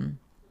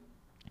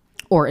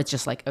 or it's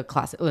just like a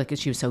classic, like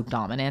she was so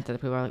dominant that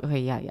people are like, okay,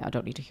 yeah, I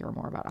don't need to hear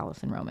more about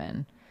Alison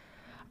Roman.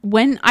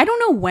 I don't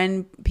know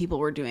when people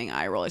were doing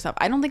eye rolly stuff.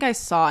 I don't think I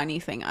saw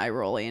anything eye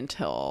rolly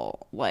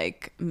until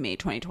like May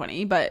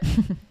 2020, but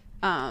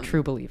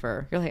true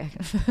believer. You're like,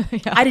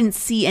 I didn't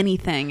see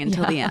anything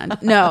until the end.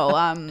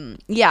 No,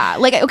 yeah.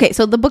 Like, okay,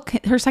 so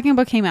her second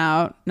book came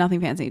out, Nothing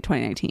Fancy,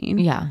 2019.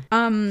 Yeah.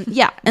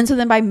 Yeah. And so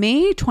then by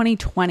May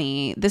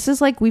 2020, this is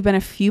like, we've been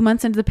a few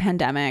months into the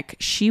pandemic.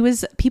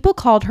 People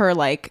called her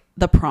like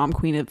the prom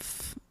queen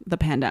of the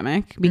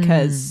pandemic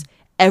because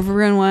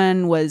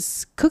everyone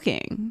was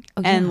cooking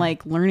and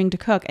like learning to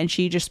cook, and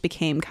she just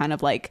became kind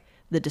of like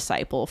the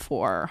disciple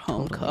for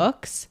home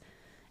cooks,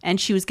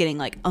 and she was getting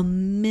like a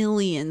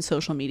million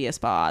social media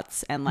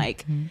spots and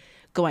like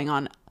going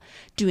on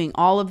doing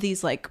all of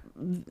these like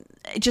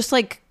just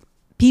like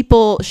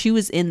people. She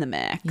was in the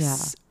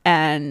mix.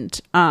 And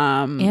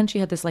she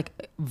had this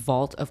like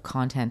vault of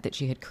content that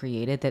she had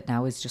created that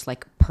now is just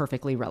like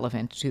perfectly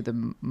relevant to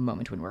the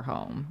moment when we're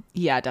home.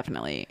 Yeah,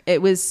 definitely.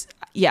 It was,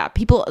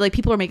 people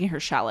are making her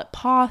shallot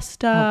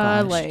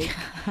pasta, like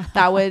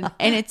that would,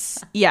 and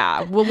it's,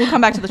 we'll come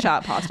back to the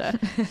shallot pasta.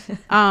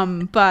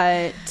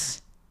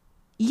 But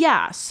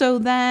yeah, so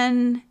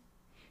then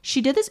she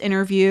did this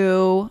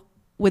interview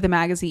with a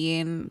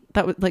magazine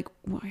that was like,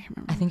 I can't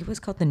remember. I think it was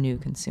called The New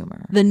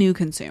Consumer. The New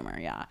Consumer,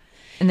 yeah.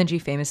 And then she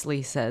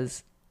famously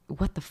says,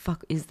 "What the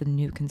fuck is the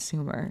new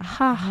consumer?"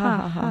 Ha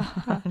ha ha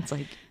ha. It's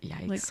like,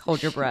 yikes, like,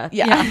 hold your breath.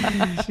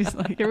 Yeah. She's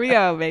like, here we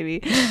go,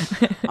 baby.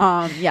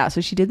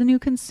 So she did the New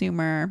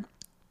Consumer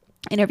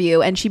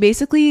interview, and she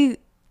basically,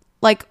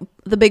 like,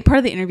 the big part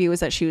of the interview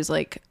was that she was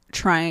like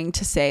trying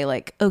to say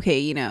like, okay,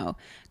 you know,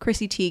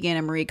 Chrissy Teigen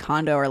and Marie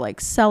Kondo are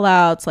like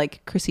sellouts.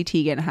 Like, Chrissy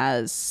Teigen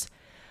has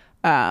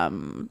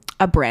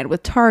a brand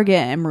with Target,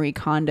 and Marie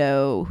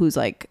Kondo, who's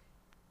like,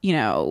 you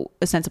know,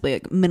 ostensibly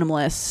like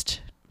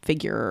minimalist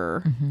figure,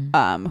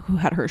 who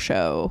had her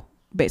show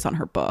based on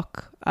her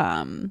book.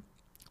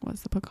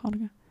 What's the book called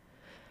again?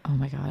 Oh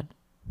my God.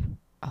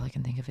 All I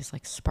can think of is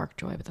like Spark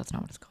Joy, but that's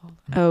not what it's called.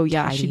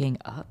 Tidying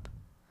Up.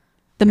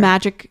 The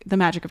magic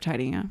of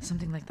tidying up.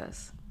 Something like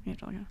this.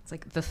 It's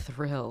like the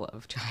thrill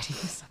of tidying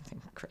something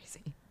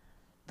crazy.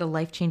 The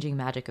life-changing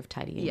magic of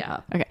tidying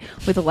up. Okay.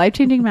 With the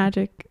life-changing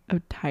magic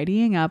of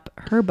tidying up,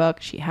 her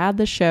book, she had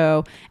the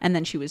show, and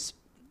then she was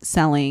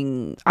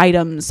selling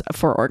items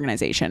for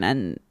organization,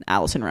 and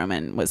Alison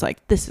Roman was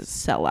like, this is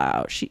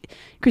sellout.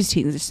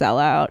 Chrissy Teigen's a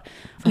sellout.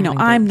 You know,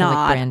 I'm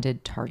not. Like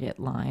branded Target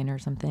line or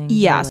something.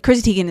 Yeah,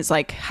 Chrissy Teigen is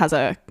like, has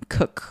a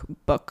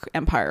cookbook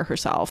empire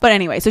herself. But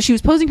anyway, so she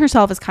was posing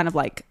herself as kind of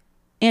like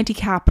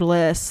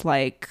anti-capitalist,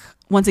 like,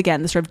 once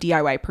again, the sort of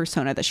DIY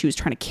persona that she was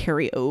trying to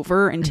carry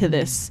over into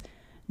this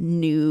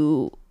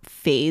new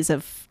phase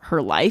of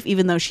her life,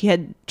 even though she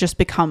had just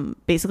become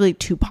basically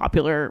too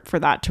popular for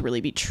that to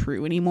really be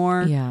true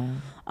anymore. Yeah.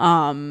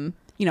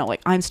 You know,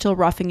 like, I'm still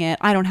roughing it.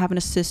 I don't have an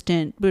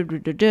assistant. Blah, blah,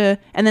 blah, blah.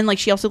 And then like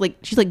she also like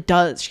she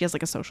has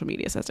like a social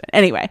media assistant.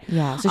 Anyway.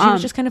 Yeah. So she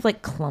was just kind of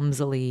like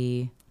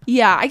clumsily.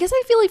 Yeah, I guess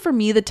I feel like for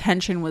me the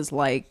tension was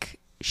like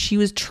she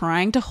was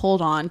trying to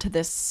hold on to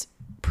this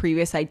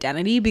previous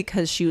identity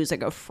because she was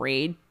like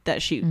afraid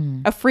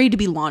to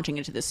be launching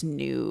into this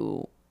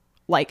new,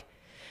 like,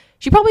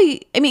 she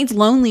probably, I mean, it's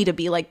lonely to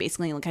be like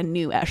basically like a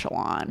new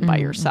echelon by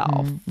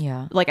yourself.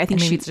 Yeah. Like, I think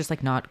it's just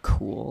like not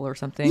cool or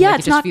something. Yeah, like,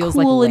 it's it just not feels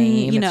cool, like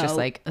lame. and you know, it's just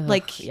like, ugh,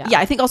 like yeah,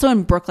 I think also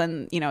in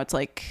Brooklyn, you know, it's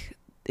like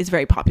it's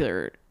very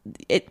popular.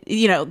 It,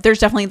 you know, there's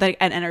definitely like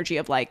an energy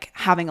of like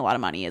having a lot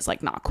of money is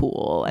like not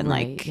cool, and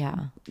right, like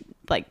yeah,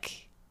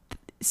 like,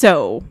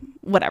 so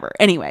whatever.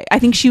 Anyway, I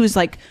think she was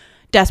like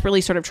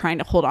desperately sort of trying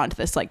to hold on to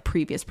this like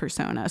previous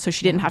persona, so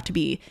she didn't have to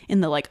be in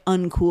the like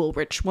uncool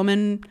rich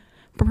woman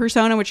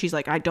persona, which she's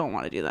like, I don't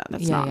want to do that.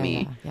 That's not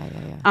me.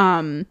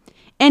 Yeah.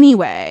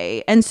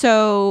 Anyway, and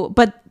so,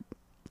 but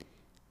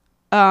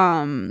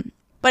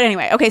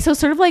anyway, okay. So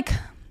sort of like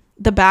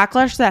the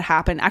backlash that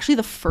happened. Actually,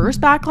 the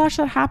first backlash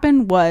that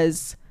happened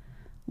was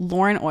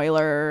Lauren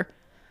Euler.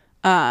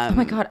 Oh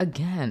my god,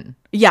 again.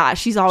 Yeah,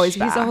 she's always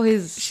back.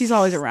 She's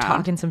always around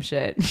talking some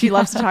shit. She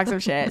loves to talk some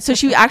shit. So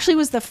she actually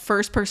was the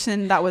first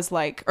person that was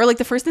like, or like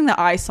the first thing that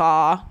I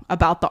saw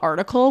about the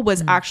article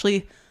was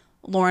actually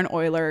Lauren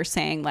Euler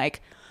saying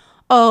like,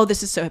 oh,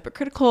 this is so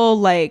hypocritical,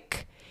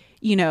 like,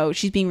 you know,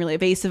 she's being really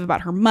evasive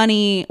about her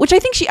money, which I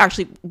think she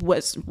actually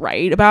was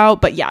right about.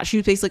 But yeah, she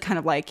was basically kind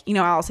of like, you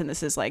know, Alison,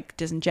 this is like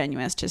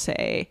disingenuous to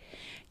say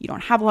you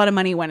don't have a lot of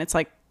money when it's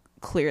like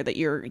clear that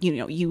you're, you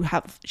know, you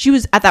have. She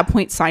was at that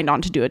point signed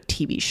on to do a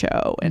TV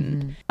show,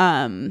 and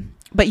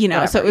but you know,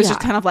 whatever, so it was just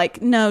kind of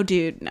like, no,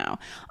 dude, no.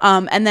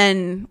 And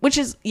then, which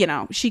is, you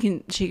know, she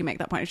can make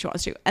that point if she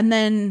wants to. And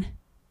then,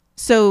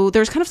 so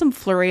there's kind of some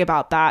flurry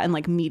about that and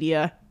like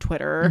media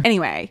Twitter.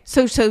 Anyway,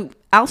 so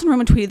Alison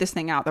Roman tweeted this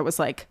thing out that was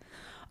like,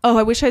 oh,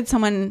 I wish I had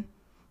someone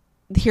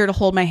here to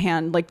hold my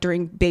hand like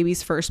during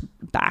baby's first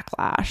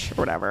backlash or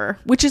whatever,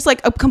 which is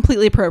like a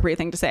completely appropriate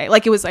thing to say.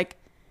 Like, it was like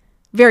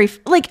very,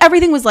 like,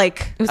 everything was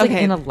like, it was okay,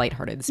 like in a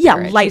lighthearted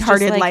spirit. Yeah,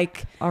 lighthearted,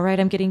 like, all right,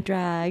 I'm getting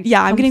dragged.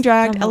 Yeah, I'm getting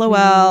dragged. LOL.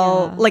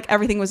 Yeah. Like,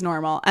 everything was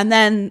normal. And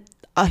then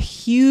a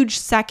huge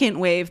second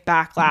wave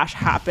backlash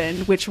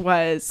happened, which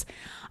was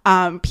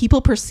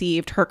people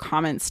perceived her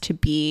comments to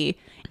be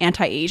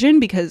anti-Asian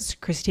because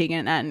Chrissy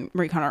Teigen and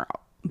Marie Kondo are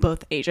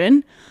both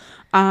Asian.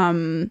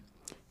 And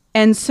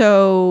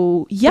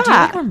so, yeah. But do you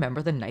like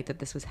remember the night that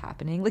this was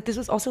happening? Like, this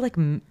was also like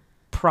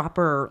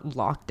proper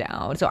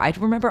lockdown. So I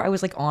remember I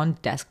was like on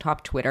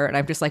desktop Twitter and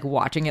I'm just like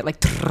watching it, like,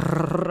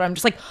 I'm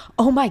just like,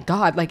 oh my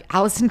god, like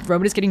Alison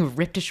Roman is getting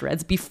ripped to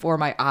shreds before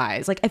my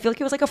eyes. Like, I feel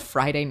like it was like a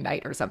Friday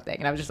night or something,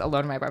 and I was just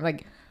alone in my apartment. I'm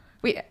like,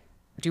 wait,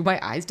 do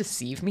my eyes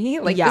deceive me?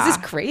 Like, this is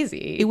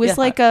crazy. It was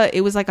like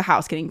a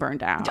house getting burned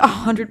down.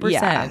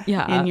 100%.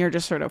 Yeah. And you're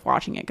just sort of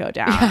watching it go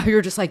down. Yeah,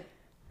 you're just like,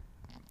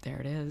 there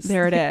it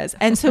is.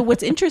 And so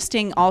what's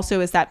interesting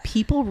also is that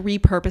people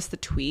repurposed the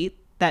tweet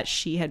that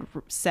she had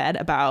said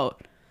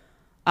about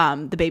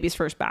the baby's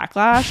first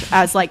backlash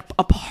as like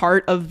a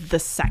part of the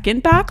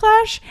second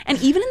backlash.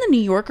 And even in the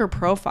New Yorker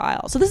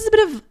profile, so this is a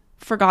bit of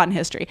forgotten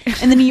history.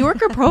 In the New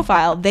Yorker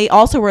profile, they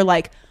also were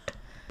like,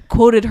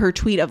 quoted her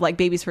tweet of like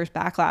baby's first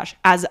backlash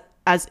as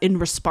in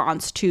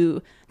response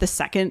to the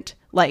second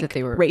like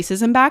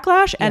racism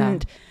backlash.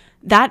 And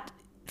that,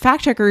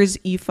 fact checkers,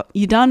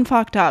 you done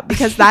fucked up,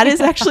 because that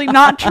is actually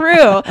not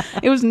true.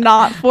 It was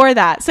not for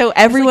that. So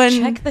everyone,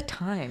 like, check the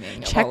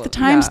timing, check the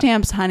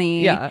timestamps,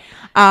 honey. Yeah.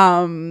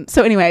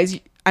 So anyways,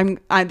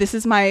 this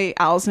is my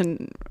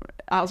Alison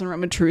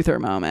Roman truther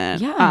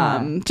moment.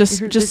 Yeah.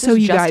 Just so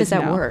you guys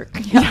know. At work.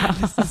 Yeah.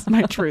 This is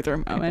my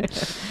truther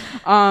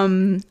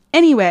moment.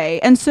 Anyway,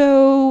 and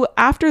so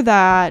after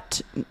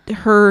that,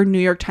 her New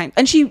York Times,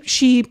 and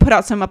she put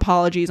out some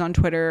apologies on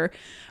Twitter,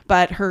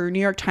 but her New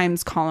York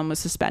Times column was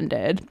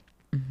suspended.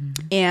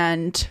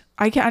 And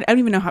I don't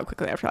even know how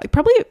quickly after, like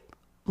probably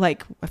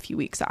like a few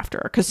weeks after,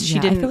 because she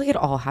didn't. I feel like it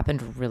all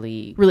happened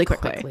really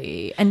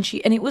quickly. And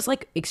it was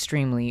like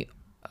extremely,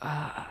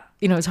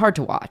 it's hard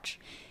to watch.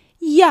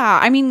 Yeah,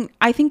 I mean,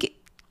 I think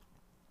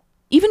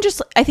even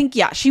just, I think,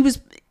 yeah,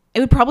 it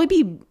would probably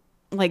be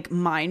like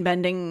mind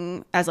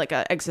bending as like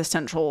a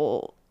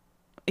existential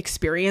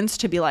experience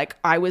to be like,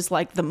 I was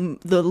like the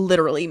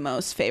literally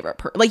most favorite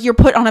person. Like, you're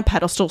put on a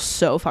pedestal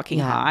so fucking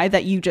high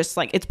that you just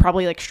like, it's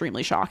probably like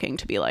extremely shocking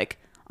to be like,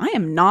 I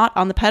am not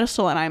on the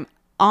pedestal and I'm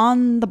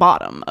on the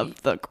bottom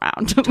of the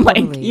ground. Totally,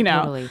 like, you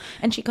know. Totally.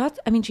 And she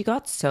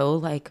got so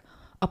like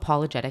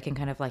apologetic and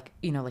kind of like,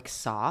 you know, like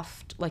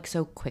soft, like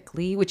so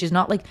quickly, which is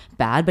not like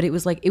bad, but it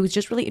was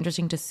just really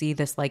interesting to see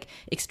this like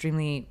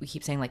extremely, we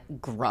keep saying like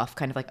gruff,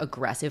 kind of like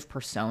aggressive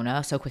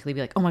persona so quickly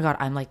be like, oh my God,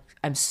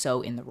 I'm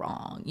so in the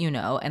wrong, you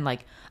know? And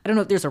like, I don't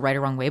know if there's a right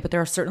or wrong way, but there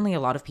are certainly a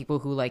lot of people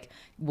who like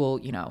will,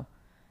 you know,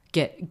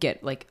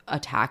 get like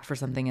attacked for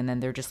something and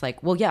then they're just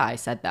like, well, yeah, I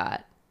said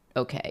that.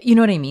 Okay. You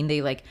know what I mean?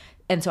 They like,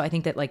 and so I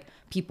think that like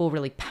people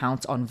really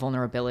pounce on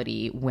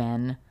vulnerability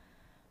when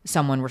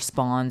someone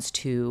responds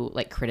to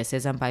like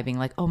criticism by being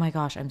like, oh my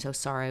gosh, I'm so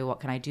sorry. What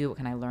can I do? What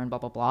can I learn? Blah,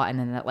 blah, blah. And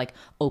then that like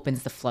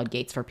opens the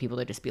floodgates for people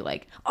to just be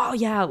like, oh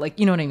yeah, like,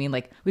 you know what I mean?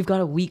 Like we've got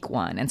a weak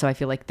one. And so I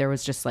feel like there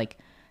was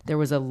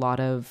a lot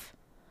of,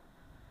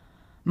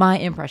 my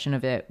impression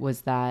of it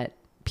was that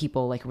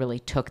people like really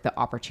took the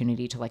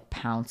opportunity to like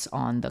pounce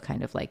on the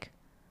kind of like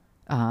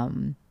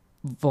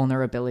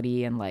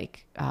vulnerability and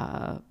like,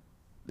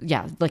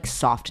 like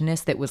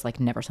softness that was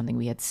like never something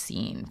we had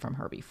seen from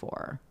her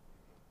before.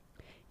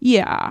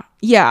 Yeah.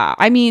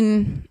 I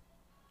mean,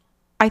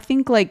 I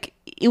think like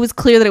it was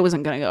clear that it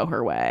wasn't going to go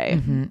her way.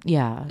 Mm-hmm.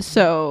 Yeah.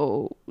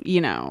 So, you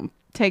know,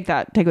 take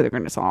with a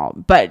grain of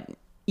salt. But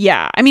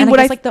yeah, I mean, and what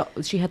I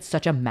guess she had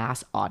such a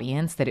mass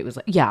audience that it was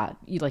like, yeah,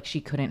 like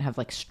she couldn't have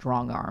like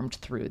strong armed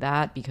through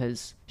that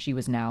because she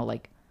was now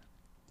like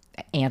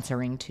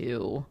answering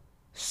to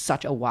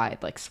such a wide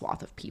like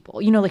swath of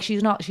people. You know, like she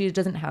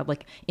doesn't have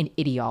like an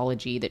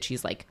ideology that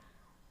she's like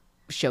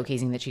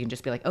showcasing that she can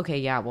just be like, okay,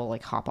 yeah, we'll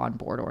like hop on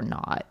board or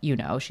not, you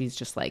know. She's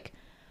just like,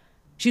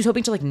 she's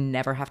hoping to like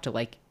never have to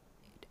like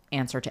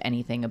answer to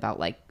anything about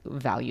like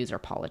values or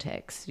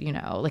politics, you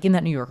know. Like in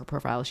that New Yorker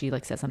profile she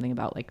like said something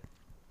about like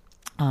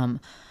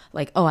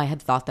oh, I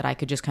had thought that I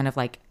could just kind of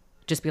like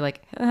just be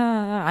like,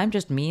 I'm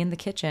just me in the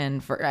kitchen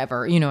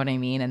forever, you know what I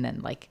mean? And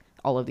then like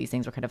all of these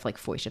things were kind of like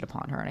foisted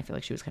upon her and I feel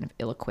like she was kind of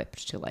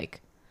ill-equipped to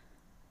like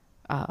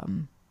I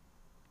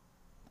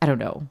don't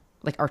know,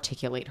 like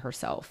articulate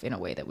herself in a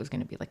way that was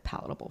going to be like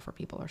palatable for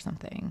people or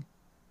something.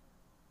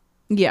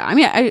 Yeah, I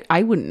mean,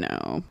 I wouldn't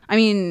know. I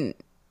mean,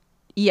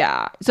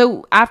 yeah.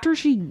 So after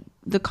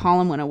the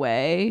column went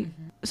away,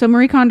 so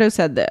Marie Kondo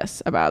said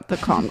this about the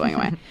column going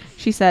away.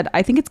 She said,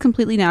 I think it's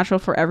completely natural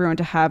for everyone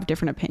to have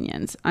different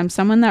opinions. I'm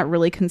someone that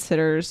really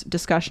considers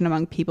discussion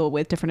among people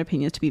with different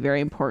opinions to be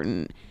very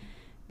important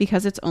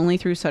because it's only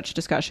through such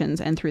discussions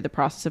and through the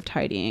process of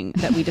tidying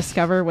that we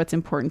discover what's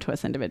important to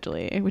us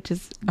individually, which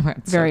is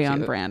very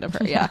on brand of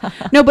her. Yeah.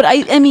 No, but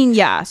I mean,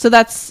 yeah. So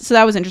that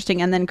was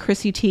interesting. And then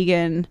Chrissy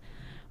Teigen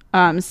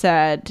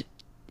said,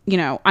 you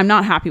know, I'm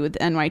not happy with the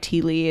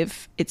NYT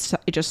leave. It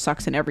just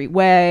sucks in every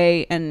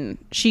way. And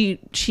she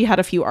had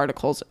a few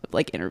articles,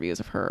 like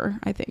interviews of her,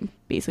 I think,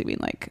 basically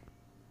being like,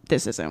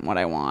 this isn't what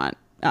I want.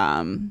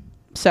 And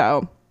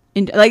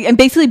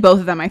basically both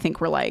of them, I think,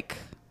 were like,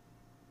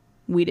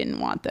 we didn't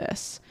want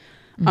this.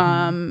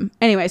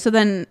 Anyway, so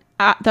then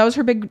that was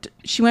her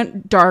she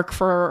went dark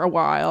for a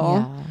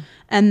while. Yeah.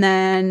 And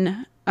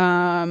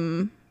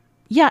then,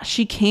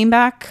 she came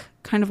back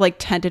kind of like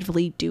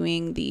tentatively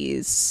doing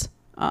these,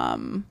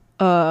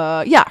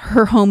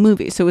 her home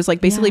movies. So it was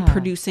like basically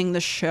producing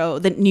the show,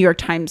 the New York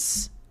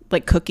Times,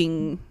 like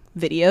cooking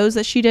videos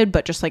that she did,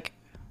 but just like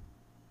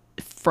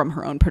from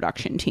her own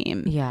production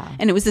team. Yeah.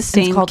 And it was the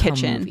same it's called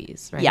kitchen. Home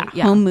movies, right? Yeah.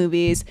 Home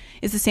movies.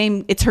 It's the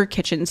same. It's her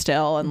kitchen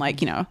still. And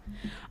like, you know,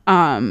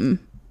 so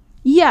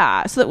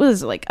that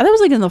was like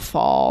in the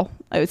fall,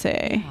 I would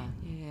say,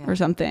 or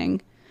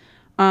something.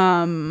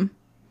 And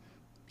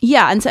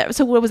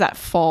so what was that?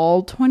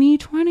 Fall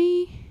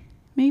 2020,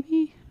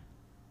 maybe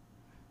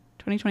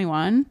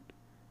 2021.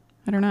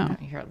 I don't know.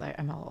 Here,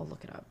 I'll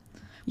look it up.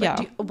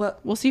 But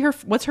we'll see her.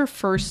 What's her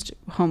first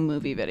home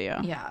movie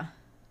video? Yeah.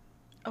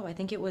 Oh, I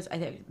think it was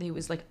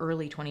like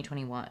early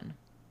 2021.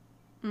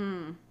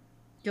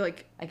 You're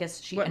like, I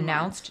guess she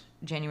announced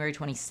January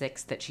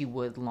 26th that she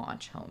would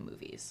launch home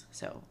movies.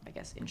 So I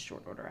guess in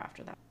short order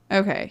after that.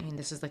 Okay. I mean,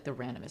 this is like the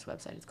randomest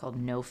website. It's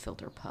called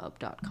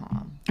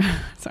nofilterpub.com.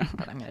 Sorry.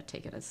 But I'm going to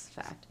take it as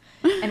fact.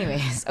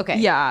 Anyways, okay.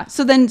 Yeah.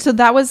 So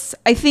that was,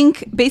 I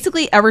think,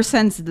 basically ever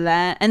since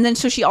then. And then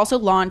so she also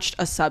launched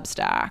a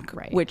Substack,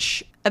 right,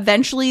 which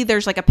eventually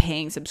there's like a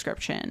paying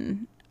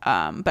subscription.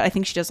 But I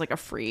think she does like a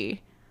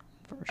free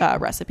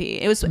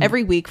recipe. It was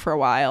every week for a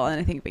while,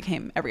 and I think it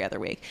became every other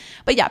week.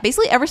 But yeah,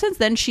 basically ever since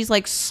then she's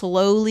like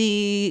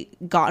slowly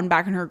gotten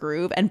back in her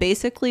groove and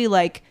basically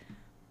like,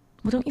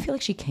 well, don't you feel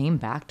like she came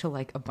back to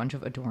like a bunch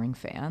of adoring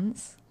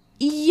fans?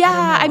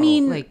 Yeah, I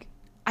mean, like,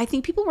 I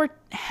think people were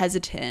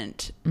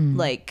hesitant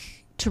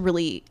like to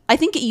really, I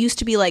think it used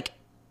to be like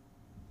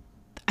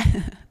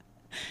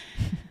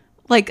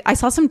like I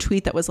saw some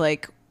tweet that was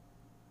like,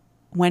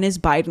 when is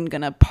Biden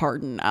gonna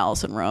pardon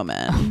Alison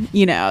Roman?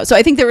 You know, so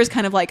I think there was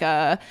kind of like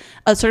a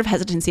sort of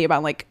hesitancy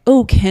about like,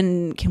 oh,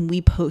 can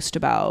we post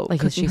about like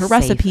cooking her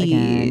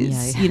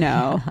recipes, you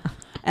know,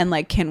 and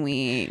like, can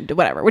we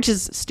whatever, which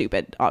is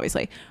stupid,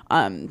 obviously.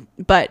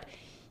 But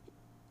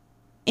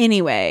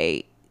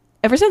anyway,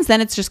 ever since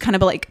then, it's just kind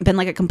of like been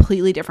like a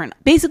completely different.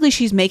 Basically,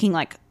 she's making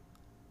like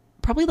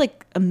probably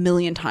like a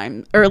million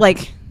times or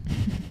like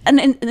an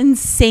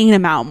insane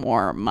amount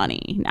more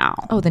money now.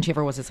 Oh, than she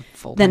ever was as a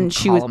full Then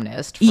she was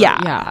columnist.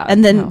 yeah.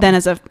 And then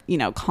as a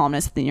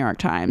columnist at the New York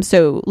Times.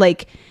 So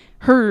like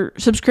her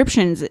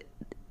subscriptions are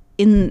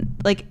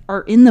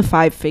in the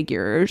 5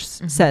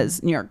 figures,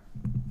 says New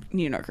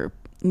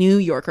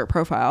Yorker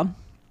profile.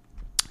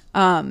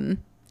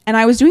 And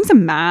I was doing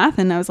some math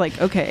and I was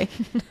like, okay,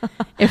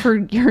 if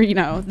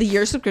the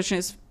year subscription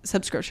is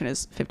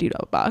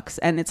 $50,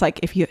 and it's like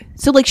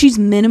she's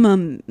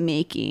minimum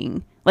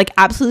making, like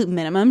absolute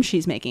minimum,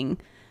 she's making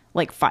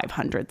like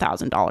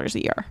 $500,000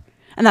 a year.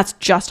 And that's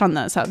just on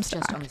the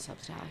Substack.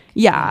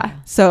 Yeah.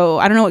 So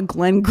I don't know what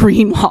Glenn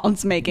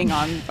Greenwald's making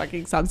on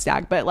fucking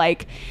Substack, but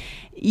like,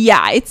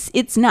 yeah,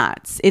 it's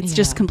nuts. It's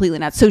just completely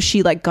nuts. So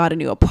she like got a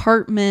new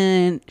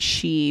apartment.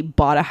 She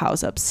bought a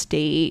house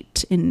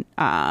upstate in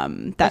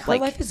that her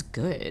life is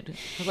good.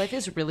 Her life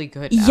is really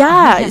good now.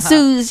 Yeah.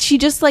 So she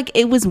just like,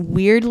 it was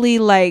weirdly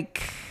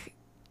like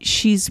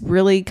she's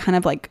really kind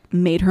of like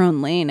made her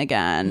own lane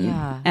again.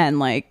 Yeah. And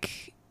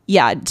like,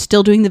 yeah,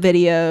 still doing the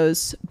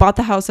videos. Bought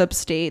the house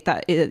upstate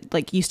that it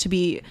like used to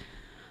be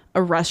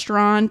a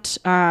restaurant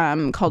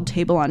called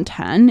Table on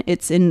 10.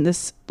 It's in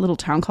this little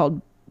town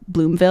called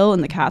Bloomville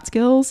in the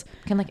Catskills.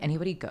 Can like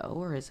anybody go,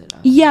 or is it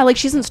yeah, like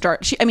she doesn't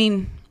start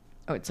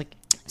it's like,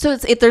 so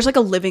there's like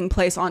a living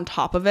place on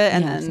top of it,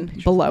 and then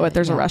below it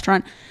there's a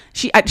restaurant.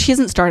 She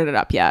hasn't started it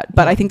up yet,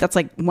 but I think that's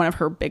like one of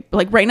her big,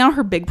 like right now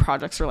her big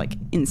projects are like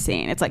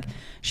insane. It's like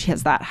she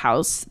has that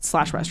house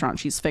 / restaurant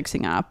she's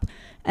fixing up,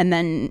 and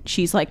then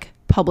she's like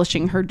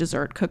publishing her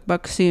dessert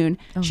cookbook soon.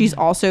 She's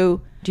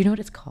also, do you know what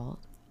it's called?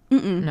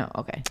 No.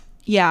 Okay.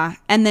 Yeah.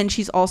 And then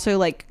she's also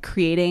like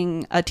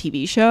creating a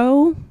TV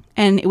show,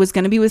 and it was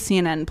going to be with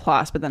CNN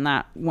Plus, but then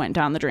that went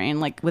down the drain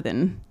like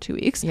within 2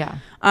 weeks. Yeah.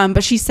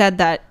 But she said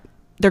that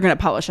they're going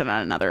to publish it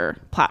on another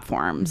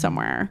platform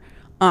somewhere.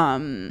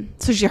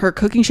 So she her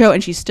cooking show,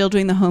 and she's still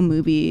doing the home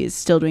movies,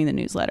 still doing the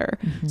newsletter.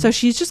 So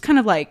she's just kind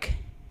of like,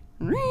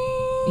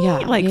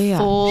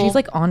 full. She's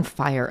like on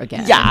fire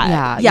again.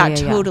 Yeah,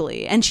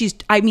 totally. And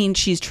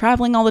she's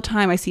traveling all the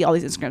time. I see all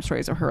these Instagram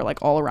stories of her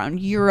like all around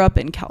Europe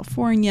and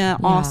California,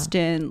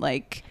 Austin,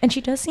 like. And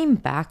she does seem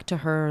back to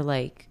her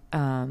like,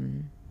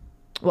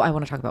 well, I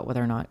want to talk about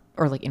whether or not,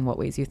 or like in what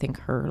ways you think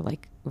her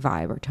like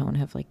vibe or tone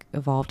have like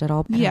evolved at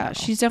all. Yeah,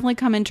 she's definitely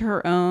come into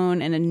her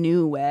own in a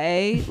new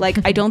way.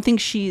 Like I don't think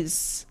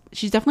she's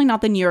definitely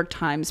not the New York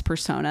Times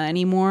persona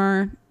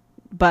anymore,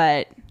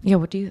 but yeah,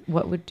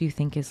 what would you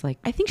think is like,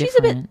 I think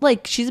different?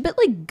 she's a bit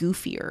like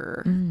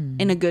goofier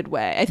in a good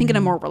way. I think in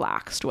a more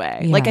relaxed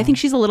way. Like I think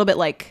she's a little bit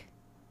like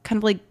kind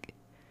of like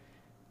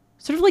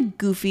sort of like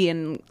goofy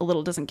and a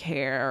little doesn't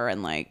care,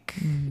 and like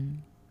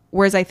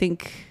whereas I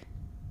think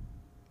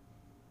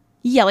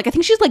I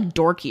think she's like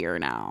dorkier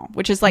now,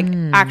 which is like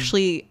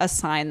actually a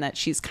sign that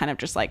she's kind of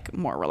just like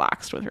more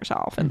relaxed with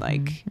herself and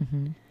like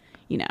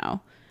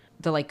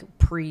the like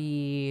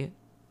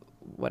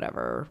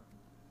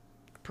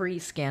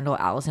pre-scandal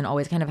Alison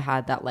always kind of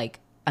had that like,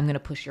 I'm gonna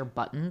push your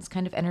buttons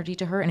kind of energy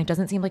to her, and it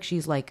doesn't seem like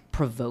she's like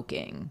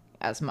provoking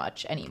as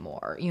much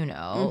anymore,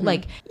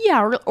 like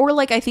or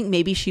like I think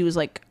maybe she was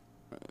like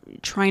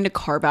trying to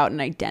carve out an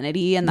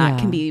identity, and that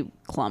can be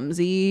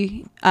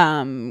clumsy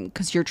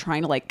because you're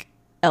trying to like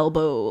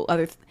elbow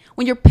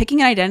when you're picking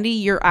an identity,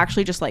 you're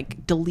actually just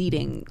like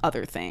deleting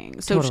other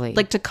things. So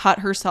like to cut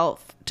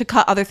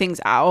other things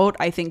out,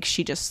 I think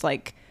she's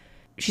like,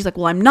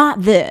 well, I'm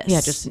not this.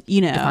 Yeah, just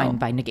defined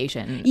by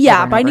negation.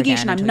 Yeah, by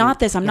negation. I'm not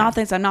this. I'm not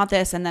this. I'm not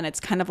this. And then it's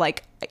kind of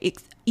like,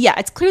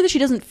 it's clear that she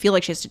doesn't feel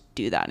like she has to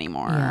do that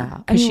anymore. Yeah,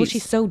 I mean,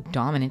 she's so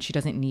dominant. She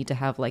doesn't need to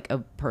have like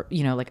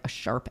like a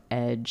sharp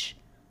edge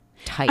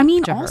type. I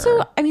mean, to also,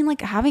 her. I mean,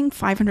 like having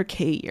 $500K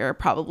a year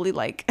probably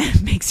like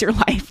makes your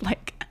life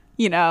like,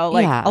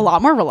 a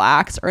lot more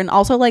relaxed. And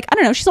also like, I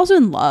don't know, she's also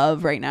in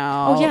love right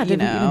now. Oh yeah,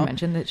 did you even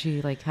mention that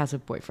she like has a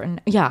boyfriend?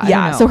 Yeah, I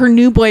yeah. don't know. So her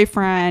new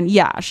boyfriend,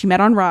 she met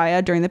on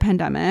Raya during the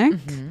pandemic,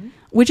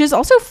 which is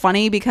also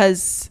funny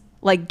because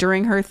like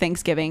during her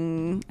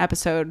Thanksgiving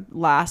episode in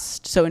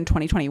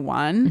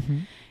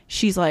 2021,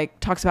 she's like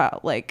talks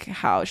about like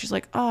how she's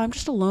like, oh, I'm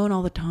just alone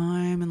all the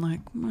time, and like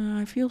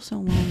I feel so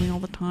lonely all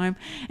the time,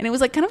 and it was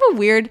like kind of a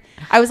weird.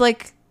 I was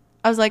like,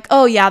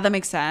 oh yeah, that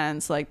makes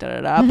sense, like da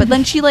da da. But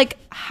then she like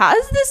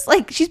has this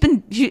like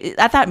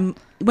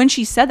when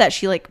she said that,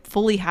 she like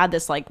fully had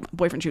this like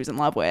boyfriend she was in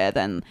love with,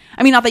 and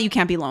I mean, not that you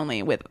can't be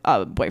lonely with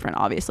a boyfriend,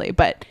 obviously,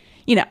 but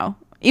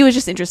it was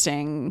just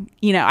interesting.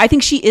 I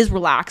think she is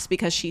relaxed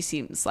because she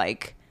seems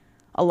like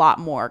a lot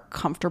more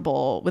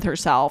comfortable with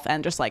herself,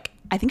 and just like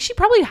I think she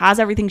probably has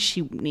everything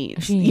she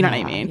needs. You know what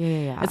I mean?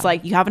 Yeah. It's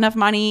like you have enough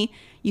money,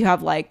 you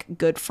have like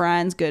good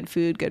friends, good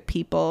food, good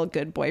people,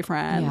 good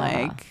boyfriend.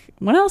 Like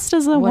what else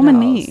does a woman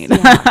need?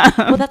 Yeah.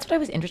 Well, that's what I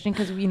was interested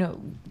because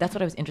that's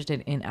what I was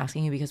interested in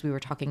asking you, because we were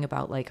talking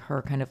about like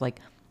her kind of like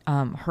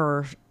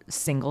her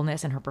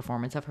singleness and her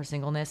performance of her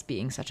singleness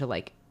being such a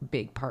like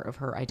big part of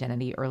her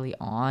identity early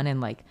on,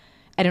 and like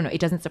I don't know, it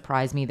doesn't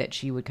surprise me that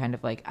she would kind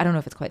of like, I don't know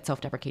if it's quite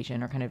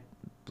self-deprecation or kind of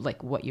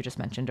like what you just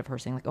mentioned of her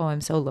saying like, oh,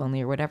 I'm so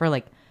lonely or whatever,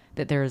 like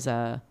that there's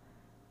a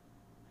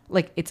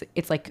like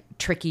it's like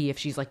tricky if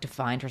she's like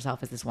defined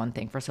herself as this one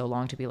thing for so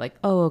long to be like,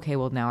 oh, okay,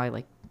 well now I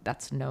like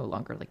that's no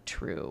longer like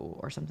true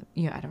or something.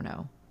 Yeah, I don't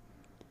know.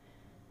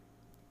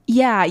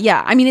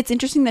 Yeah. I mean, it's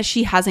interesting that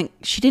she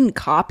didn't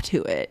cop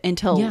to it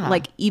until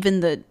like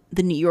even the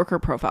New Yorker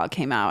profile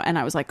came out, and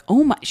I was like,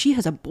 oh my, she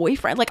has a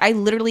boyfriend. Like I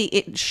literally,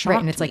 it shocked me.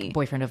 And it's like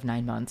boyfriend of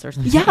 9 months or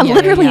something. Yeah,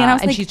 literally. And I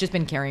was and like, she's just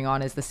been carrying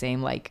on as the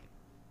same like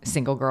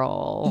single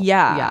girl.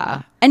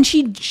 Yeah. And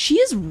she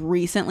has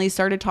recently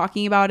started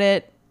talking about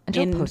it. And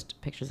she'll post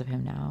pictures of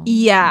him now.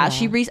 Yeah.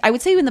 I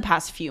would say in the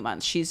past few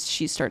months,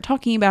 she's started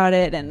talking about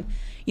it, and,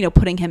 you know,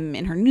 putting him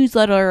in her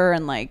newsletter,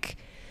 and like,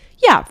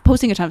 yeah,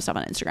 posting a ton of stuff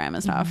on Instagram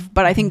and stuff.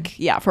 But I think,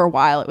 for a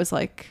while it was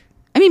like,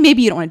 I mean,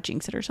 maybe you don't want to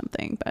jinx it or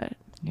something, but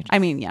I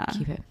mean, yeah.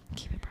 Keep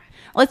it private.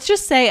 Let's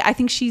just say I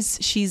think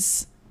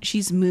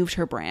she's moved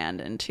her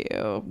brand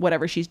into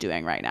whatever she's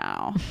doing right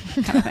now,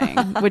 kind of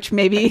thing, which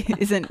maybe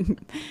isn't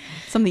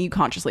something you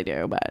consciously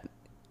do, but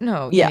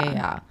no,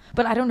 yeah.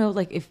 But I don't know,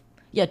 like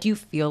do you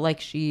feel like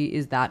she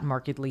is that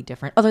markedly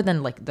different other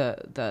than like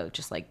the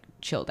just like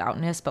chilled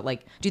outness? But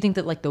like, do you think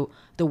that like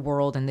the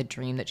world and the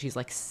dream that she's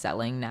like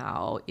selling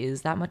now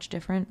is that much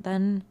different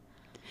than?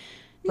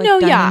 Like, no,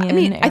 yeah. I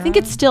mean, era? I think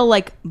it's still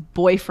like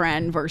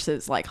boyfriend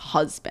versus like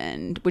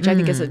husband, which I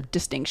think is a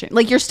distinction.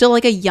 Like you're still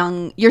like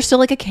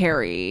a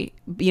Carrie,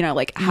 you know,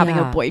 like having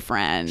a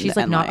boyfriend. She's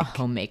like and not a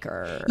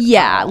homemaker.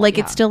 Yeah, like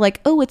it's still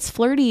like, oh, it's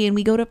flirty and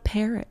we go to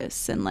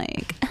Paris and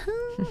like,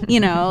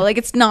 you know, like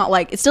it's not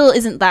like, it still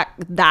isn't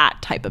that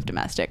type of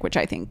domestic, which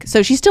I think,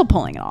 so she's still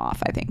pulling it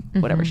off, I think,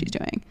 whatever she's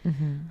doing.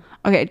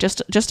 Okay,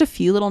 just a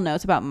few little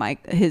notes about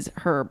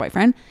her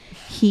boyfriend.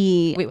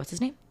 Wait, what's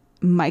his name?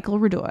 Michael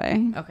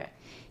Radoy. Okay.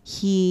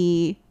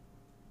 He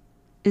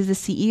is the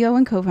CEO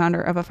and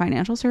co-founder of a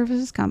financial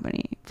services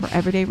company for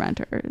everyday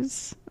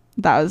renters.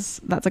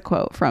 That's a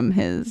quote from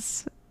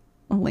his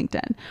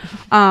LinkedIn.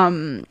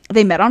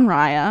 They met on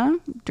Raya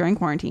during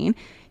quarantine.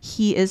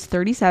 He is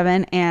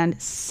 37 and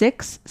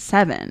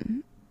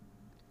 6'7",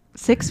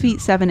 6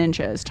 feet 7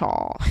 inches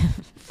tall,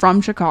 from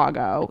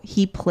Chicago.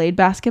 He played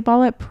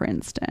basketball at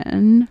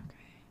Princeton.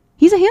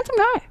 He's a handsome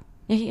guy.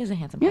 Yeah, he is a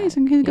handsome guy. Yeah, he's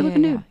a good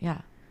looking dude.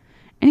 Yeah.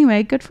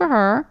 Anyway, good for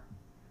her.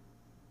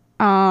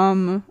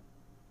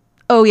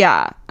 Oh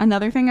yeah,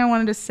 another thing I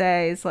wanted to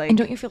say is like, and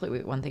don't you feel like,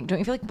 wait, one thing, don't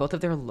you feel like both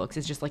of their looks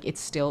is just like, it's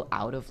still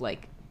out of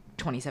like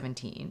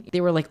 2017? They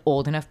were like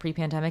old enough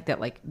pre-pandemic that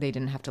like they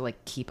didn't have to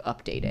like keep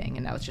updating,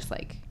 and that was just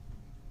like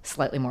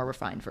slightly more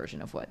refined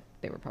version of what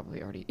they were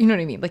probably already, you know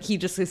what I mean? Like he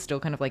just is still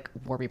kind of like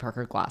Warby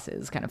Parker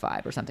glasses kind of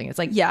vibe or something. It's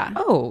like,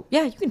 oh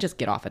yeah, you can just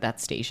get off at that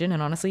station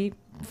and honestly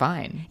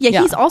fine.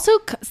 Yeah, he's also,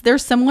 they're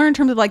similar in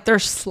terms of like they're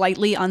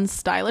slightly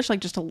unstylish, like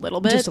just a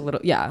little bit,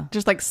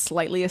 just like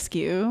slightly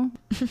askew.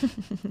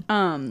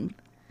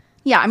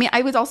 Yeah, I mean,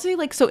 I would also say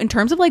like, so in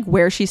terms of like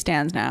where she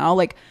stands now,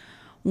 like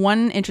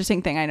one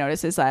interesting thing I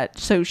noticed is that,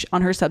 so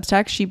on her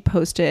Substack she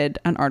posted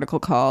an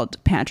article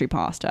called Pantry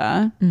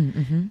Pasta,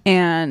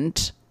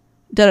 and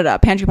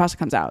Pantry Pasta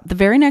comes out the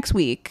very next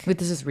week. Wait,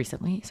 this is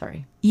recently?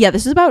 Sorry. Yeah,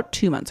 this is about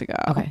 2 months ago.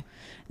 Okay.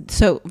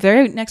 So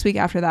very next week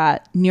after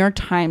that, New York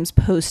Times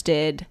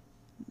posted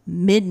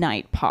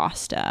Midnight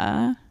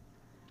Pasta,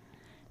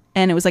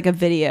 and it was like a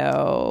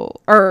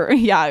video, or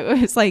it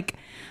was like,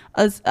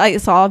 I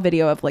saw a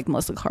video of like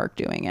Melissa Clark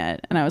doing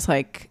it, and I was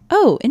like,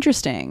 oh,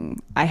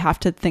 interesting. I have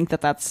to think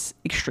that that's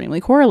extremely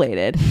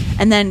correlated.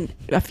 And then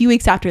a few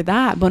weeks after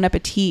that, Bon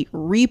Appetit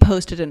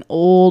reposted an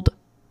old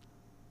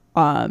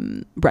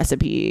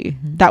recipe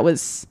that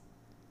was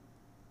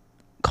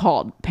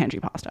called Pantry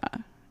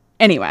Pasta.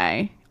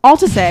 Anyway, all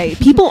to say,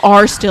 people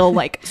are still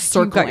like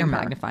circling. You've got your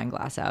magnifying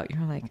glass out.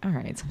 You're like, all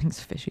right, something's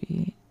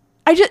fishy.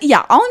 All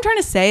I'm trying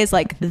to say is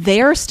like,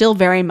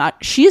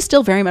 she is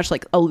still very much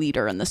like a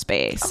leader in the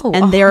space. Oh,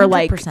 and they're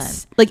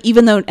 100%. like,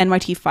 even though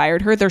NYT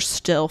fired her, they're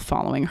still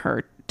following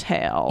her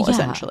tail,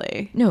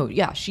 essentially. No,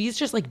 yeah, she's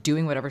just like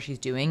doing whatever she's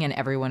doing, and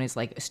everyone is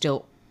like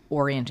still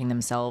orienting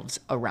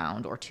themselves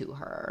around or to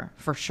her,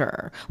 for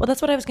sure. Well,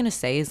 that's what I was gonna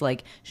say, is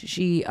like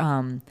she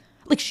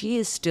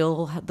is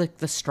still like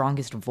the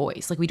strongest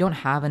voice. Like we don't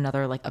have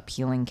another like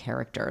appealing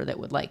character that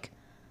would like,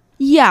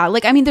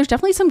 like, I mean, there's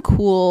definitely some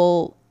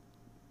cool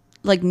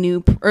like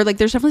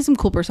there's definitely some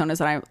cool personas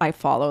that I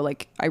follow.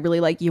 Like I really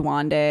like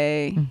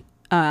Yewande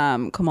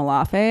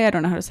Komolafe. I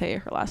don't know how to say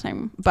her last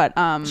name, but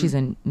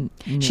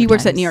she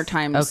works at New York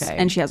Times. Okay.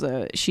 And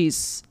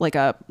she's like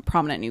a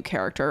prominent new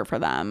character for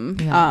them.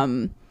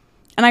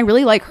 And I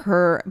really like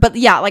her, but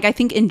like I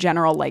think in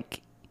general,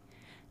 like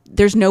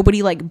there's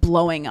nobody like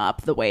blowing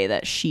up the way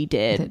that she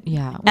did.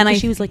 And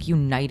she was like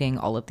uniting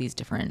all of these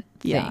different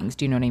things.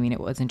 Do you know what I mean?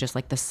 It wasn't just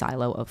like the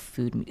silo of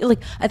food.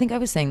 Like I think I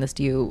was saying this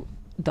to you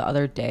the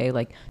other day,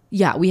 like,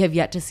 we have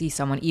yet to see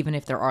someone, even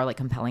if there are like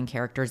compelling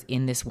characters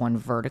in this one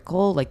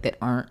vertical, like that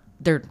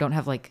don't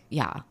have like,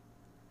 the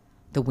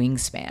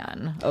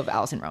wingspan of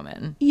Alison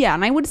Roman. Yeah.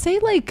 And I would say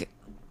like,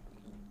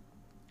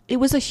 it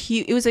was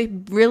a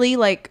really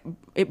like,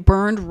 it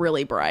burned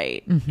really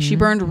bright. She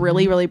burned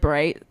really, really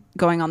bright,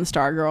 going on the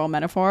Stargirl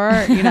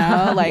metaphor, you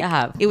know, like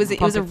it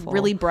was a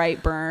really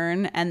bright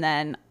burn. And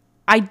then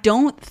I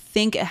don't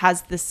think it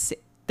has this,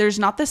 there's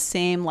not the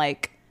same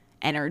like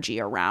energy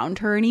around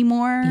her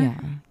anymore. Yeah.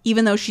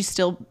 Even though she's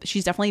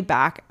definitely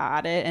back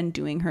at it and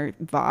doing her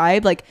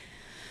vibe. Like,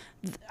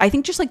 I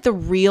think just like the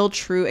real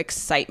true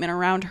excitement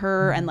around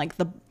her and like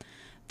the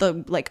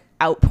like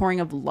outpouring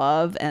of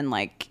love and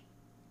like,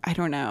 I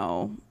don't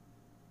know.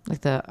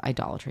 Like the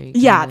idolatry.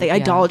 Yeah. The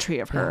idolatry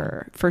of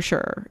her for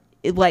sure.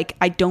 Like,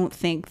 I don't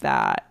think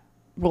that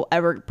we'll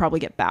ever probably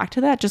get back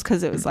to that just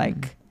because it was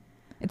like,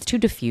 it's too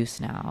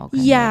diffuse now.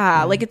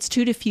 Yeah, like it's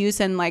too diffuse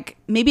and like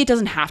maybe it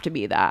doesn't have to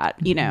be that,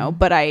 you know,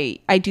 but I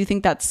do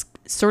think that's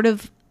sort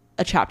of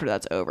a chapter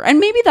that's over. And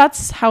maybe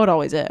that's how it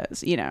always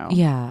is, you know.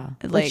 Yeah.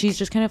 Like she's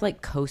just kind of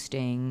like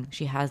coasting.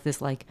 She has this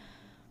like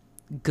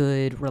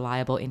good,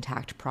 reliable,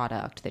 intact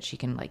product that she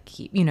can like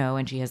keep, you know,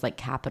 and she has like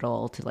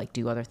capital to like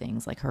do other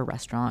things like her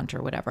restaurant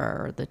or whatever,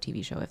 or the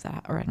TV show if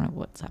that, or I don't know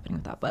what's happening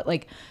with that. But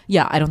like,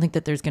 yeah, I don't think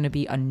that there's going to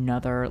be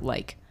another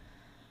like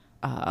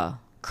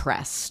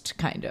crest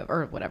kind of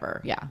or whatever.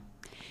 Yeah,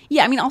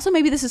 I mean, also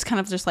maybe this is kind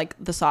of just like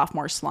the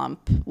sophomore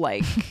slump,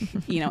 like,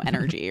 you know,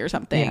 energy or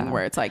something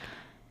where it's like,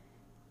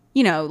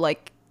 you know,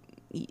 like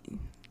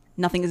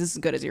nothing is as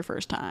good as your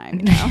first time,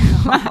 you know?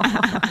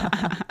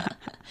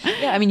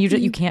 Yeah, I mean,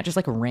 you can't just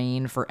like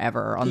reign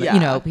forever on the, you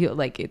know,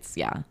 like it's,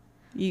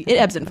 it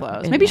ebbs and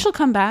flows. Maybe she'll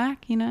come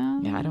back, you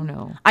know? Yeah, I don't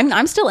know.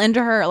 I'm still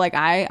into her. Like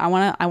I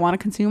want to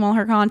consume all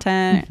her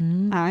content.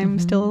 I'm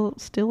still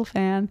a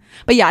fan.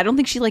 But yeah, I don't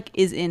think she like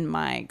is in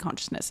my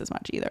consciousness as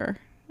much either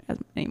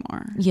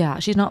anymore. Yeah,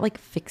 she's not like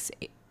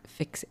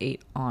fixate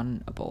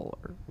on a bowl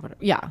or whatever.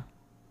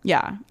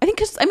 Yeah. I think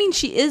because I mean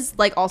she is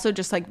like also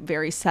just like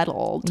very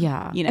settled.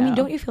 Yeah, you know. I mean,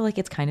 don't you feel like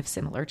it's kind of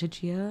similar to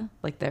Gia?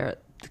 Like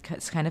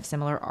it's kind of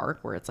similar arc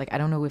where it's like I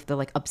don't know if the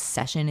like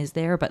obsession is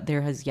there, but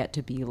there has yet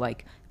to be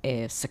like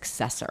a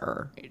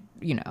successor,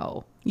 you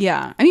know.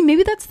 Yeah, I mean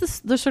maybe that's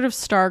the sort of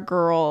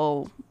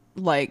Stargirl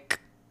like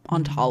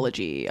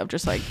ontology of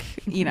just like,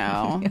 you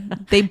know,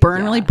 they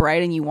burn really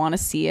bright and you want to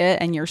see it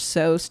and you're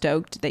so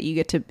stoked that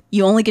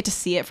you only get to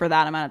see it for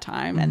that amount of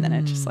time and then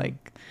it just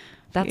like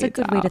that's a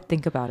good way to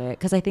think about it,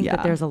 because I think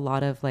that there's a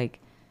lot of like,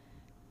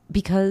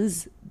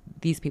 because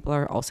these people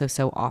are also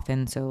so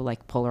often so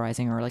like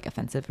polarizing or like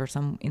offensive or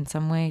in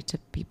some way to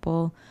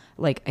people,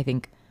 like I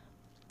think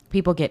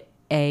people get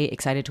A,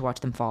 excited to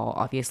watch them fall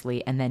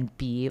obviously, and then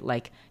B,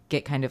 like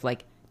get kind of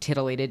like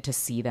titillated to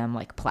see them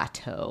like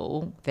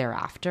plateau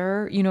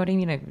thereafter, you know what I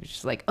mean? It's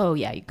just like, oh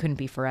yeah, you couldn't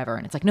be forever,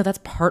 and it's like, no, that's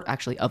part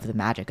actually of the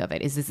magic of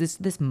it, is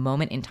this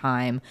moment in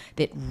time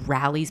that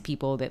rallies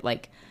people, that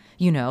like,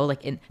 you know,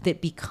 like that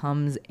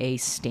becomes a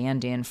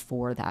stand-in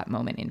for that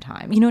moment in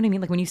time, you know what I mean?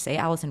 Like when you say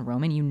Alison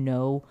Roman, you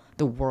know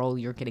the world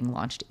you're getting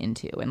launched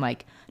into, and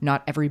like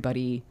not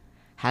everybody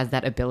has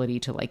that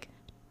ability to like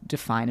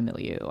define a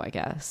milieu, I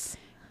guess.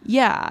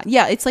 Yeah,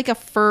 it's like a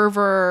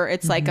fervor,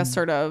 it's like a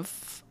sort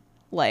of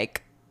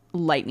like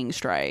lightning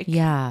strike,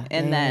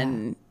 and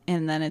then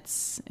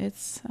it's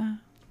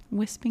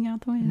wisping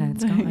out the wind, and then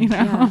it's gone, you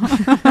know?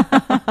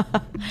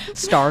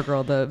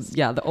 Stargirl,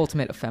 the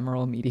ultimate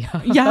ephemeral media.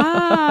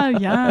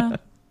 yeah,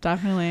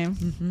 definitely.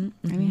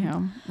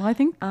 Anyhow, well, I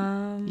think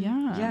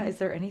is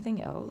there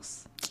anything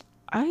else?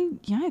 I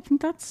think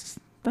that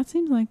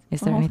seems like,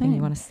 is there anything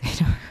you want to say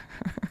to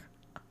her?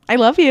 I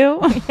love you.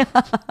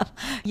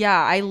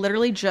 Yeah, I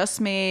literally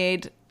just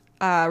made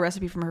a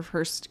recipe from her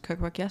first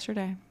cookbook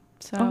yesterday.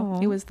 So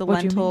it was the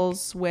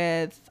lentils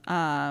with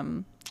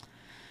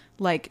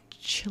like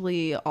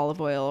chili, olive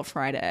oil,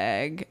 fried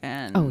egg,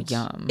 and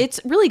yum.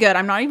 It's really good.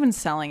 I'm not even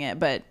selling it,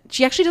 but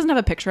she actually doesn't have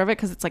a picture of it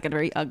because it's like a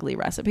very ugly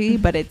recipe,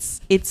 but it's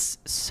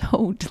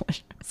so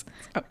delicious. It's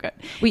so good.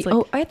 Wait,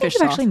 like I think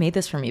you've actually made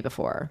this for me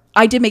before.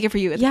 I did make it for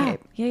you at the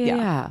Cape.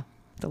 Yeah.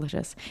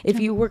 Delicious. If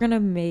you were gonna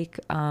make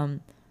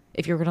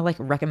if you were gonna like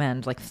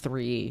recommend like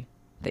 3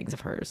 things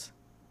of hers,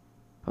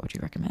 what would you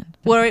recommend?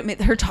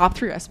 Her top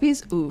 3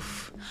 recipes?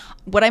 Oof.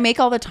 What I make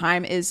all the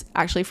time is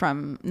actually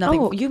from nothing.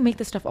 Oh, you make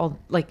this stuff all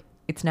like,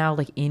 it's now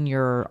like in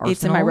your arsenal?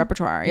 It's in my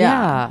repertoire.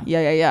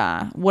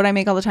 Yeah. What I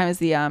make all the time is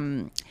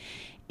the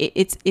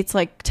it's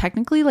like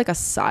technically like a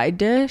side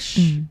dish,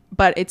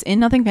 but it's in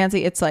nothing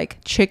fancy. It's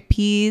like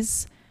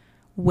chickpeas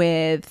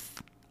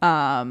with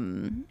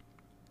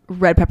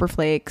red pepper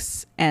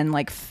flakes and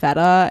like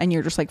feta, and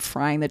you're just like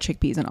frying the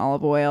chickpeas in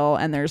olive oil,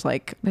 and there's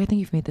like, I think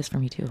you've made this for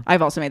me too.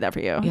 I've also made that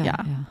for you.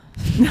 Yeah.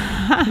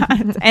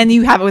 And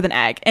you have it with an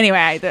egg.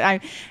 Anyway,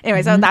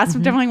 so that's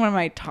definitely one of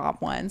my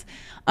top ones.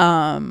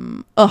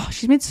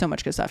 She's made so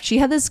much good stuff. She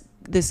had this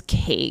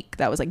cake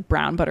that was like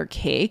brown butter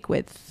cake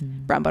with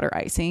brown butter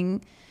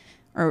icing,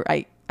 or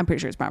I'm pretty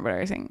sure it's brown butter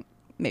icing.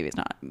 Maybe it's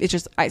not. It's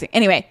just icing.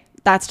 Anyway,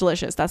 that's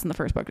delicious. That's in the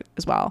first book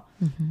as well.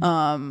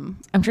 I'm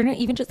trying to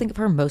even just think of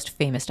her most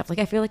famous stuff. Like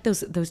I feel like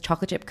those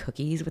chocolate chip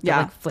cookies with the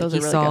like flaky those are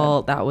really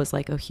salt. good. That was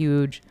like a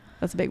huge.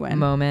 That's a big win.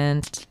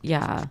 Moment.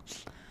 Yeah.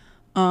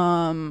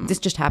 This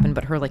just happened,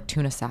 but her like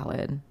tuna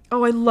salad.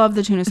 Oh, I love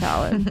the tuna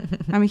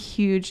salad. I'm a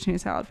huge tuna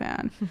salad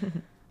fan.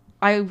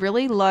 I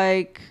really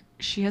like.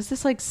 She has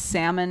this like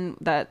salmon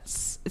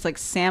it's like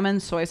salmon,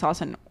 soy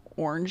sauce, and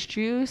orange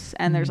juice,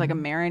 and there's like a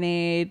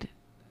marinade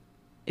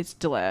It's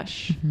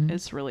delish. Mhm.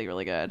 It's really,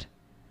 really good.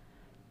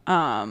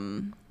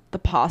 The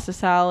pasta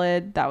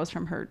salad, that was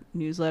from her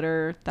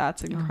newsletter.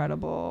 That's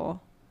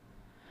incredible.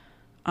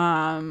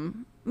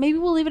 Maybe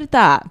we'll leave it at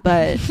that,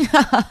 but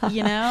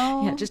you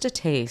know, Yeah, just a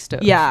taste.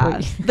 Of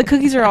yeah, the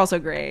cookies are also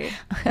great.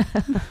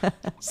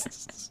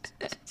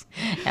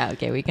 Yeah,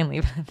 okay, we can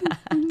leave it at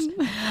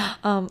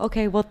that.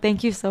 Okay, well,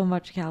 thank you so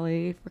much,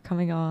 Callie, for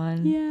coming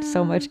on. Yeah.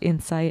 So much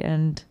insight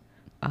and,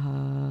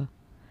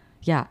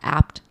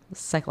 apt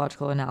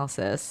psychological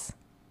analysis.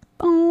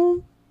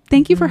 Oh,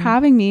 thank you for Mhm.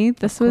 having me.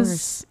 This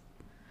course.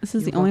 is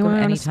You're the only way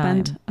welcome I want to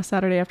anytime. spend a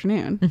Saturday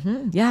afternoon.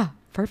 Mm-hmm. Yeah,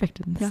 perfect.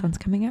 And the Yeah. sun's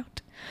coming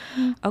out.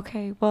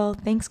 Okay, well,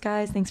 thanks,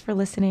 guys. Thanks for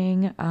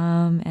listening.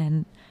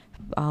 And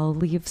I'll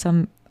leave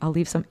some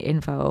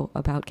info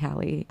about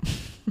Callie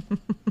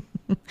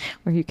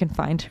where you can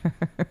find her.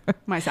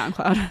 My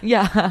SoundCloud.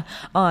 Yeah,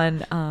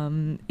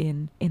 on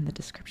in the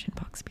description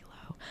box below.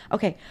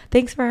 Okay,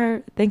 thanks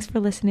for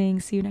listening.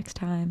 See you next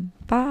time.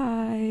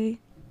 Bye.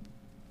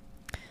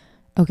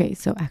 Okay,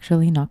 so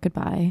actually not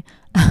goodbye.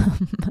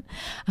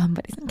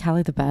 But isn't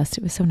Callie the best?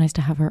 It was so nice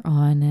to have her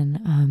on,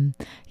 and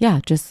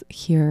just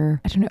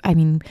hear, I don't know, I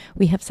mean,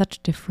 we have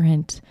such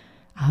different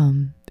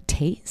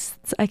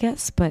tastes, I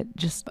guess, but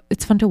just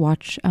it's fun to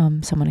watch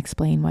someone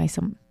explain why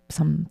some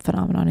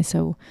phenomenon is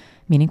so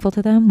meaningful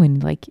to them when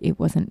like it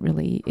was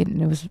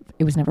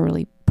never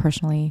really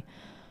personally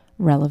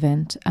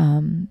relevant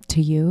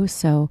to you.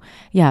 So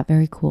yeah,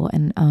 very cool.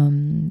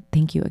 And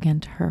thank you again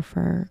to her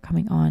for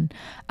coming on.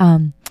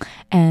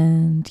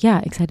 And yeah,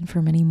 excited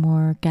for many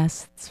more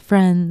guests,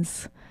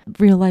 friends,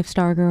 real life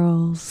star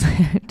girls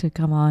to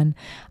come on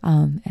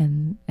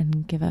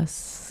and give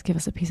us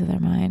a piece of their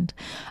mind.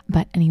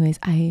 But anyways,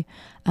 I'm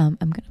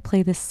gonna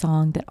play this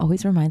song that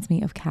always reminds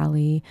me of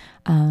Callie,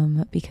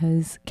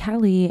 because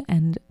Callie,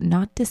 and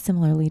not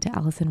dissimilarly to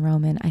Alison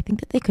Roman, I think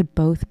that they could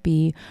both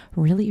be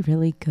really,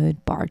 really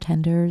good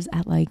bartenders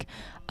at like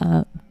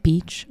a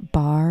beach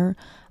bar.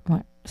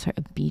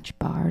 A beach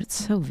bar.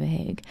 It's so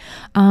vague.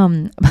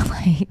 But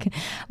like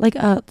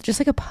just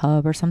like a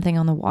pub or something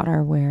on the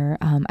water where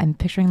I'm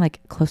picturing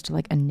like close to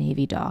like a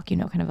Navy dock, you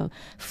know, kind of a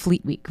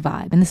Fleet Week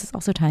vibe. And this is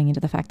also tying into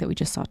the fact that we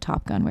just saw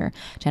Top Gun, where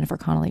Jennifer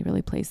Connelly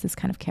really plays this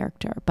kind of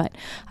character. But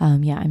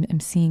I'm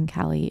seeing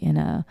Callie in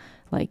a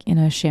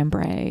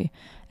chambray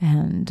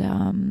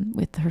and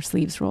with her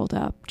sleeves rolled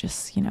up,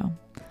 just, you know,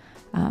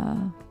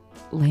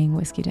 laying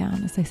whiskey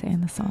down, as they say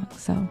in the song.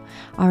 So,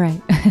 all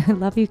right.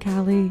 Love you,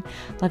 Callie.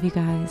 Love you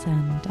guys,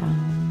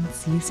 and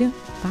see you soon.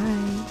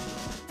 Bye.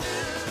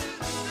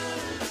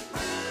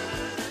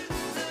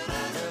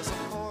 There's a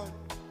port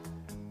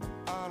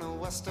on a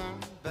western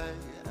bay,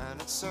 and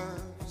it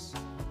serves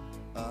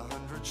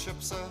 100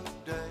 ships a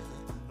day.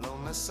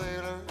 Lonely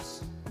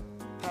sailors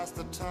pass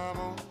the time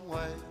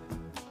away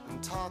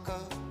and talk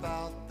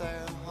about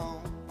their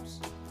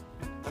homes.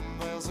 And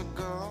there's a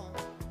girl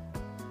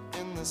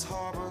in this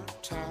harbor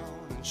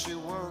town, and she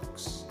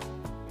works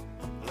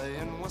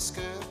laying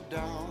whiskey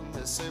down.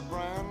 They say,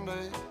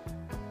 Brandy,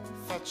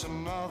 fetch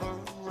another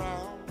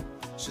round.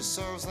 She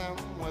serves them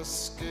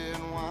whiskey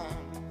and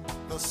wine.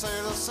 They'll say,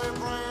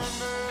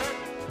 Brandy,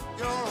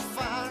 you're a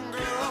fine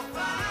girl.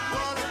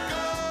 What a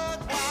good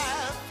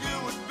wife you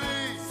would be.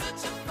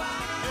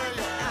 Yeah,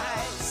 your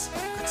eyes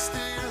could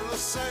steal a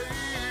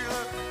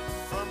sailor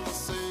from the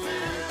sea.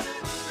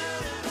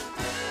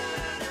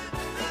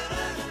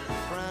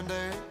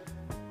 Brandy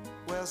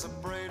wears a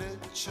braided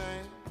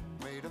chain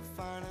made of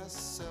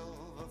finest silk.